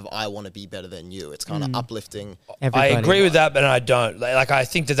competitive of I want to be better than you. It's kind of uplifting. Everybody. I agree with that, but I don't. Like, I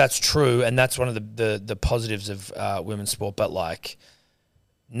think that that's true, and that's one of the positives of women's sport. But like,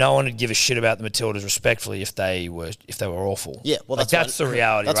 no one would give a shit about the Matildas respectfully if they were awful. Yeah, well, that's the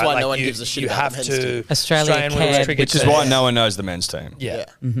reality. That's right? why like no one gives a shit about the men's team. Australian women's cricket, which is why no one knows the men's team. Yeah,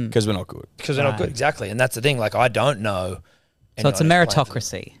 because we're not good. Because we're not good, exactly. And that's the thing. Like, I don't know. So it's a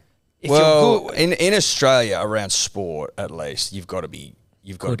meritocracy. In Australia, around sport, at least, you've got to be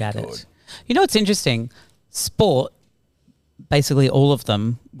good at it. You know what's interesting? Sport, basically all of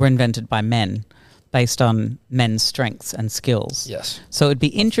them were invented by men based on men's strengths and skills. Yes. So it'd be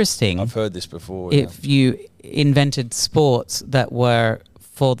interesting. I've heard this before. If you invented sports that were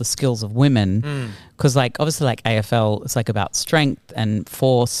for the skills of women, because like obviously like AFL, it's like about strength and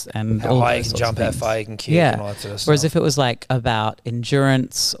force and how high you can jump, how far you can kick, and all that sort of stuff. Whereas if it was like about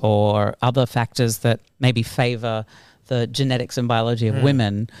endurance or other factors that maybe favour the genetics and biology of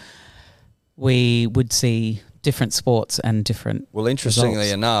women, we would see different sports and different. Well,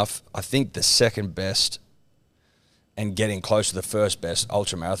 interestingly enough, I think the second best and getting close to the first best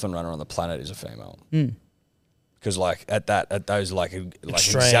ultramarathon runner on the planet is a female. Because like at those like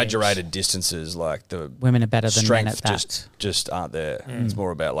exaggerated distances, like the women are better than men at that. Just aren't there. It's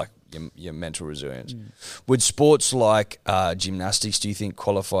more about like your mental resilience. Would sports like gymnastics, do you think,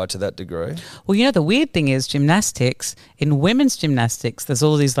 qualify to that degree? Well, the weird thing is gymnastics, in women's gymnastics, there's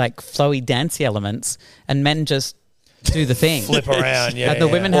all these like flowy dancey elements, and men just do the thing. Flip around, yeah. And the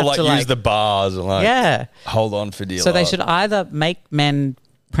women have to use the bars and hold on for dear life. So they should either make men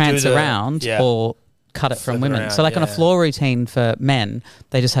prance around or cut it from women. So like on a floor routine for men,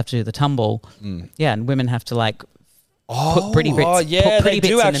 they just have to do the tumble. And women have to like put pretty bits, put pretty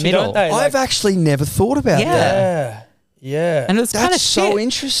bits in the middle. I've actually never thought about that. Yeah. And it's kind of so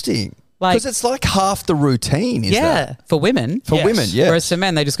interesting. Because it's like half the routine, is that? For women. For women, yeah. Whereas for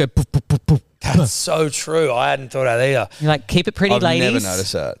men, they just go poof, poof, poof, poof. That's so true. I hadn't thought of that either. You like, keep it pretty, ladies. I've never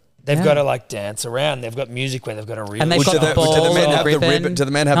noticed that. They've got to like dance around. They've got music where they've got to reel. And they've got the ball and the ribbon. Do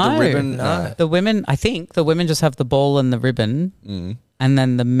the men have the ribbon? No. The women, I think the women just have the ball and the ribbon, and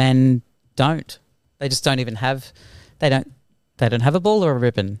then the men don't. They just don't even have. They don't have a ball or a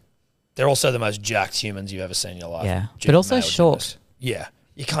ribbon. They're also the most jacked humans you've ever seen in your life. Yeah, but also short. Gymnast. Yeah,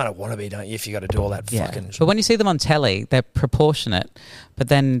 you kind of want to be, don't you? If you got to do all that fucking. But when you see them on telly, they're proportionate. But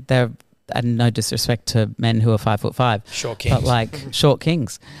then they're, and no disrespect to men who are 5'5", short kings, but like short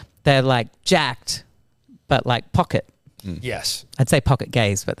kings. They're like jacked, but like pocket. Yes. I'd say pocket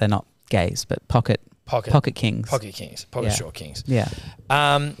gays, but they're not gays, but pocket kings. Pocket short kings. Yeah.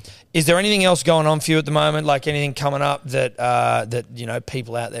 Is there anything else going on for you at the moment? Like anything coming up that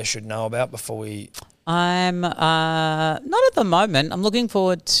people out there should know about before we I'm not at the moment. I'm looking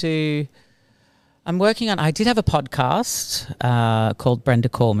forward to. I'm working on. I did have a podcast called Brenda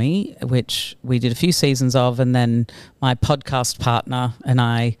Call Me, which we did a few seasons of, and then my podcast partner and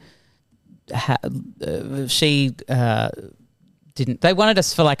I. She didn't. They wanted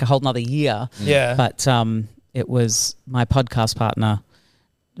us for like a whole nother year. Yeah, but it was my podcast partner,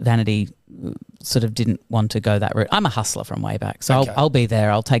 Vanity, sort of didn't want to go that route. I'm a hustler from way back, so Okay. I'll be there.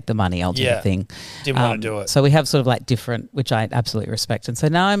 I'll take the money. I'll do the thing. Didn't want to do it. So we have sort of like different, which I absolutely respect. And so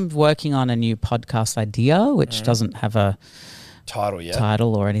now I'm working on a new podcast idea, which doesn't have a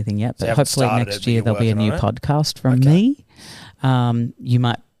title or anything yet, but hopefully next year there'll be a new podcast from me. You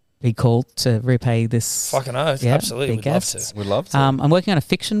might be called to repay this. Fucking oath. Absolutely. We'd love to. We'd love to. I'm working on a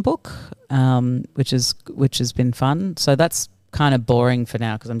fiction book, which has been fun. So that's kind of boring for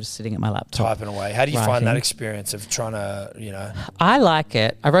now because I'm just sitting at my laptop. Typing away. How do you find that experience of trying to, I like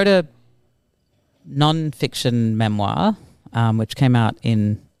it. I wrote a non-fiction memoir, which came out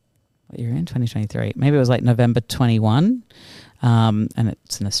in, what year in? 2023. Maybe it was like November 21. And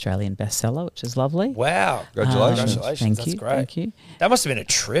it's an Australian bestseller, which is lovely. Wow. Congratulations. That's great. Thank you. That must have been a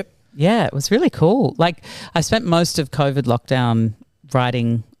trip. Yeah, it was really cool. Like, I spent most of COVID lockdown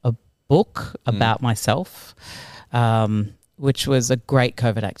writing a book about myself, which was a great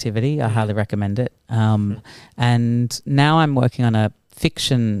COVID activity. I highly recommend it. And now I'm working on a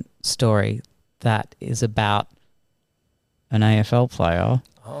fiction story that is about an AFL player.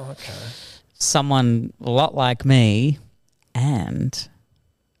 Oh, okay. Someone a lot like me and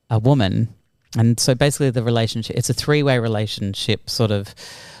a woman. And so basically the relationship, it's a three-way relationship, sort of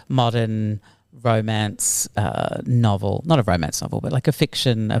modern romance novel. Not a romance novel, but like a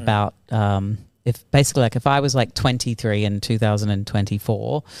fiction about if I was like 23 in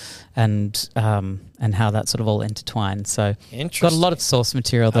 2024 and how that sort of all intertwined. So got a lot of source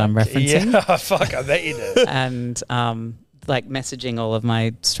material that I'm referencing. Yeah, fuck, I bet you do. And like messaging all of my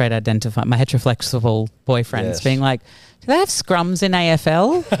my heteroflexible boyfriends being like, do they have scrums in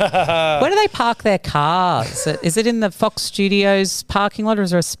AFL? Where do they park their cars? Is it in the Fox Studios parking lot or is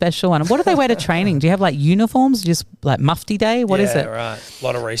there a special one? And what do they wear to training? Do you have like uniforms? Just like mufti day? What is it? Right. A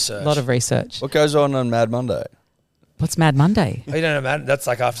lot of research. What goes on Mad Monday? What's Mad Monday? Oh, you don't know, man. That's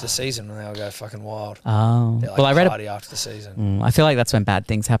like after the season when they all go fucking wild. Oh. Like well, I read party after the season. I feel like that's when bad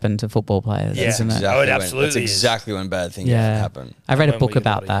things happen to football players, isn't it? Exactly. Oh, it absolutely That's exactly when bad things happen. I read a book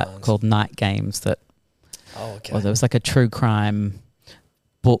about that called Night Games that there was like a true crime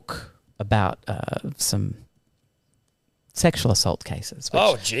book about some sexual assault cases.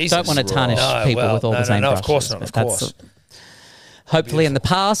 Oh, Jesus. Don't want to tarnish people with all the same brushes. Of course not, of course. Hopefully in the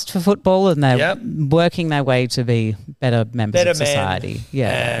past for football, and they're working their way to be better members of society.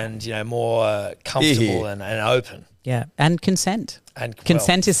 And, more comfortable and open. Yeah, and consent. And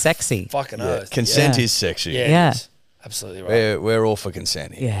consent is sexy. Fucking oath. Consent is sexy. Yeah. Absolutely right. We're all for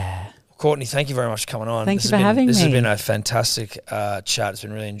consent here. Yeah. Courtney, thank you very much for coming on. Thank you for having me. This has been a fantastic chat. It's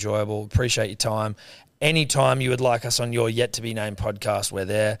been really enjoyable. Appreciate your time. Anytime you would like us on your yet-to-be-named podcast, we're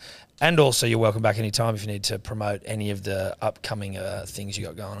there. And also, you're welcome back anytime if you need to promote any of the upcoming things you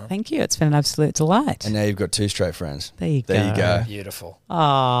got going on. Thank you. It's been an absolute delight. And now you've got two straight friends. There you go. Beautiful.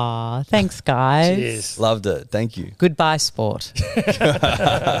 Aw, thanks, guys. Cheers. Loved it. Thank you. Goodbye, sport. Could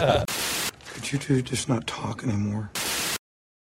you two just not talk anymore?